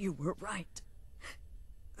saying you were right.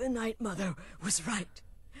 The Night Mother was right.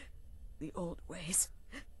 The old ways,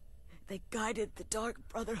 they guided the Dark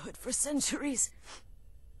Brotherhood for centuries.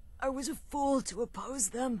 I was a fool to oppose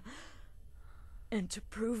them. And to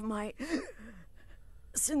prove my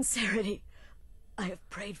sincerity, I have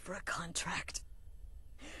prayed for a contract.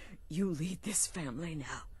 You lead this family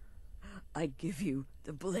now. I give you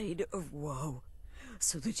the Blade of Woe,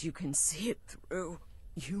 so that you can see it through.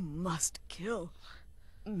 You must kill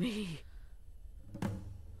me.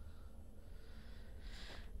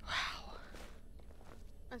 Wow.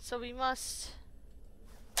 And so we must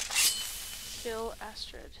kill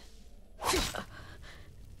Astrid.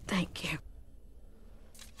 Thank you.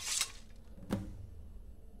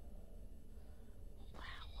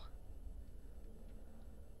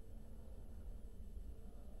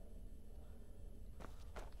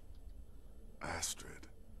 Astrid.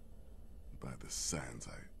 By the sands,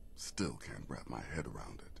 I still can't wrap my head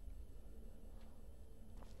around it.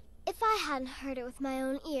 If I hadn't heard it with my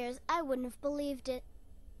own ears, I wouldn't have believed it.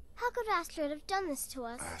 How could Astrid have done this to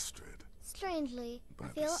us? Astrid. Strangely, I By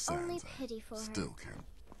feel the sands, only pity for her. Still can't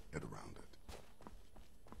get around it.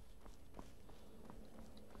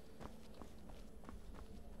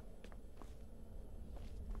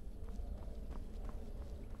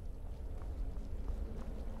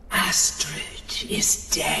 Astrid is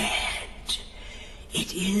dead.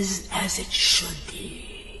 It is as it should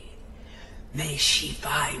be. May she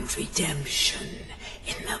find redemption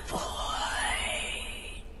in the void.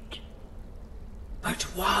 But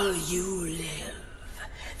while you live,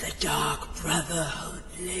 the Dark Brotherhood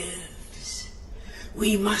lives.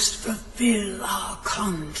 We must fulfill our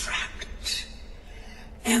contract.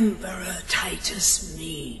 Emperor Titus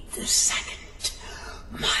Mede II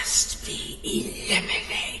must be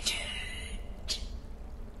eliminated.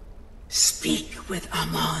 Speak with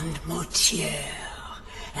Armand Mortier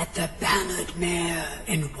at the Bannered Mare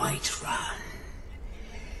in Whiterun.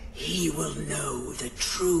 He will know the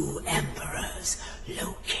true Emperor's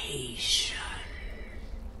location.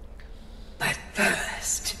 But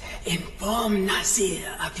first, inform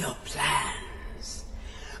Nazir of your plans,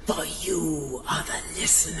 for you are the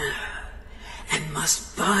listener and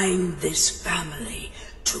must bind this family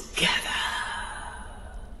together.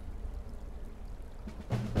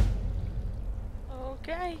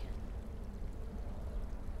 Okay.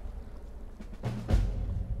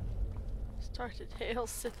 Started Hail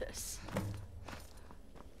Sithis.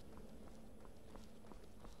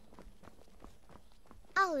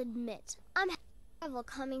 I'll admit, I'm having trouble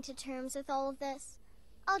coming to terms with all of this.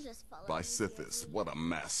 I'll just follow. By Sithis, what a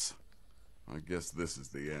mess. I guess this is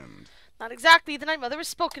the end. Not exactly. The Night Mother has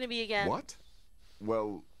spoken to me again. What?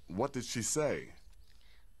 Well, what did she say?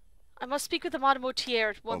 I must speak with Armand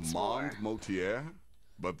Mortier once more. Armand Mortier?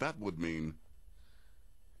 But that would mean...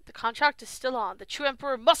 The contract is still on. The true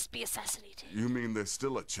Emperor must be assassinated. You mean there's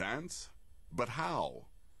still a chance? But how?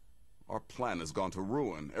 Our plan has gone to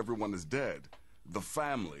ruin. Everyone is dead. The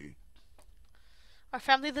family... Our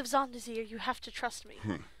family lives on, Nazir. You have to trust me.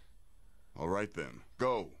 All right then.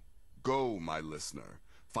 Go. Go, my listener.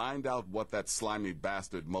 Find out what that slimy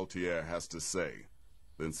bastard Mortier has to say.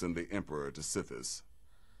 Then send the Emperor to Sithis.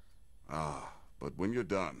 Ah, but when you're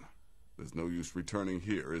done, there's no use returning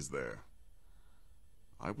here, is there?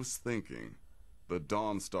 I was thinking, the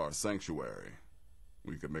Dawnstar Sanctuary.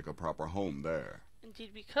 We could make a proper home there.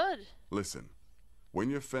 Indeed we could. Listen, when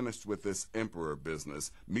you're finished with this Emperor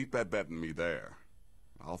business, meet Babette and me there.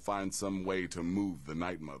 I'll find some way to move the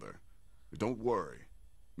Night Mother. Don't worry.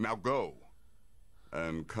 Now go.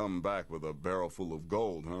 And come back with a barrel full of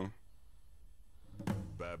gold, huh?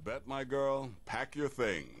 Babette, my girl, pack your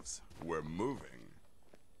things. We're moving.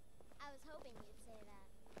 I was hoping you'd say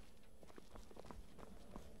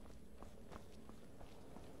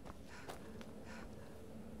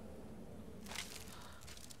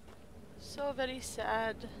that. So very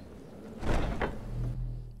sad.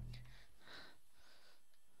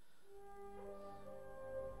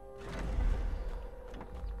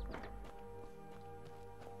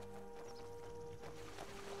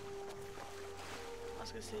 I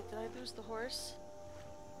was gonna say, did I lose the horse?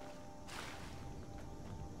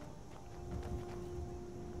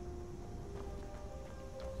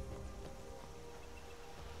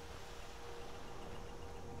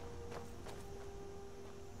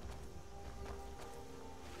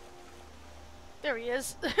 There he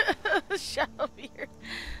is. Shadow beard.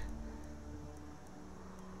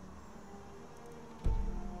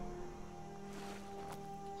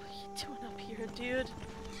 What are you doing up here, dude?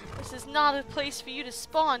 This is not a place for you to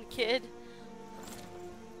spawn, kid.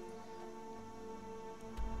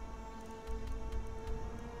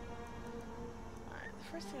 Alright, the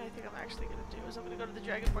first thing I think I'm actually gonna do is I'm gonna go to the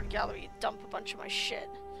Dragonborn Gallery and dump a bunch of my shit.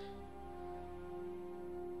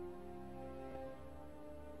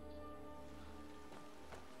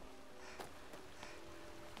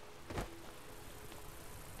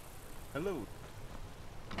 Hello.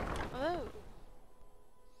 Hello.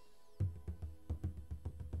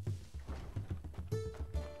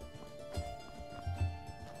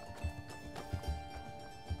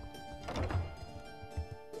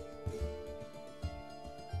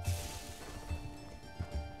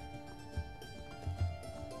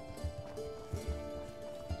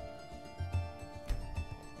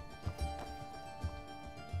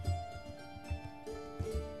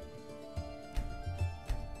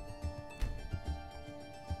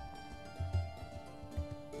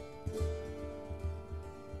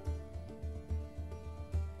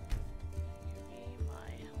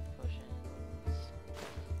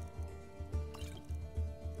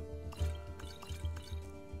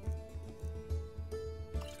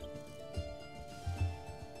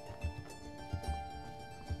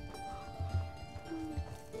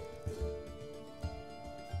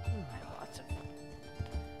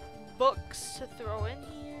 Books to throw in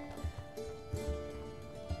here.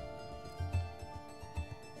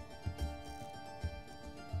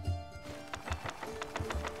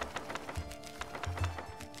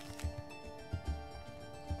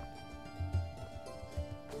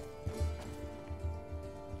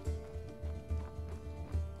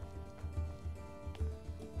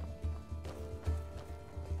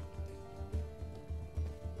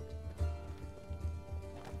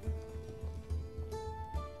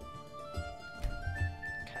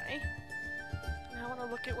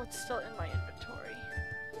 Look at what's still in my inventory.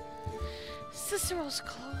 Cicero's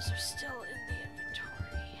clothes are still in the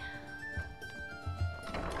inventory.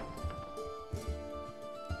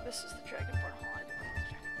 This is the Dragonborn Hall. I don't know the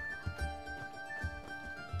Dragonborn Hall.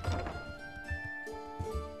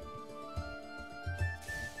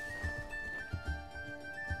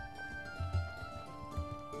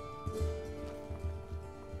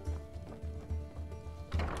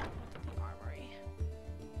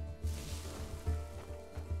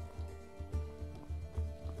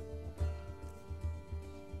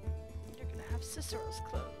 Cicero's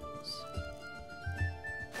clothes.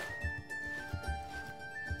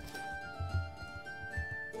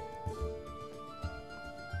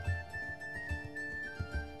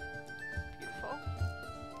 Beautiful.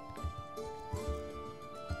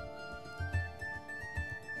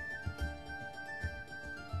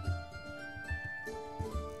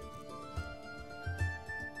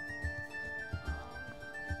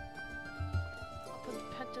 I'll put the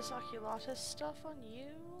Pentus Oculatus stuff on you.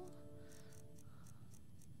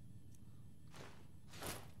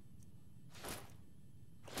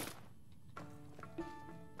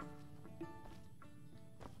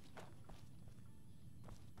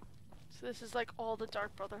 This is like all the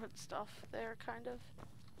Dark Brotherhood stuff there, kind of.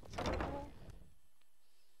 Is that cool?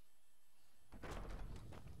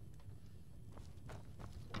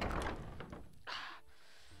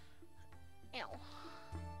 Ew.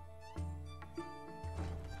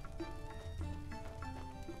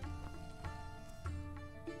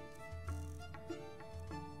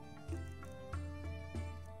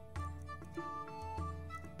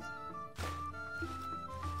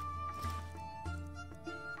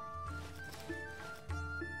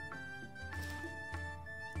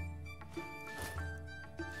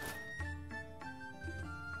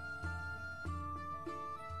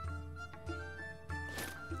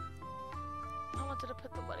 To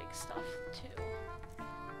put the wedding stuff too.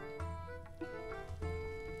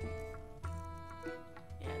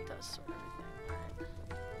 Yeah, it does sort everything. Alright.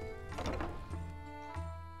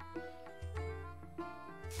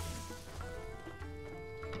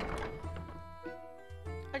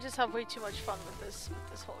 I just have way too much fun with this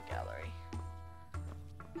whole gallery.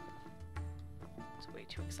 It's way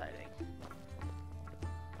too exciting.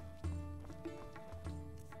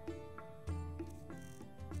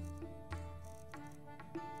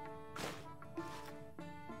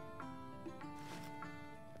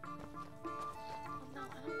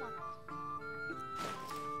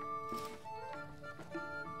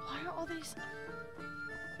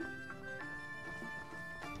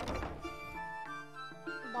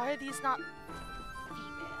 Why are these not female?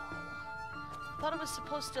 I thought it was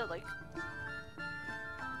supposed to, like,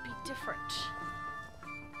 be different.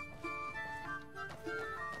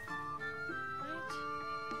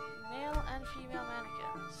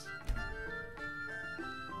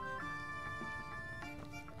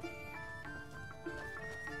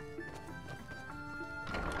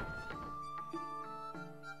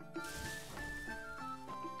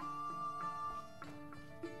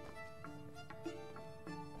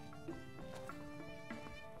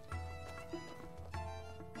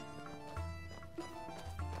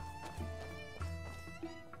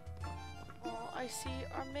 see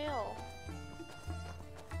our male.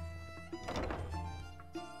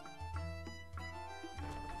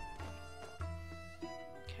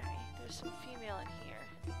 Okay, there's some female in here.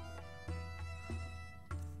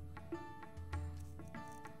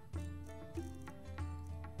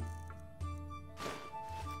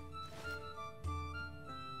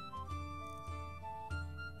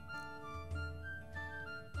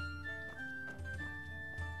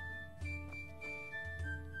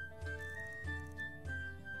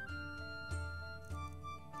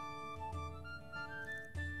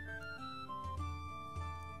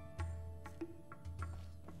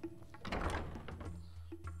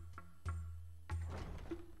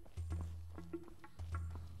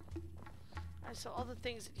 So all the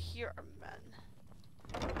things in here are men.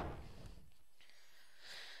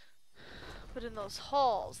 But in those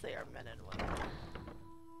halls, they are men and women.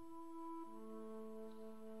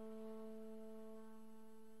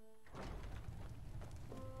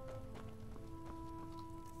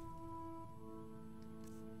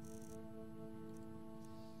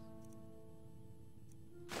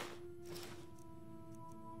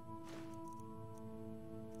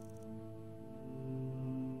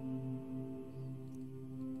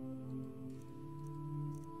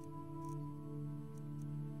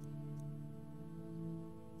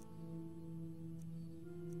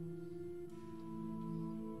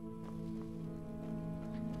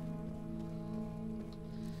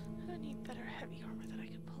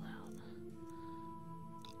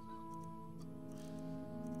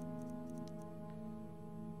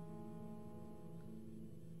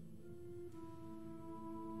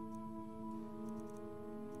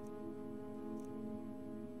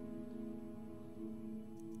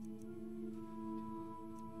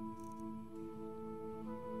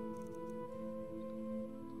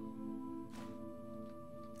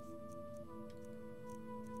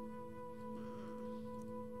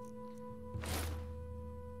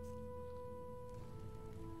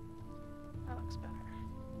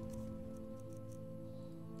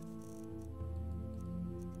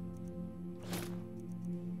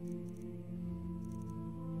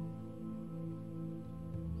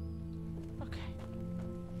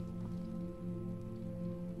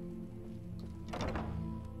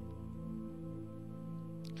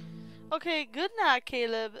 Okay, good night,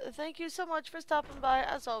 Caleb. Thank you so much for stopping by,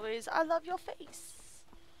 as always. I love your face.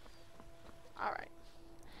 Alright.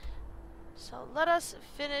 So, let us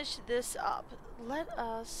finish this up. Let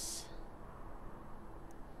us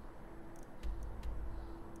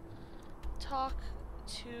talk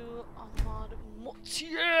to Ahmad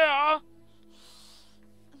Motier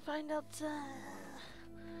and find out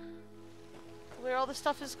where all the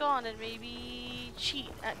stuff is gone and maybe cheat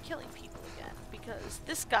at killing people again, because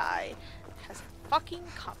this guy has it fucking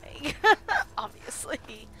coming. Obviously.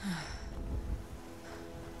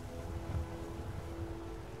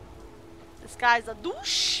 This guy's a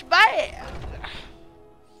douchebag.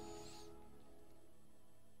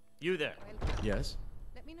 You there? Yes?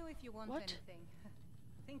 Let me know if you want anything.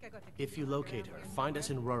 Think I got the If you locate her, find us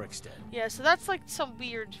in Rorikstead. Yeah, so that's like some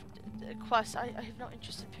weird quest. I have no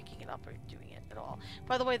interest in picking it up or doing it at all.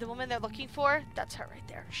 By the way, the woman they're looking for, that's her right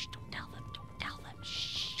there. Shh, don't tell them. Don't tell them.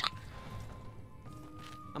 Shh.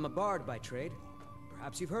 I'm a bard by trade.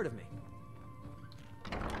 Perhaps you've heard of me.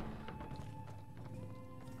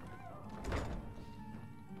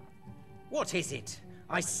 What is it?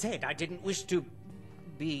 I said I didn't wish to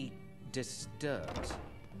be disturbed.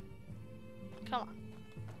 Come on.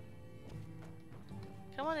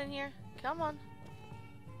 Come on in here. Come on.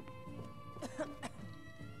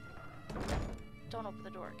 Don't open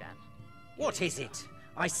the door again. What is it?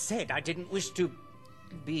 I said I didn't wish to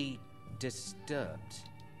be disturbed.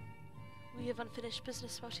 We have unfinished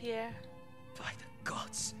business out here. By the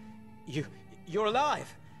gods. You're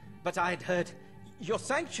alive. But I had heard your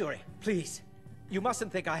sanctuary. Please. You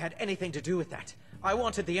mustn't think I had anything to do with that. I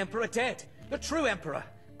wanted the Emperor dead. The true Emperor.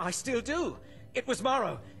 I still do. It was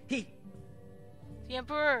Morrow. He... The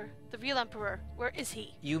Emperor. The real Emperor. Where is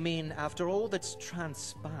he? You mean after all that's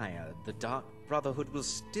transpired, the Dark Brotherhood will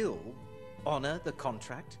still honor the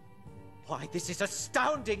contract? Why, this is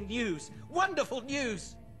astounding news! Wonderful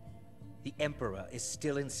news! The Emperor is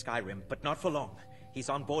still in Skyrim, but not for long. He's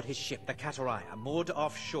on board his ship, the Kataraya, moored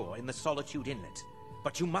offshore in the Solitude Inlet.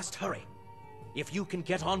 But you must hurry. If you can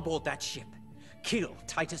get on board that ship, kill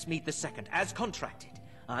Titus Mead II, as contracted,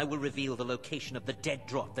 I will reveal the location of the dead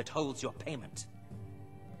drop that holds your payment.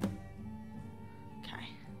 Okay.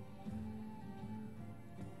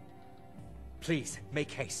 Please,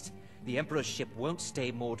 make haste. The Emperor's ship won't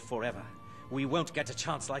stay moored forever. We won't get a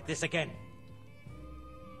chance like this again.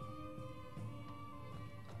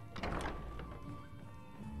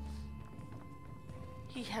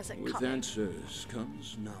 He has it With coming. answers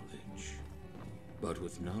comes knowledge. But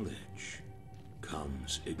with knowledge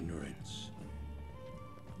comes ignorance.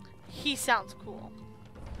 He sounds cool.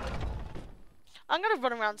 I'm gonna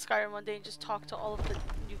run around Skyrim one day and just talk to all of the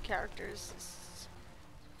new characters. This is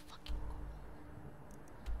fucking cool.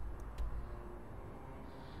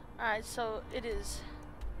 Alright, so it is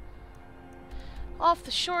off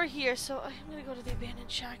the shore here, so I'm gonna go to the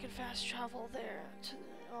abandoned shack and fast travel there to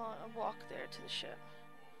walk there to the ship.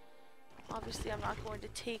 Obviously, I'm not going to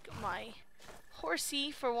take my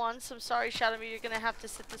horsey for once. I'm sorry, Shadowmere, you're gonna have to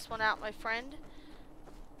sit this one out, my friend.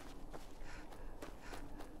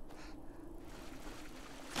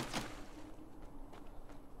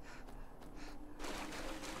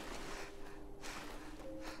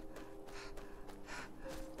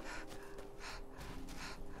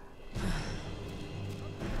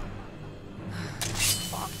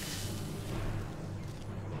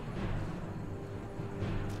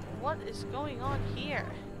 What is going on here?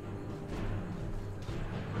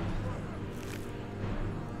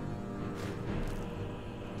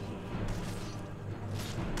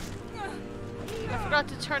 I forgot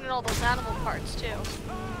to turn in all those animal parts too.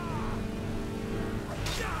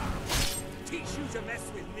 Teach you to mess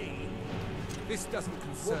with me. This doesn't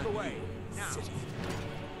concern Walk away you. now.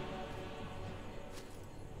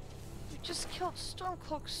 You just killed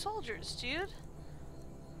Stormcloak soldiers, dude.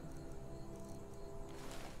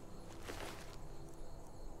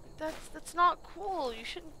 That's not cool. You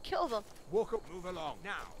shouldn't kill them. Walk up, move along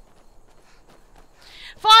now.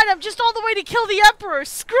 Fine, I'm just on the way to kill the Emperor.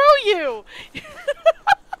 Screw you!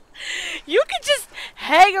 You can just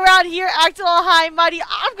hang around here acting all high and mighty.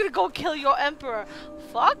 I'm gonna go kill your Emperor.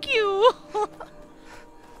 Fuck you!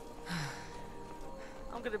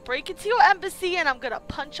 I'm gonna break into your embassy and I'm gonna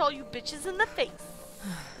punch all you bitches in the face.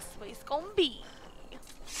 This way it's gonna be.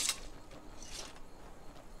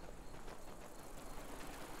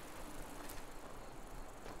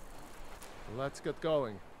 Let's get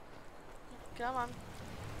going. Come on.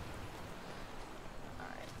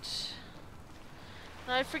 Alright.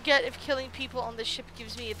 Now I forget if killing people on the ship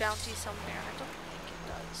gives me a bounty somewhere. I don't think it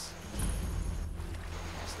does.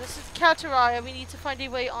 So this is Kataraya. We need to find a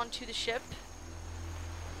way onto the ship. I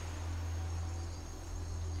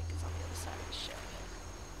think it's on the other side of the ship.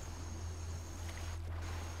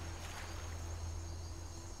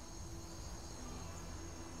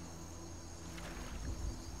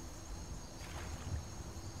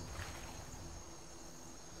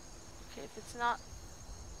 Okay, if it's not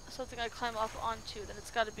something I climb up onto, then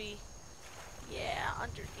it's gotta be, yeah,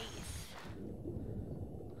 underneath.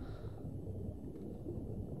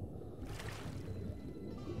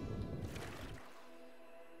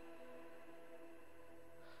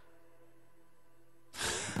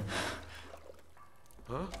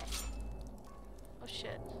 Huh? Oh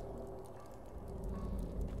shit.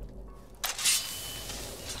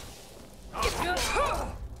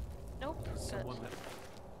 Nope. Someone Good. that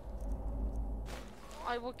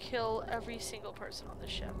I will kill every single person on the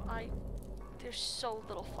ship. There's so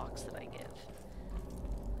little fucks that I give.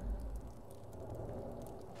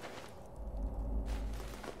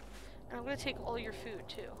 And I'm gonna take all your food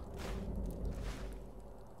too.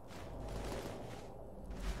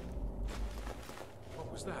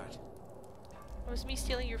 What was that? It was me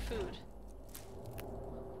stealing your food.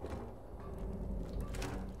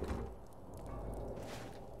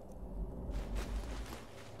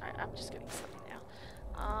 Alright, I'm just getting silly now.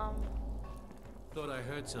 Thought I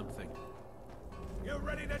heard something. You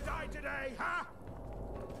ready to die today, huh?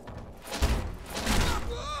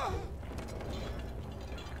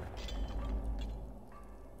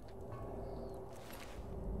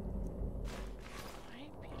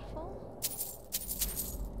 Alright, beautiful.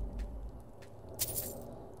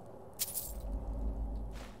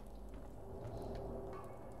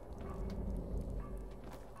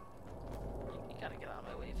 You gotta get out of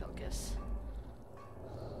my way, Vilgus.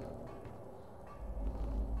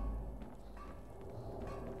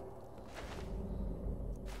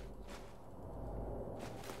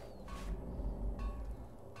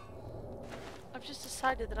 I've just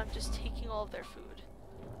decided that I'm just taking all of their food.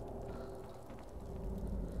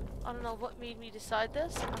 I don't know what made me decide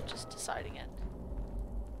this, I'm just deciding it.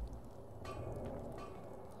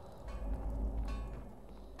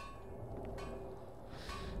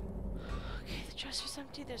 Okay, the dresser's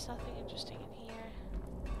empty, there's nothing interesting in here.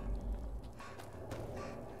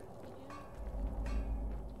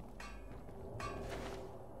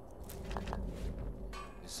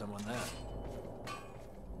 Is someone there?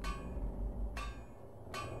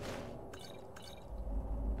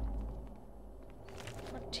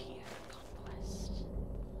 Frontier conquest.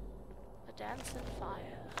 A dance ice and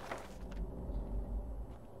fire.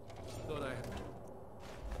 Thought I had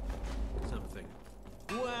something.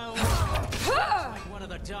 Well, like one of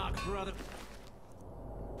the Dark Brother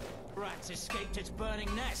rats escaped its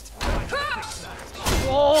burning nest. I can fix that.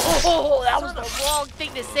 Whoa, that was the wrong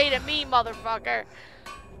thing to say to me, motherfucker.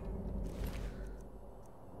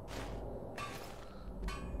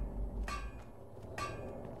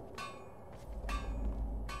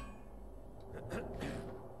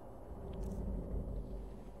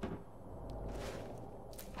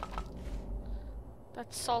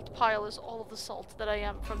 That salt pile is all of the salt that I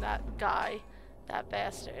am from that guy. That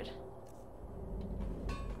bastard.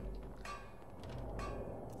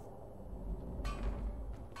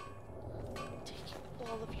 Taking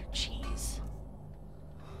all of your cheese.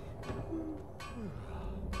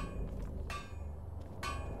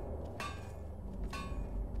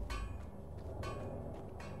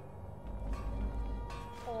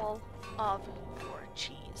 All of your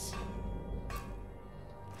cheese.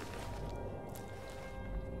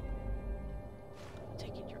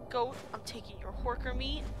 Goat. I'm taking your horker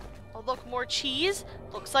meat. Oh, look, more cheese.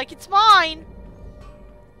 Looks like it's mine.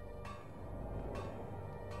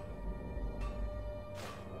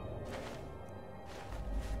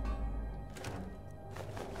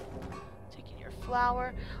 Taking your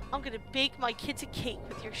flour. I'm gonna bake my kids a cake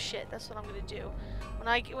with your shit. That's what I'm gonna do. When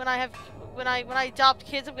I adopt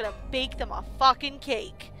kids, I'm gonna bake them a fucking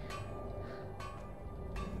cake.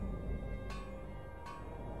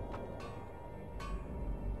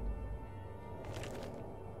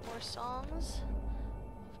 Songs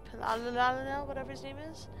of whatever his name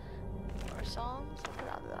is. Or songs of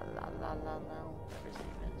whatever his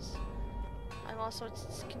name is. I'm also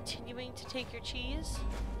continuing to take your cheese.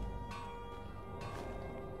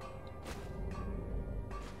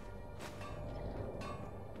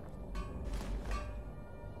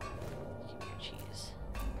 Give me your cheese.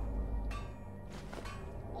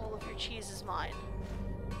 All of your cheese is mine.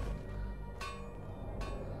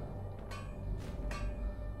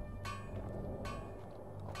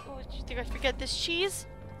 You think I forget this cheese?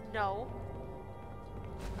 No.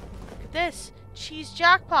 Look at this. Cheese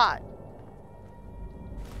jackpot.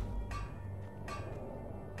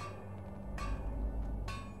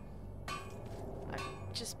 I'm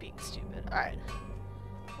just being stupid. Alright.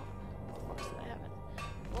 What books did I have in?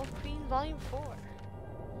 Wolf Queen Volume 4.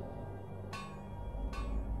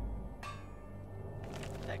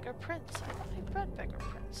 Beggar Prince. I thought I read Beggar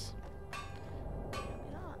Prince.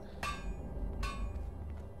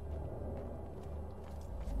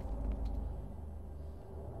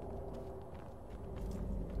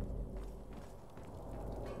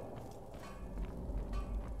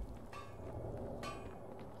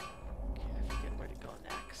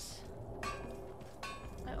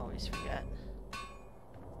 Forget.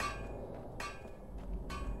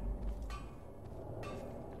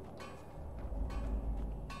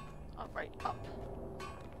 All right, up.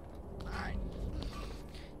 All right.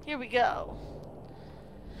 Here we go.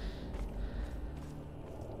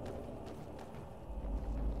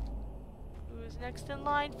 Who's next in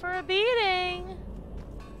line for a beating?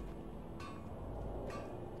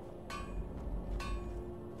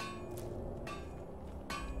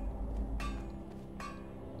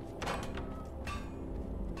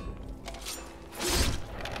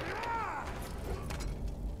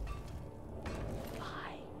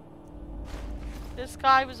 This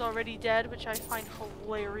guy was already dead, which I find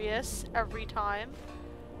hilarious every time.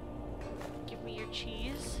 Give me your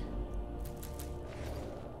cheese.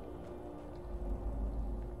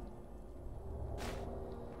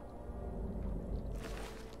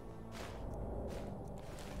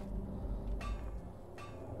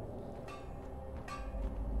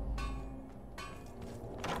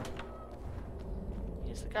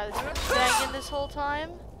 He's the guy that's been banging this whole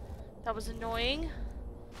time. That was annoying.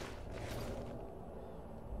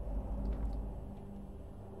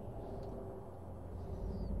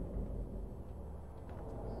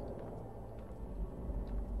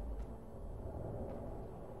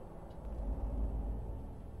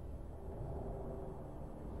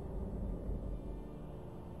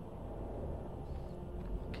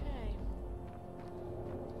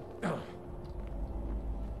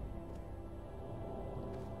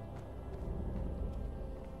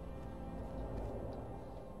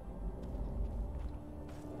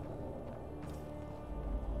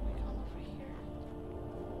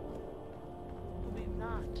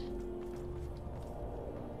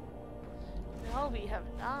 No, we have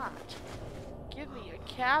not. Give me your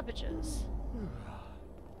cabbages.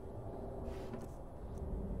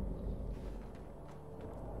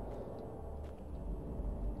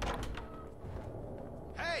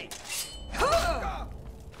 Hey!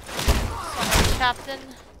 Captain.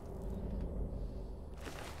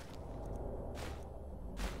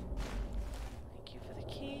 Thank you for the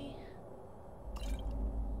key.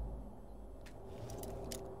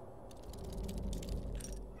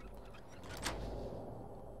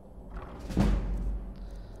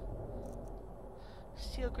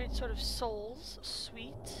 Steal great sort of souls.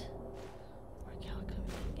 Sweet. Work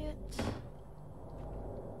alchemy it.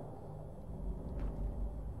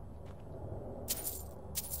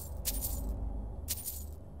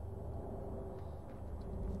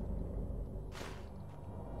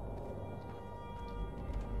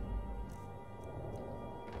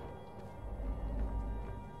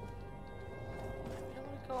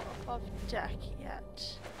 Above deck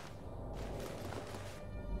yet.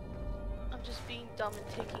 I'm just being dumb and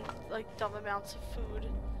taking like dumb amounts of food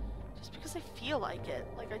just because I feel like it.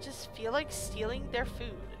 Like I just feel like stealing their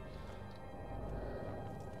food.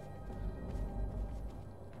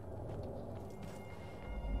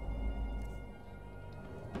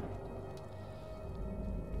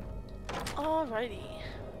 Alrighty.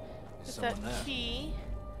 With that key,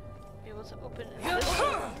 be able to open this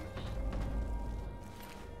room.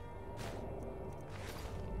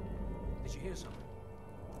 Did you hear something?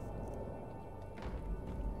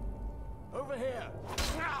 Over here!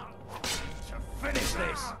 To finish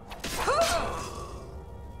this!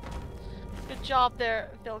 Good job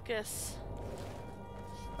there, Vilcus.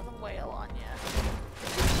 Let them wail on ya.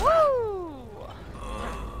 Woo!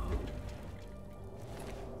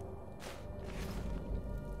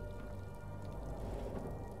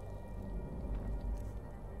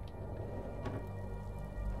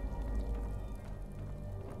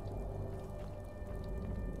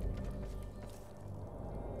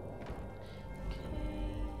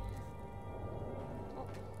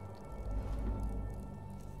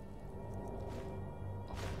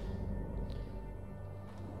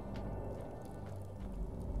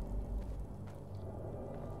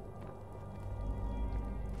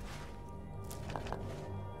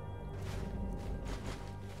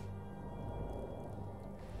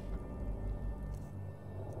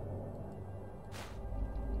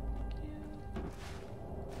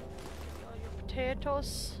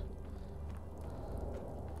 Potatoes.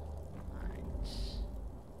 Alright.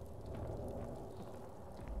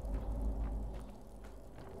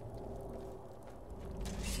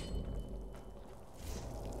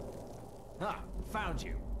 Ah, found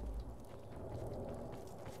you.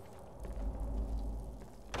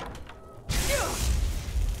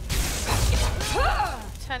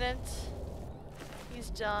 Lieutenant, he's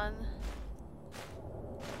done.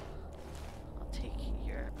 I'll take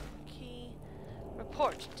your key.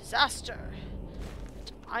 Report disaster.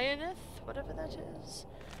 Ionith, whatever that is.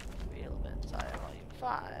 Real Benzai, Volume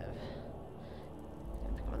 5.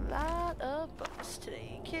 Gonna pick up a lot of books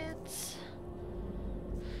today, kids.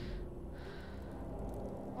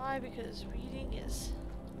 Why? Because reading is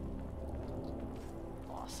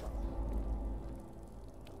awesome.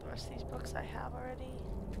 The rest of these books I have already.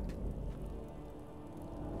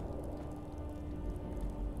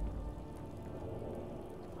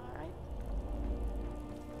 Alright.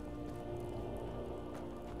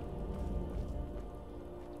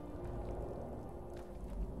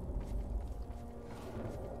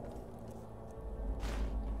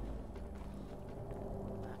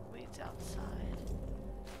 That waits outside.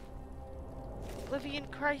 Oblivion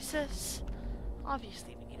Crisis.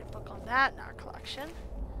 Obviously we need a book on that in our collection.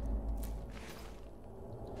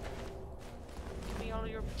 Give me all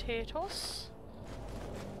your potatoes.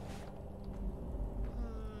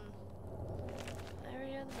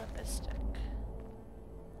 Valerian the Mystic.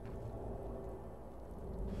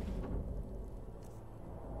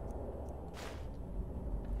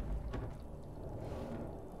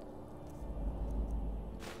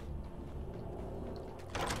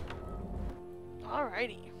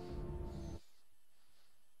 Alrighty.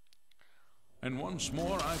 And once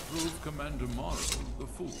more I proved Commander Morrow the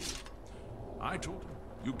fool. I told him,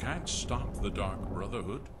 you can't stop the Dark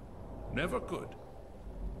Brotherhood. Never could.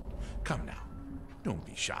 Come now, don't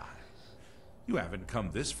be shy. You haven't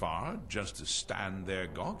come this far just to stand there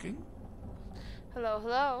gawking. Hello,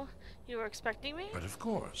 hello. You were expecting me? But of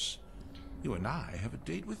course, you and I have a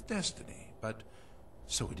date with destiny, but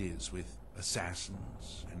so it is with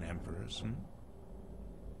assassins and emperors,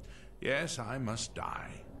 Yes, I must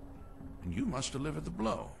die, and you must deliver the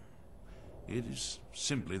blow. It is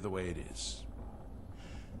simply the way it is.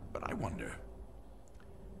 But I wonder,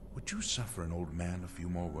 would you suffer an old man a few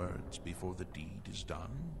more words before the deed is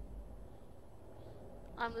done?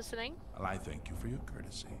 I'm listening. Well, I thank you for your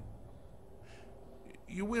courtesy.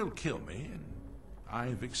 You will kill me, and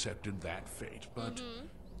I've accepted that fate, but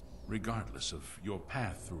regardless of your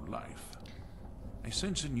path through life, I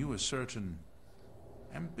sense in you a certain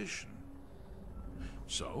ambition.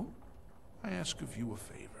 So, I ask of you a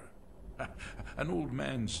favor. An old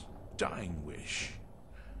man's dying wish.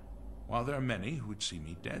 While there are many who would see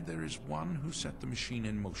me dead, there is one who set the machine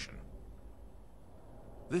in motion.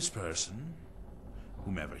 This person,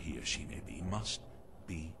 whomever he or she may be, must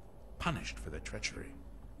be punished for their treachery.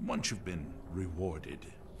 Once you've been rewarded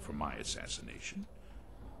for my assassination,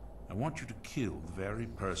 I want you to kill the very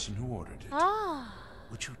person who ordered it. Ah.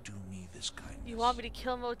 Would you do me this kindness? You want me to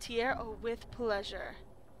kill Motier? Oh, with pleasure.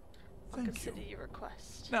 I'll Thank consider you. your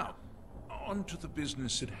request. Now, on to the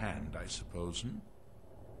business at hand, I suppose, hmm?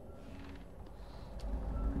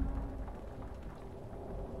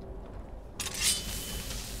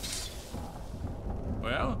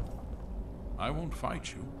 Well, I won't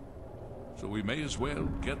fight you, so we may as well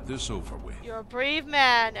get this over with. You're a brave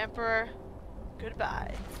man, Emperor.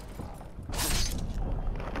 Goodbye. That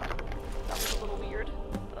was a little weird,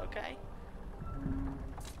 but okay.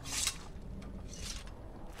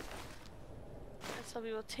 And so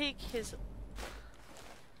we will take his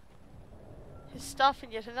stuff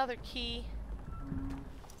and yet another key.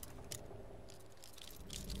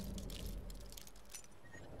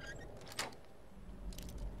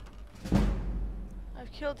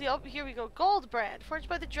 I've killed the... Oh, here we go. Goldbrand. Forged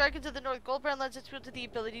by the dragons of the north, Goldbrand lends its wield to the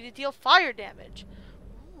ability to deal fire damage.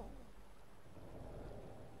 Ooh.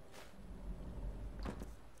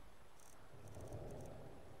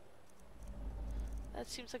 That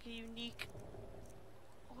seems like a unique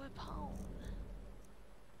weapon.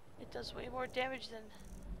 It does way more damage than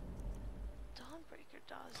Dawnbreaker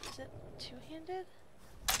does. Is it two-handed?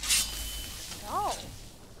 No.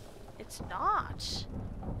 It's not.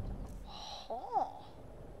 Oh.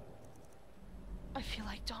 I feel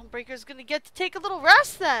like Dawnbreaker's gonna get to take a little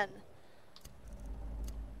rest then.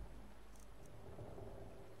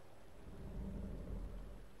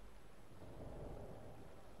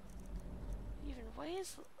 Even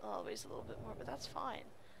weighs a little bit more, but that's fine.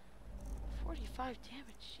 45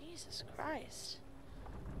 damage, Jesus Christ.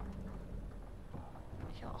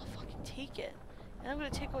 Okay, I'll fucking take it. And I'm gonna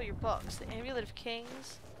take all your books. The Amulet of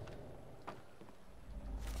Kings.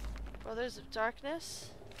 Brothers of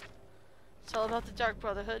Darkness. It's all about the Dark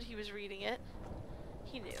Brotherhood. He was reading it.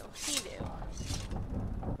 He knew. He knew.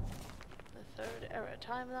 The Third Era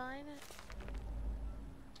Timeline.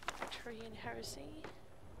 Arturian Heresy.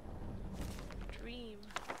 Dream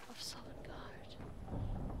of Sovngarde.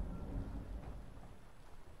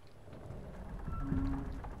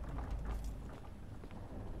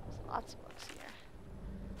 There's lots of books here.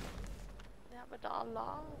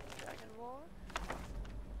 Nabadallah, Dragon War.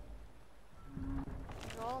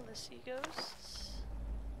 All and the Sea Ghosts.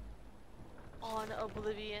 On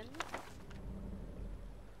Oblivion.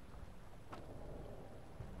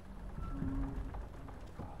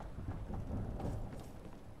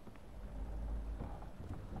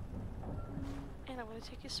 And I'm going to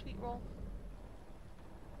take a sweet roll.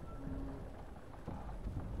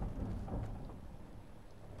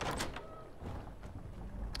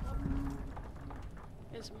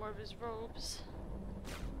 Here's more of his robes.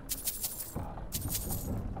 A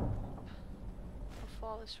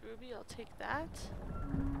flawless ruby, I'll take that.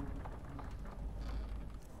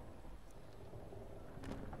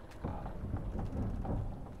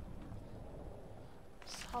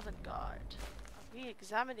 Sovngarde, a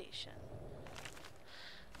re-examination.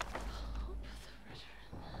 Hope the veteran.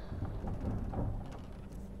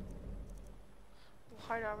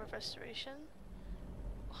 Hard armor restoration.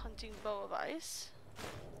 Hunting bow of ice.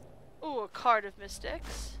 Ooh, a card of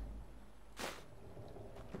mystics.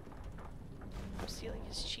 I'm stealing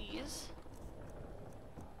his cheese.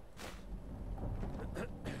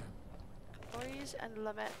 Glories and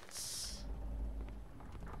laments.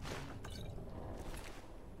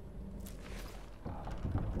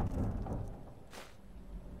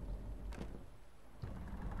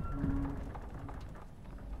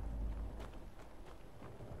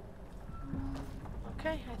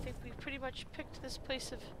 Okay, I think we've pretty much picked this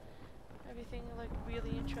place of everything like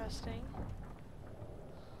really interesting.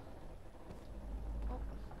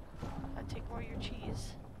 I'd take more of your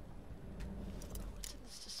cheese. What's in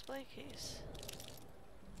this display case?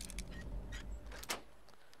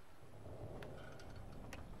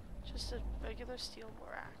 Just a regular steel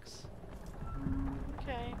borax.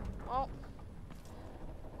 Okay, well.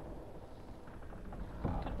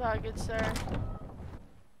 Goodbye, good sir.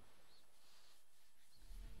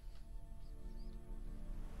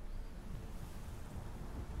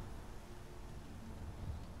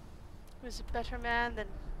 He was a better man than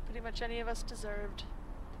pretty much any of us deserved.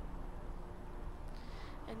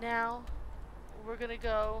 And now we're gonna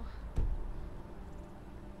go.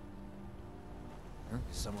 Huh?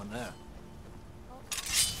 There's someone there.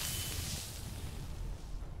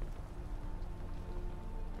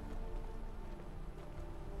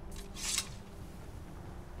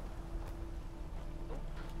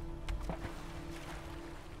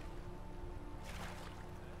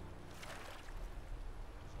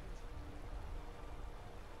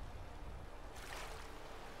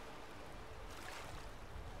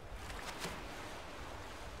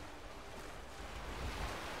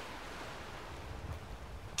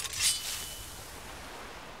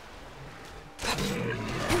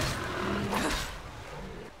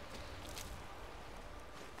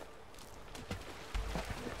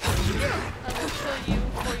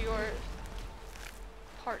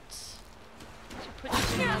 Parts to put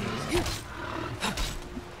you on these.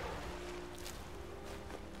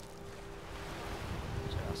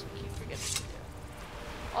 Which I also keep forgetting to do.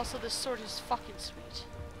 Also, this sword is fucking sweet.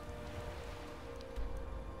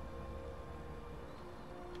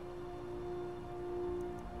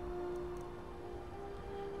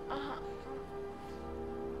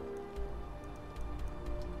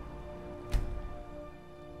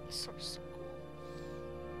 This sword is so cool.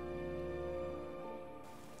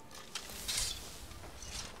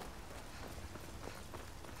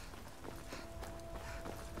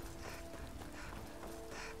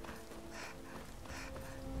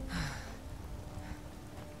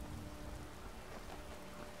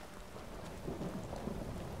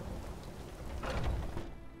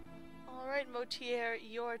 Motier,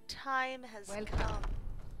 your time has come.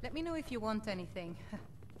 Let me know if you want anything. I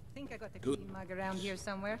think I got the key mug around here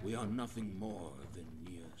somewhere. We are nothing more than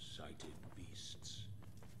nearsighted beasts.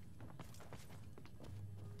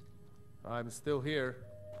 I'm still here.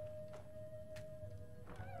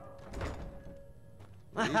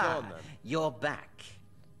 Lead on, then. You're back.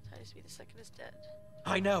 TESV the second is dead.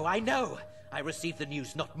 I know! I received the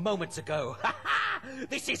news not moments ago.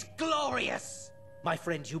 This is glorious! My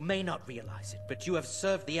friend, you may not realize it, but you have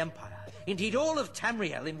served the Empire, indeed all of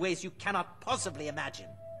Tamriel, in ways you cannot possibly imagine.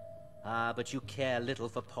 But you care little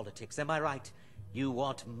for politics, am I right? You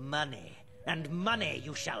want money, and money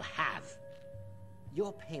you shall have.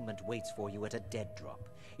 Your payment waits for you at a dead drop.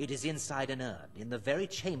 It is inside an urn, in the very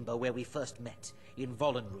chamber where we first met, in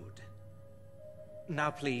Vollenrud.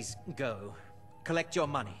 Now please, go. Collect your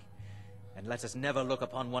money, and let us never look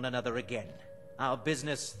upon one another again. Our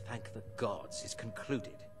business, thank the gods, is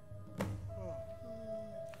concluded.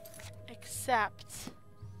 Except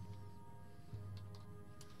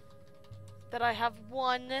that I have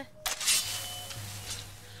one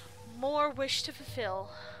more wish to fulfill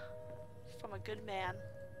from a good man.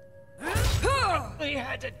 We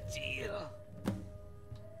had a deal.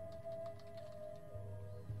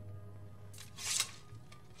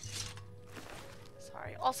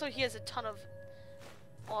 Sorry. Also, he has a ton of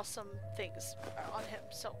awesome things on him,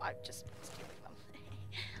 so I'm just stealing them.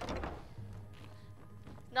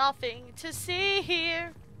 Nothing to see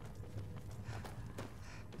here.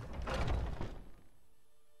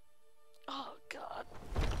 Oh God.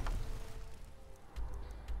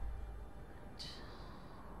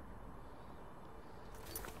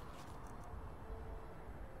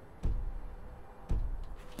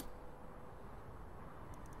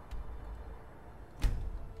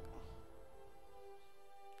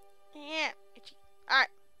 Yeah, itchy. Alright.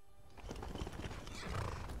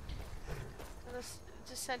 Let's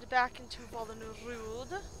descend back into Vollenrud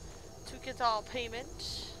to get our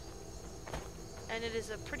payment. And it is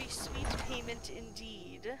a pretty sweet payment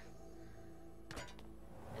indeed.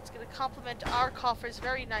 It's going to complement our coffers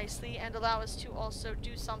very nicely and allow us to also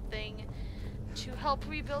do something to help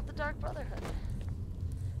rebuild the Dark Brotherhood.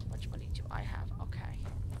 How much money do I have? Okay.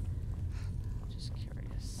 Just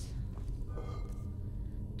curious.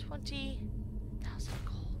 20,000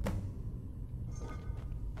 gold.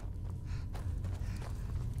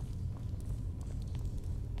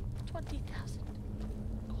 $20,000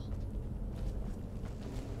 gold.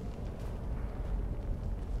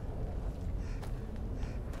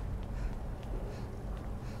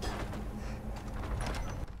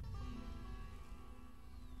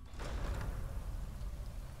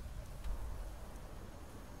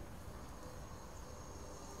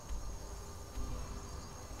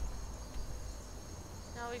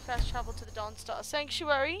 Now we fast travel to the Dawnstar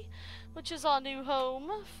Sanctuary, which is our new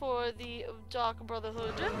home for the Dark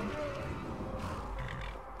Brotherhood.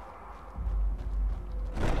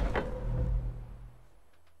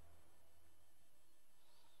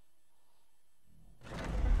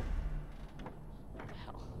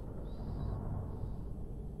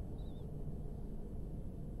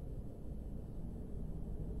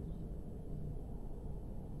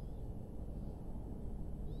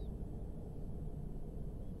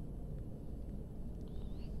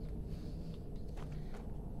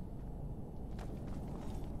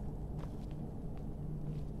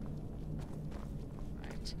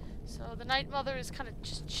 So the Night Mother is kind of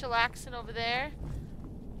just chillaxing over there.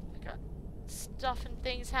 I got stuff and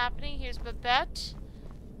things happening. Here's Babette.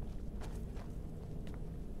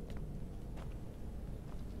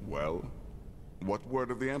 Well, what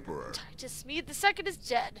word of the Emperor? Titus Mead II is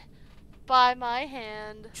dead. By my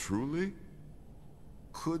hand. Truly?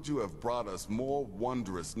 Could you have brought us more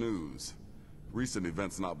wondrous news? Recent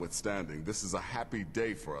events notwithstanding, this is a happy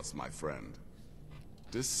day for us, my friend.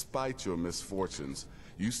 Despite your misfortunes,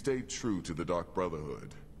 you stayed true to the Dark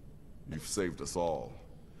Brotherhood. You've saved us all.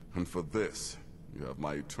 And for this, you have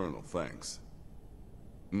my eternal thanks.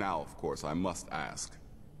 Now, of course, I must ask.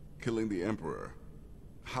 Killing the Emperor,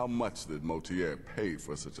 how much did Motier pay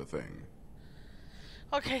for such a thing?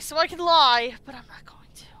 Okay, so I can lie, but I'm not going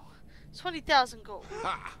to. 20,000 gold.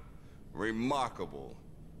 Ha! Remarkable.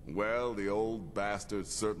 Well, the old bastard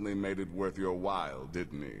certainly made it worth your while,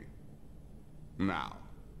 didn't he? Now,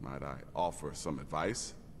 might I offer some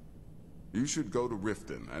advice? You should go to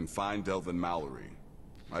Riften and find Delvin Mallory.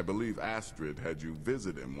 I believe Astrid had you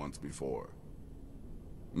visit him once before.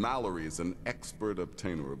 Mallory is an expert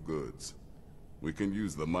obtainer of goods. We can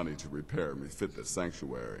use the money to repair and refit the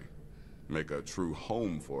sanctuary. Make a true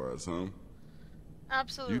home for us, huh?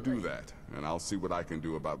 Absolutely. You do that, and I'll see what I can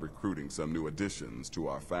do about recruiting some new additions to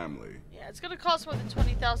our family. Yeah, it's gonna cost more than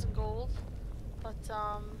 20,000 gold, but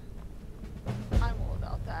I'm all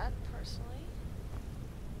about that personally.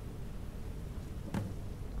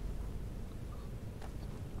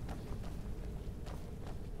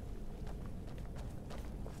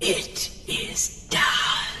 It is done.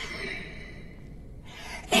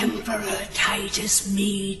 Emperor Titus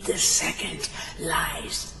Mead II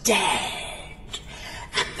lies dead,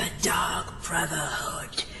 and the Dark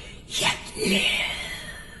Brotherhood yet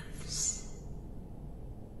lives.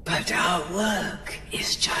 But our work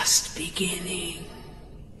is just beginning.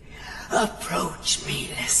 Approach me,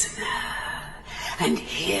 listener, and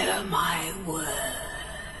hear my words.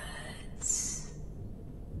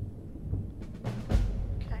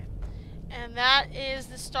 And that is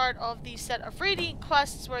the start of the set of raiding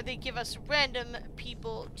quests where they give us random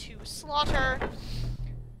people to slaughter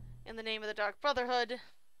in the name of the Dark Brotherhood.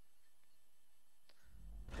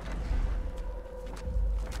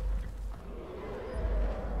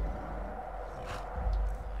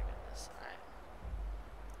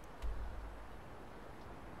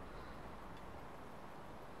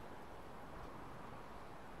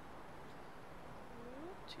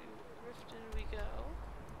 To Riften we go.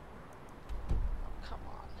 Come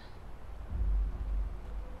on.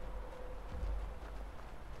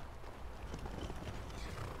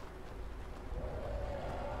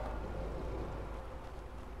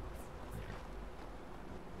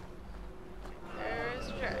 There's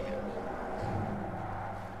the dragon.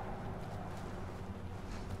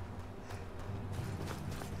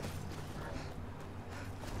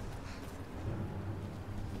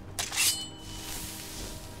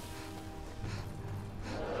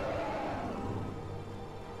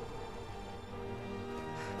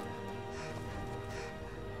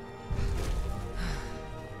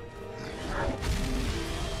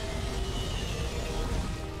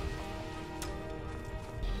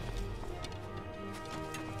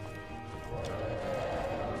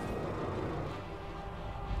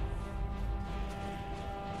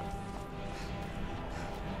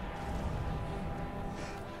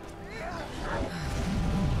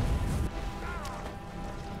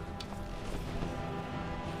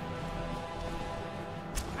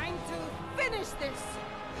 Time to finish this!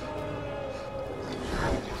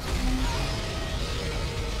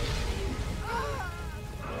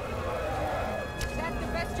 Is that the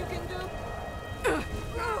best you can do?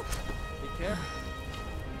 Be careful.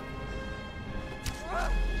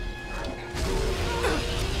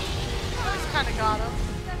 Just kind of got him.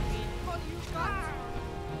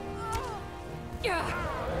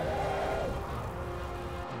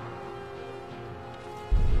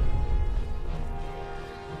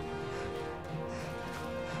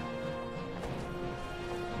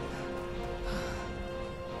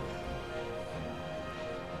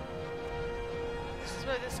 This is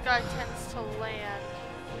where this guy tends to land.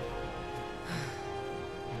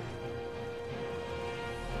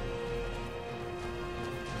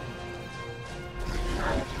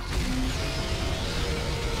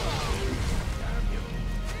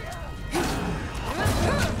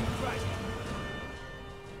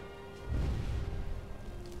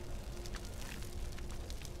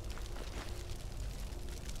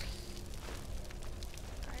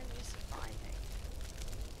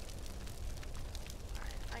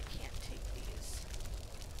 I can't take these.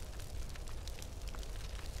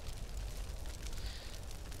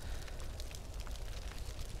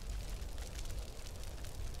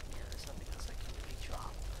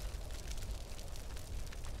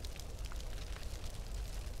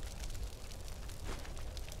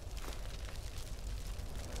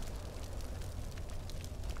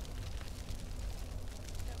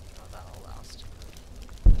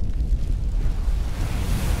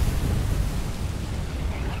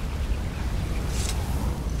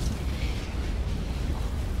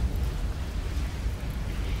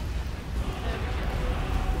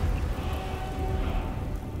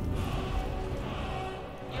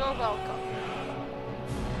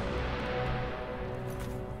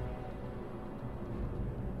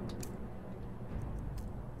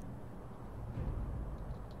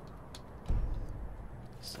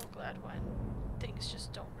 glad when things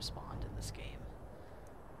just don't respond in this game.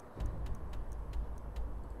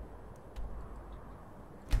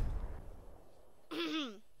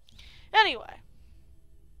 Anyway.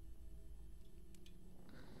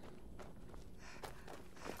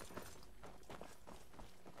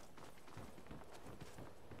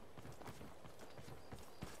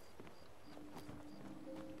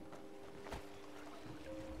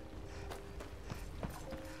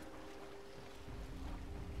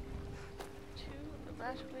 To the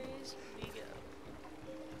right ways we go.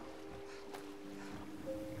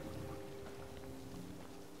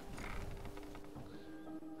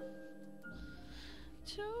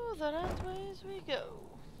 To the right ways we go.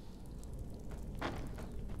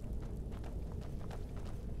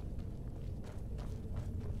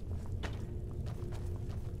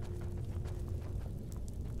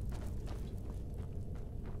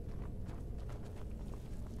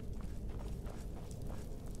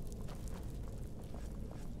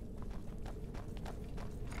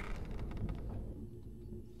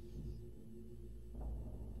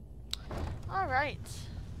 All right.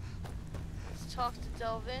 Talk to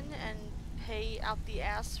Delvin and pay out the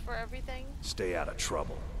ass for everything. Stay out of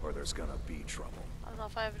trouble, or there's gonna be trouble. I don't know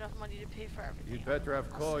if I have enough money to pay for everything. You'd better have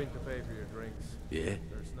coin to pay for your drinks. Yeah?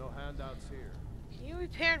 There's no handouts here. Can you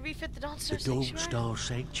repair and refit the Dawn The Star Dawn Sanctuary? Star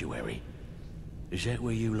Sanctuary? Is that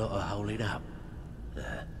where you lot are holding up?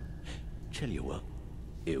 Tell you what,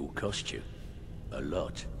 it'll cost you. A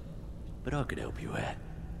lot. But I can help you out.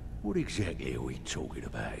 What exactly are we talking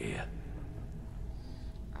about here?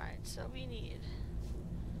 Alright, so we need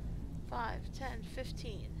 5, 10,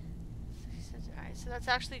 15. Alright, so that's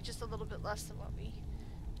actually just a little bit less than what we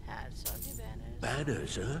had. So I'll do banners.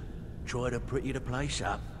 Banners, huh? Trying to pretty the place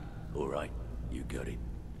up? Alright, you got it.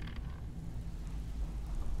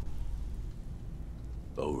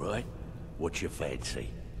 Alright, what's your fancy?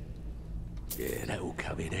 Yeah, that'll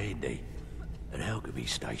come in handy. An alchemy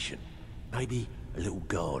station. Maybe a little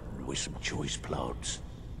garden with some choice plants.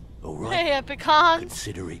 Alright? Hey, Epicons!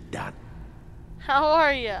 Consider it done. How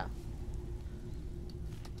are ya?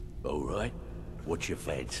 Alright, what's your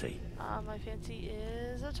fancy? My fancy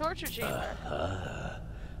is a torture chamber.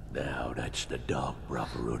 Now that's the Dark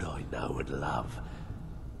Brotherhood I know and love.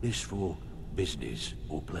 This for business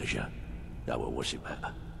or pleasure? No, well, what's it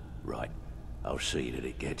matter? Right, I'll see that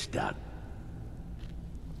it gets done.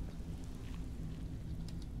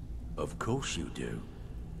 Of course you do.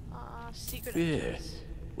 Secret Yeah, entrance.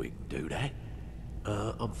 we can do that.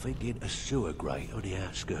 I'm thinking a sewer grate on the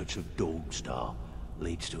outskirts of Dawnstar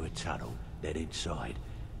leads to a tunnel, then inside.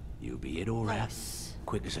 You'll be in or out,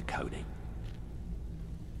 quick as a coney.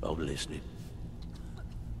 I'm listening.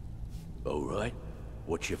 Alright,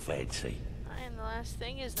 what's your fancy? And the last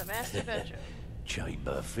thing is the master bedroom.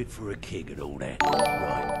 Chamber fit for a king and all that.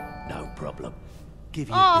 Right, no problem. Give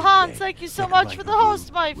you Oh, a bit Hans, there. thank you so Decorate much for the the host,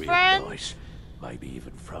 room my real friend. Nice. Maybe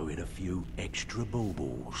even throw in a few extra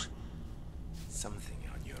baubles. Something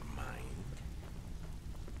on your mind?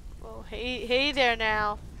 Well, hey there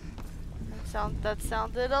now. That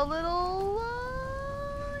sounded a little,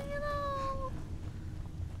 you know,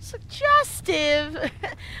 suggestive.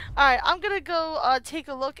 Alright, I'm gonna go take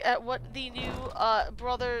a look at what the new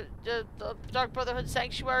the Dark Brotherhood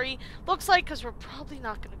Sanctuary looks like, because we're probably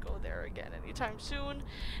not gonna go there again anytime soon.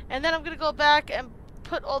 And then I'm gonna go back and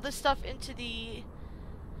put all this stuff into the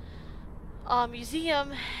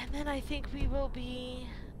museum, and then I think we will be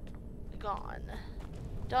gone.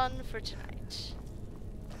 Done for tonight.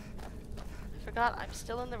 I forgot I'm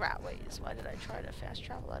still in the Ratways. Why did I try to fast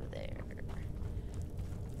travel out of there?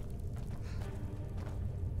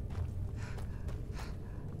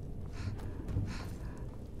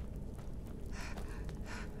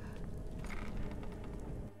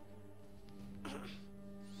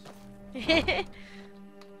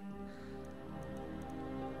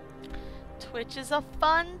 Twitch is a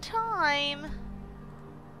fun time.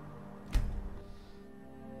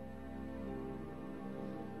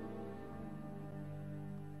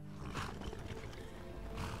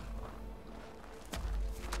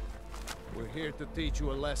 We're here to teach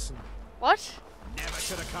you a lesson. What? Never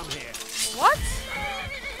should have come here. What?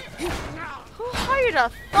 Who hired a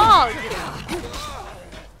thug?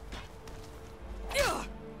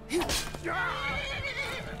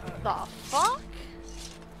 The fuck?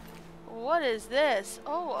 What is this?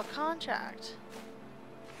 Oh, a contract.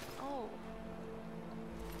 Oh.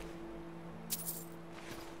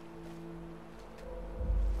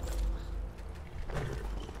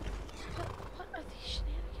 What are these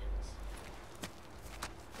shenanigans?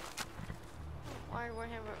 Why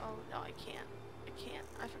Warhammer? Oh, no, I can't. I can't.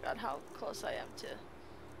 I forgot how close I am to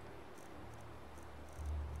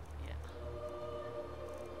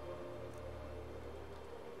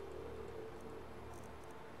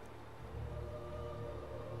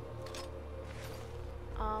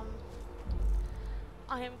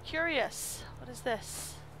I am curious. What is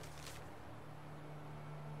this?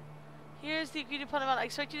 Here's the agreed upon amount. I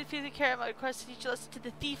expect you to feel the carrot. My request to teach you lesson to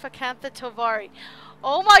the thief Acantha Tovari.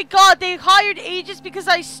 Oh my god, they hired agents because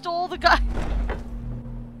I stole the guy.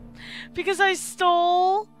 Because I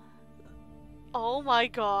stole. Oh my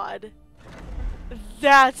god.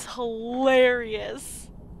 That's hilarious.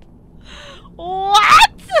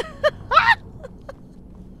 What?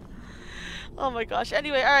 Oh my gosh.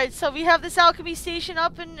 Anyway, alright, so we have this alchemy station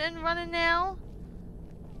up and running now.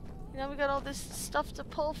 You know, we got all this stuff to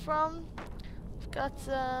pull from. We've got,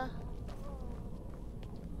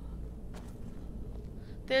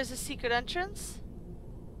 there's a secret entrance.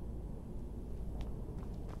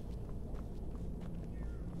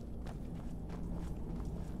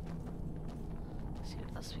 Let's see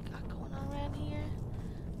what else we got going on around here.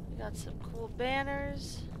 We got some cool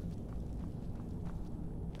banners.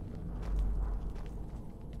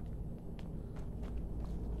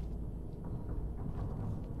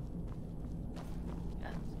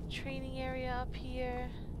 Training area up here.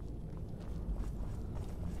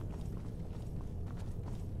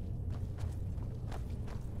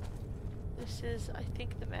 This is, I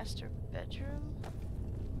think, the master bedroom.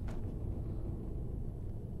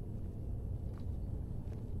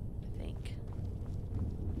 I think.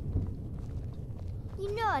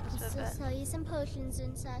 You know I can still sell you some potions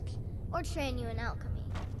and such, or train you in alchemy.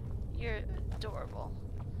 You're adorable.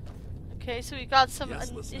 Okay, so we got some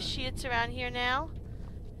initiates around here now.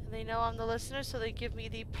 They know I'm the listener, so they give me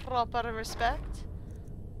the proper respect.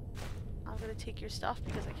 I'm gonna take your stuff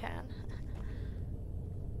because I can.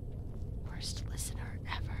 Worst listener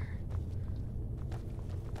ever.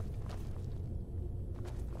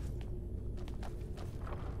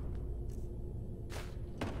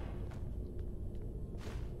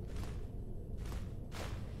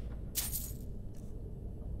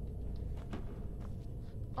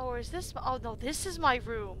 Oh, or is this? Oh no, this is my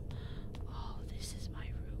room.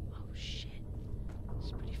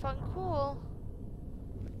 Fucking cool.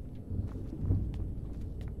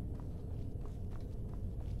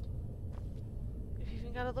 We've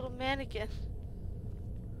even got a little mannequin.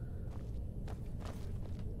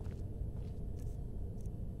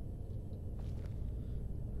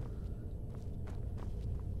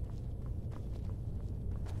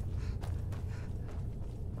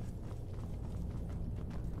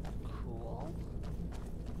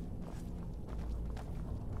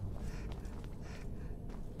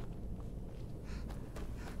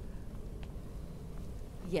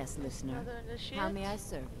 Yes, listener. How may I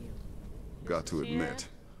serve you? Got to admit,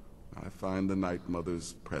 I find the Night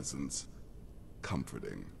Mother's presence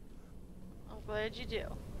comforting. I'm glad you do.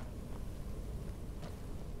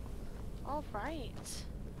 Alright.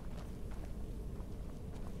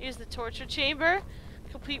 Here's the torture chamber,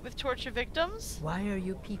 complete with torture victims. Why are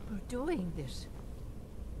you people doing this?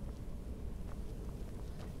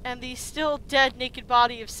 And the still dead naked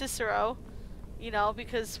body of Cicero. You know,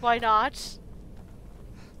 because why not?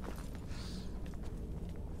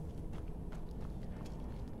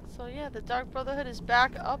 So yeah, the Dark Brotherhood is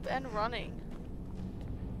back up and running.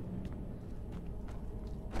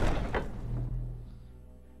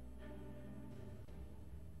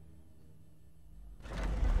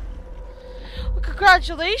 Well,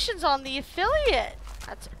 congratulations on the affiliate!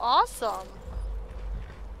 That's awesome.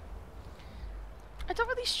 I don't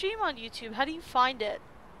really stream on YouTube. How do you find it?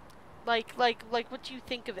 Like what do you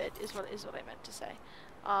think of it is what I meant to say.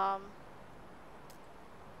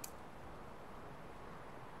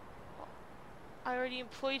 I already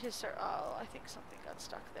employed his oh, I think something got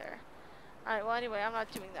stuck there. Alright, well anyway, I'm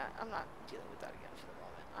not doing that. I'm not dealing with that again for the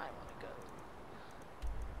moment. I want to go.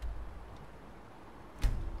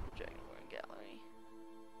 Dragonborn Gallery.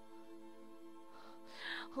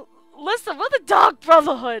 Listen, we're the Dark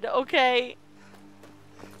Brotherhood, okay?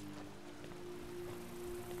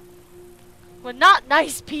 We're not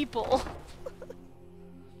nice people.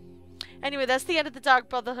 Anyway, that's the end of the Dark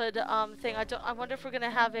Brotherhood thing. I wonder if we're gonna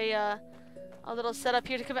have a little setup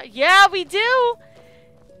here to come out. Yeah, we do!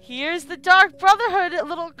 Here's the Dark Brotherhood, a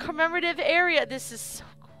little commemorative area. This is so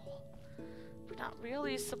cool. We're not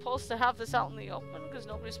really supposed to have this out in the open because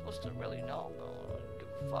nobody's supposed to really know. No, I don't give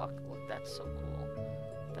a fuck. Look, that's so cool.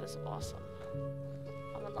 That is awesome.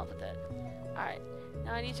 I'm in love with it. Alright,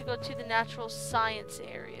 now I need to go to the natural science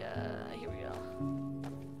area. Here we go.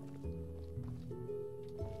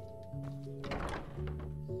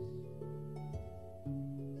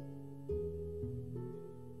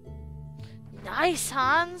 Nice,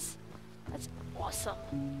 Hans! That's awesome.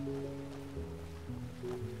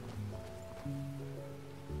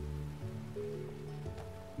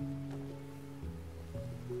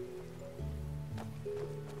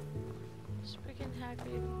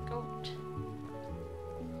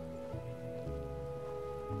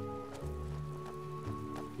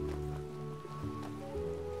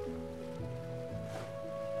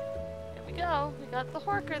 we go. We got the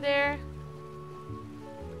Horker there.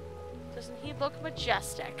 Doesn't he look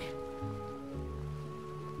majestic?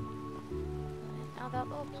 And now that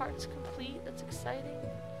little part's complete. That's exciting.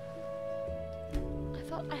 I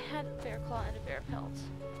thought I had a bear claw and a bear pelt.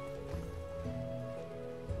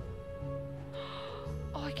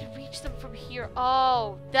 Oh, I can reach them from here.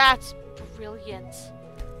 Oh, that's brilliant.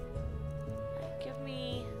 Give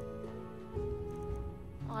me...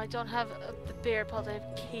 Oh, I don't have the bear pelt. I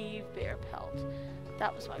have cave bear pelt.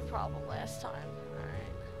 That was my problem last time.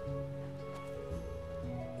 Alright.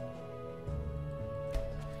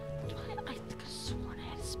 I could have sworn I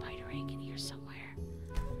had a spider egg in here somewhere.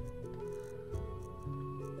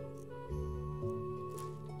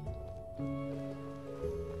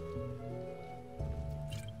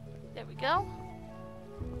 There we go.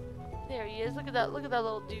 There he is. Look at that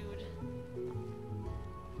little dude.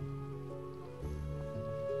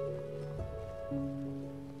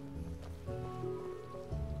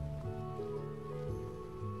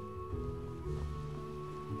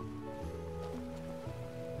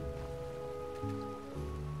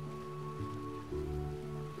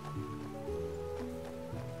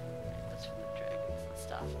 That's for the dragons and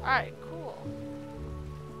stuff. Alright, cool.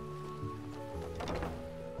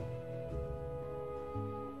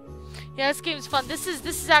 Yeah, this game's fun. This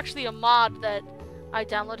is actually a mod that I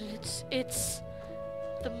downloaded. It's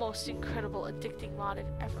the most incredible, addicting mod I've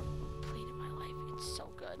ever played in my life. It's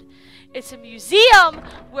so good. It's a museum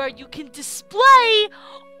where you can display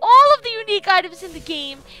all of the unique items in the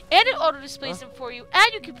game, and it auto displays them for you,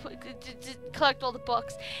 and you can collect all the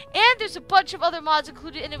books. And there's a bunch of other mods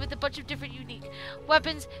included in it with a bunch of different unique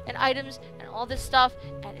weapons and items and all this stuff,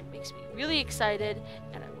 and it makes me really excited,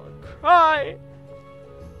 and I want to cry.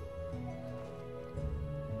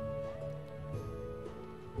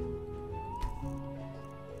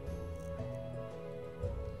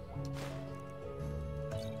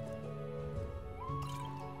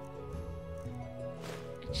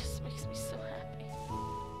 It just makes me so happy.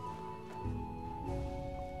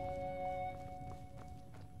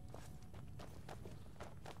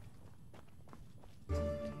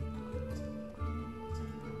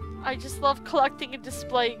 I just love collecting and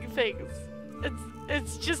displaying things.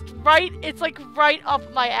 It's just right, it's like right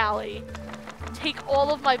up my alley. Take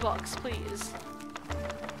all of my books, please.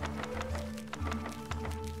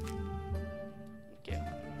 Thank you.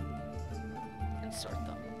 And sort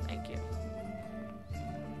them. Thank you.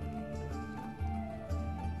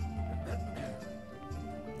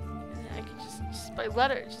 I can just by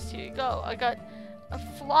letter, just here you go. I got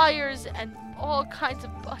flyers and all kinds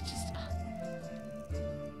of just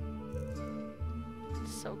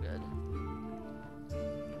it's so good.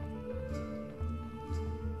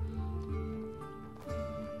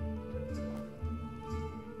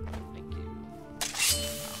 Thank you.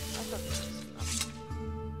 I thought this was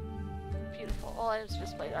beautiful. All items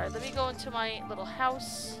displayed. Alright, let me go into my little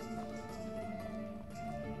house.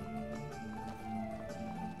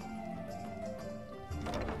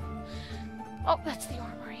 Oh, that's the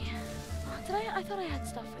armory. Oh, I thought I had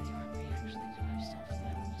stuff for the armory, actually. Do I have stuff that I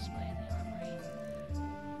will display in the armory?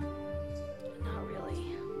 Not really.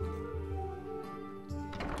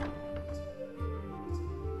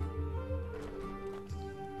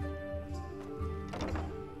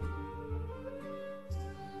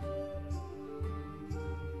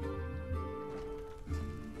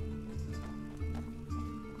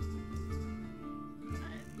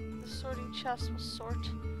 The sorting chest will sort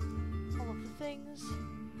all of the things.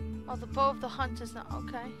 Oh, the bow of the hunt is not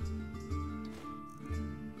okay.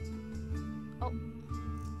 Oh.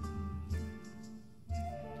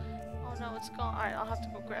 Oh no, it's gone. Alright, I'll have to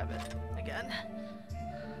go grab it again.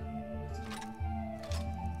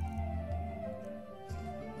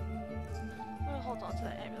 I'm gonna hold on to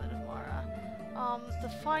that amulet of Mara. The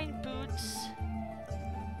fine boots.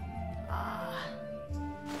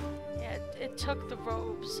 Yeah, it took the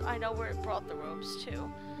robes. I know where it brought the robes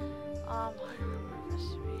to. I don't know where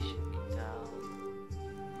restoration can go.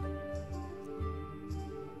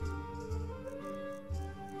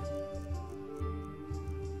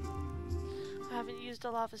 I haven't used a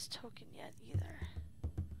lava's token yet either.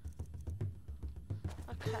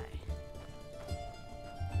 Okay.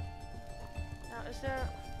 Now is there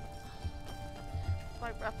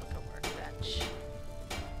my replica workbench?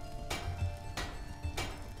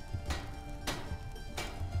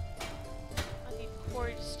 I need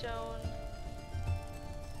quarried stone.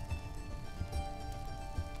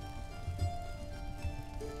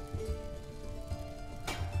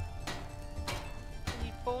 I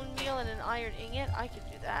need bone meal and an iron ingot. I can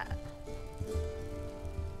do that.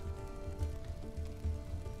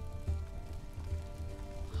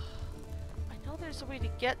 there's a way to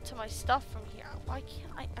get to my stuff from here. Why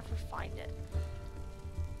can't I ever find it?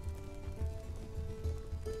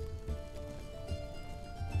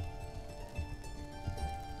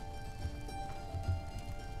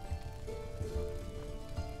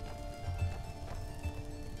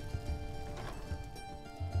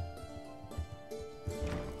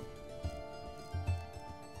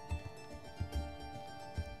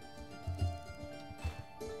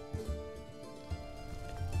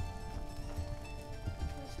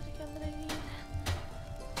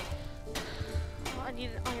 I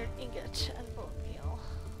need an iron ingot and bone meal.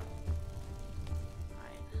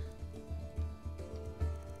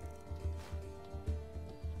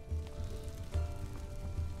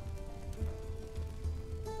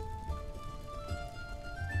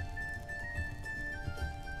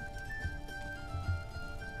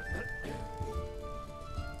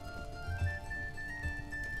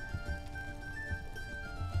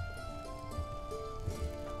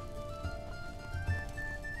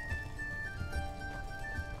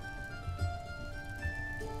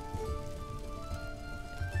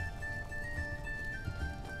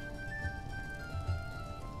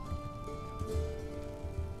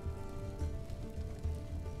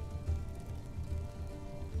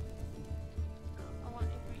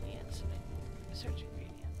 Search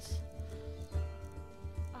ingredients.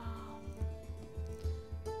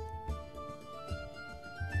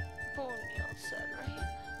 Bone meal said, right?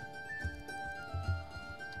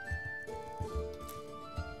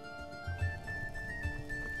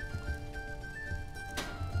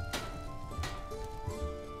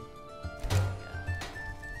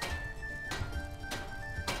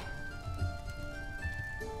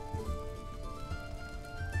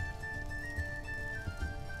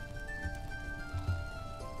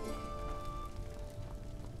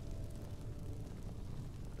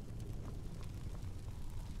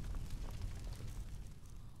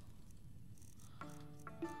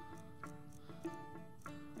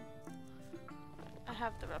 I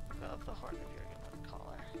have the replica of the Horn of Jurgen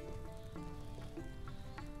collar.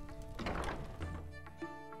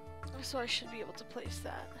 So I should be able to place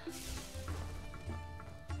that.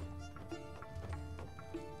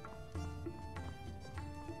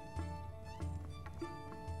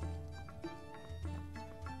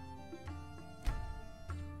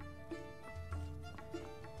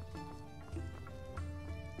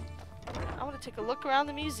 I want to take a look around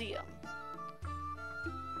the museum.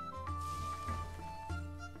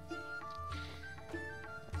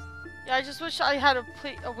 Yeah, I just wish I had a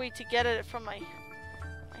way to get it from my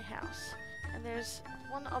house. And there's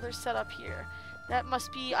one other setup here. That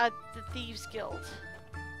must be at the Thieves Guild.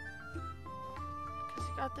 Because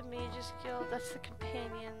you got the Mages Guild, that's the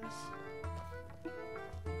Companions.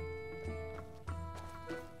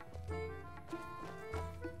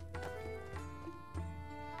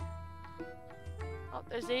 Oh,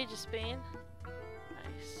 there's Aegis Bane.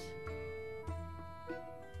 Nice.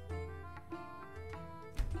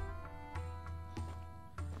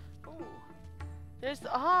 There's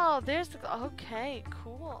the, oh, there's the, okay,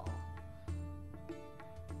 cool.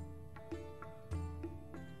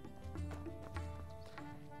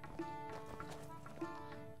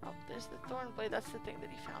 Oh, there's the Thorn Blade, that's the thing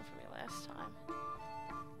that he found for me last time.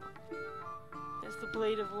 There's the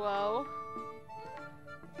Blade of Woe.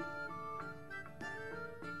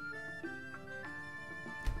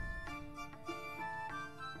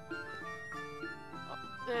 Oh,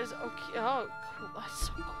 there's, okay, oh, cool, that's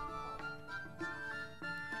so cool.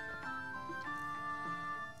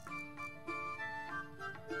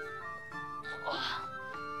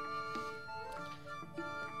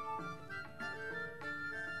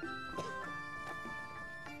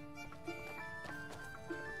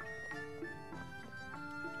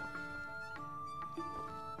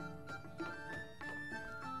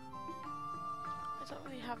 I don't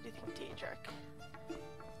really have anything Daedric.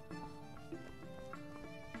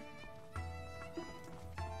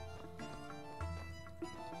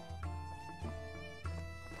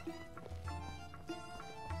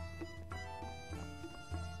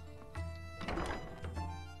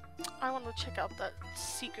 I want to check out that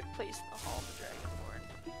secret place in the Hall of the Dragonborn.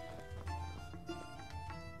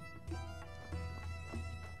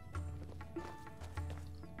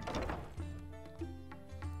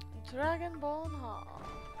 Dragonborn Hall.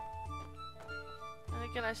 And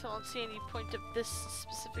again, I still don't see any point of this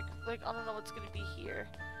specific, like, I don't know what's going to be here.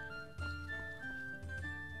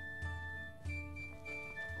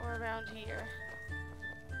 Or around here.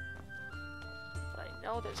 But I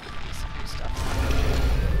know there's going to be some new stuff.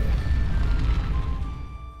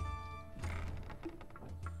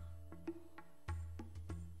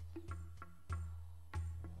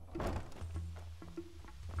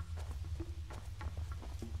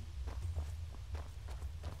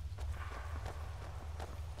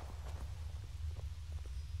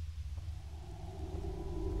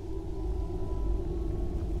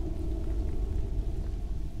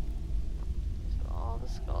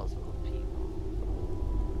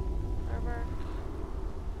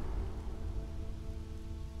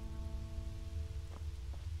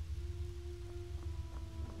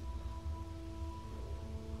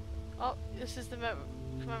 This is the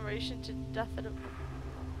commemoration to death at a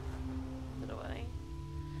wedding.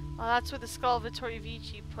 Oh, that's where the skull of Vittorio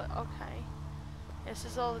Vici put. Okay. This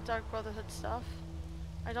is all the Dark Brotherhood stuff.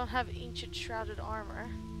 I don't have ancient shrouded armor.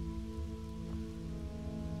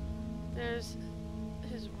 There's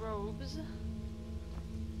his robes.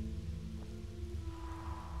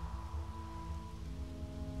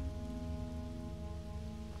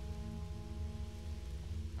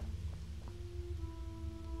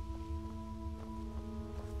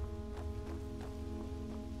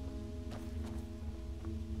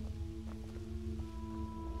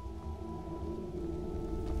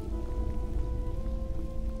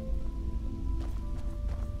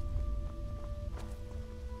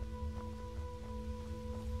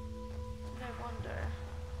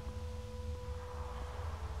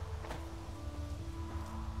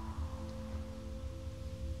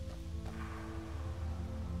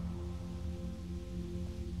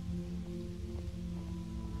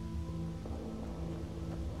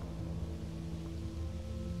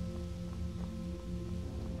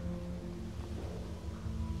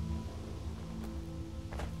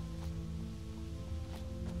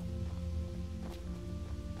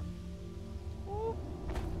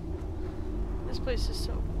 This place is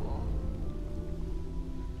so cool.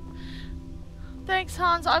 Thanks,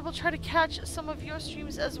 Hans. I will try to catch some of your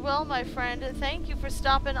streams as well, my friend. Thank you for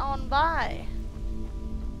stopping on by.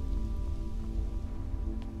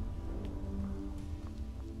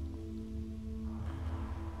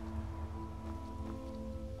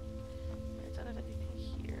 I don't have anything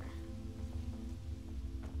here.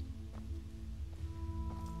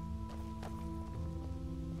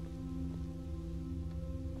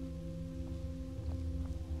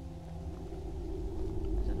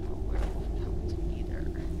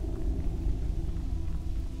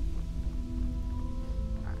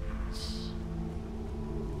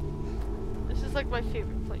 Like my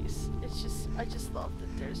favorite place. It's just, I just love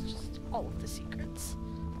that there's just all of the secrets.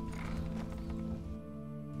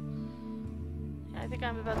 Yeah, I think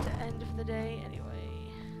I'm about to end of the day anyway.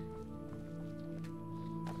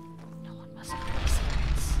 No one must have any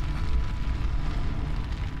secrets.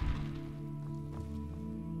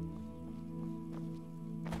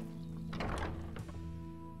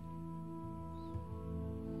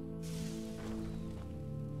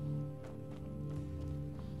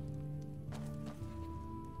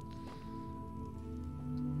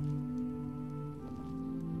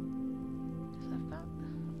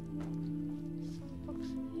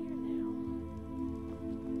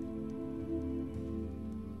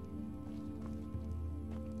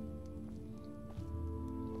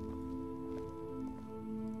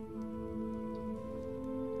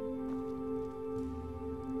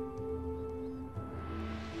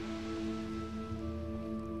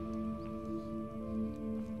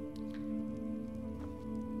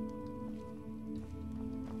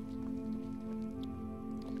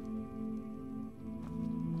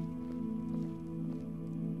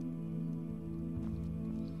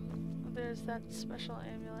 There's that special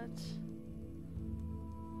amulet.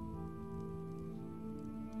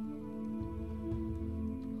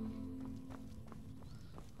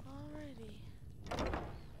 Alrighty.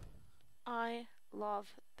 I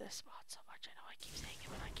love this spot so much. I know I keep saying it,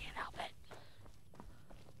 but I can't help it.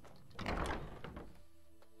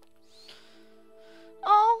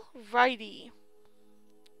 Alrighty.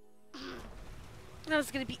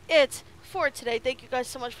 That's gonna be it for today. Thank you guys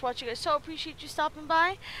so much for watching. I so appreciate you stopping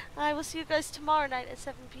by. I will see you guys tomorrow night at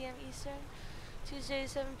 7 p.m. Eastern. Tuesday at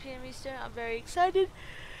 7 p.m. Eastern. I'm very excited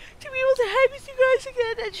to be able to hang with you guys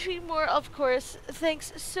again and stream more, of course.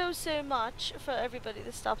 Thanks so much for everybody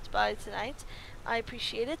that stopped by tonight. I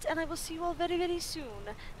appreciate it, and I will see you all very, very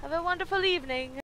soon. Have a wonderful evening.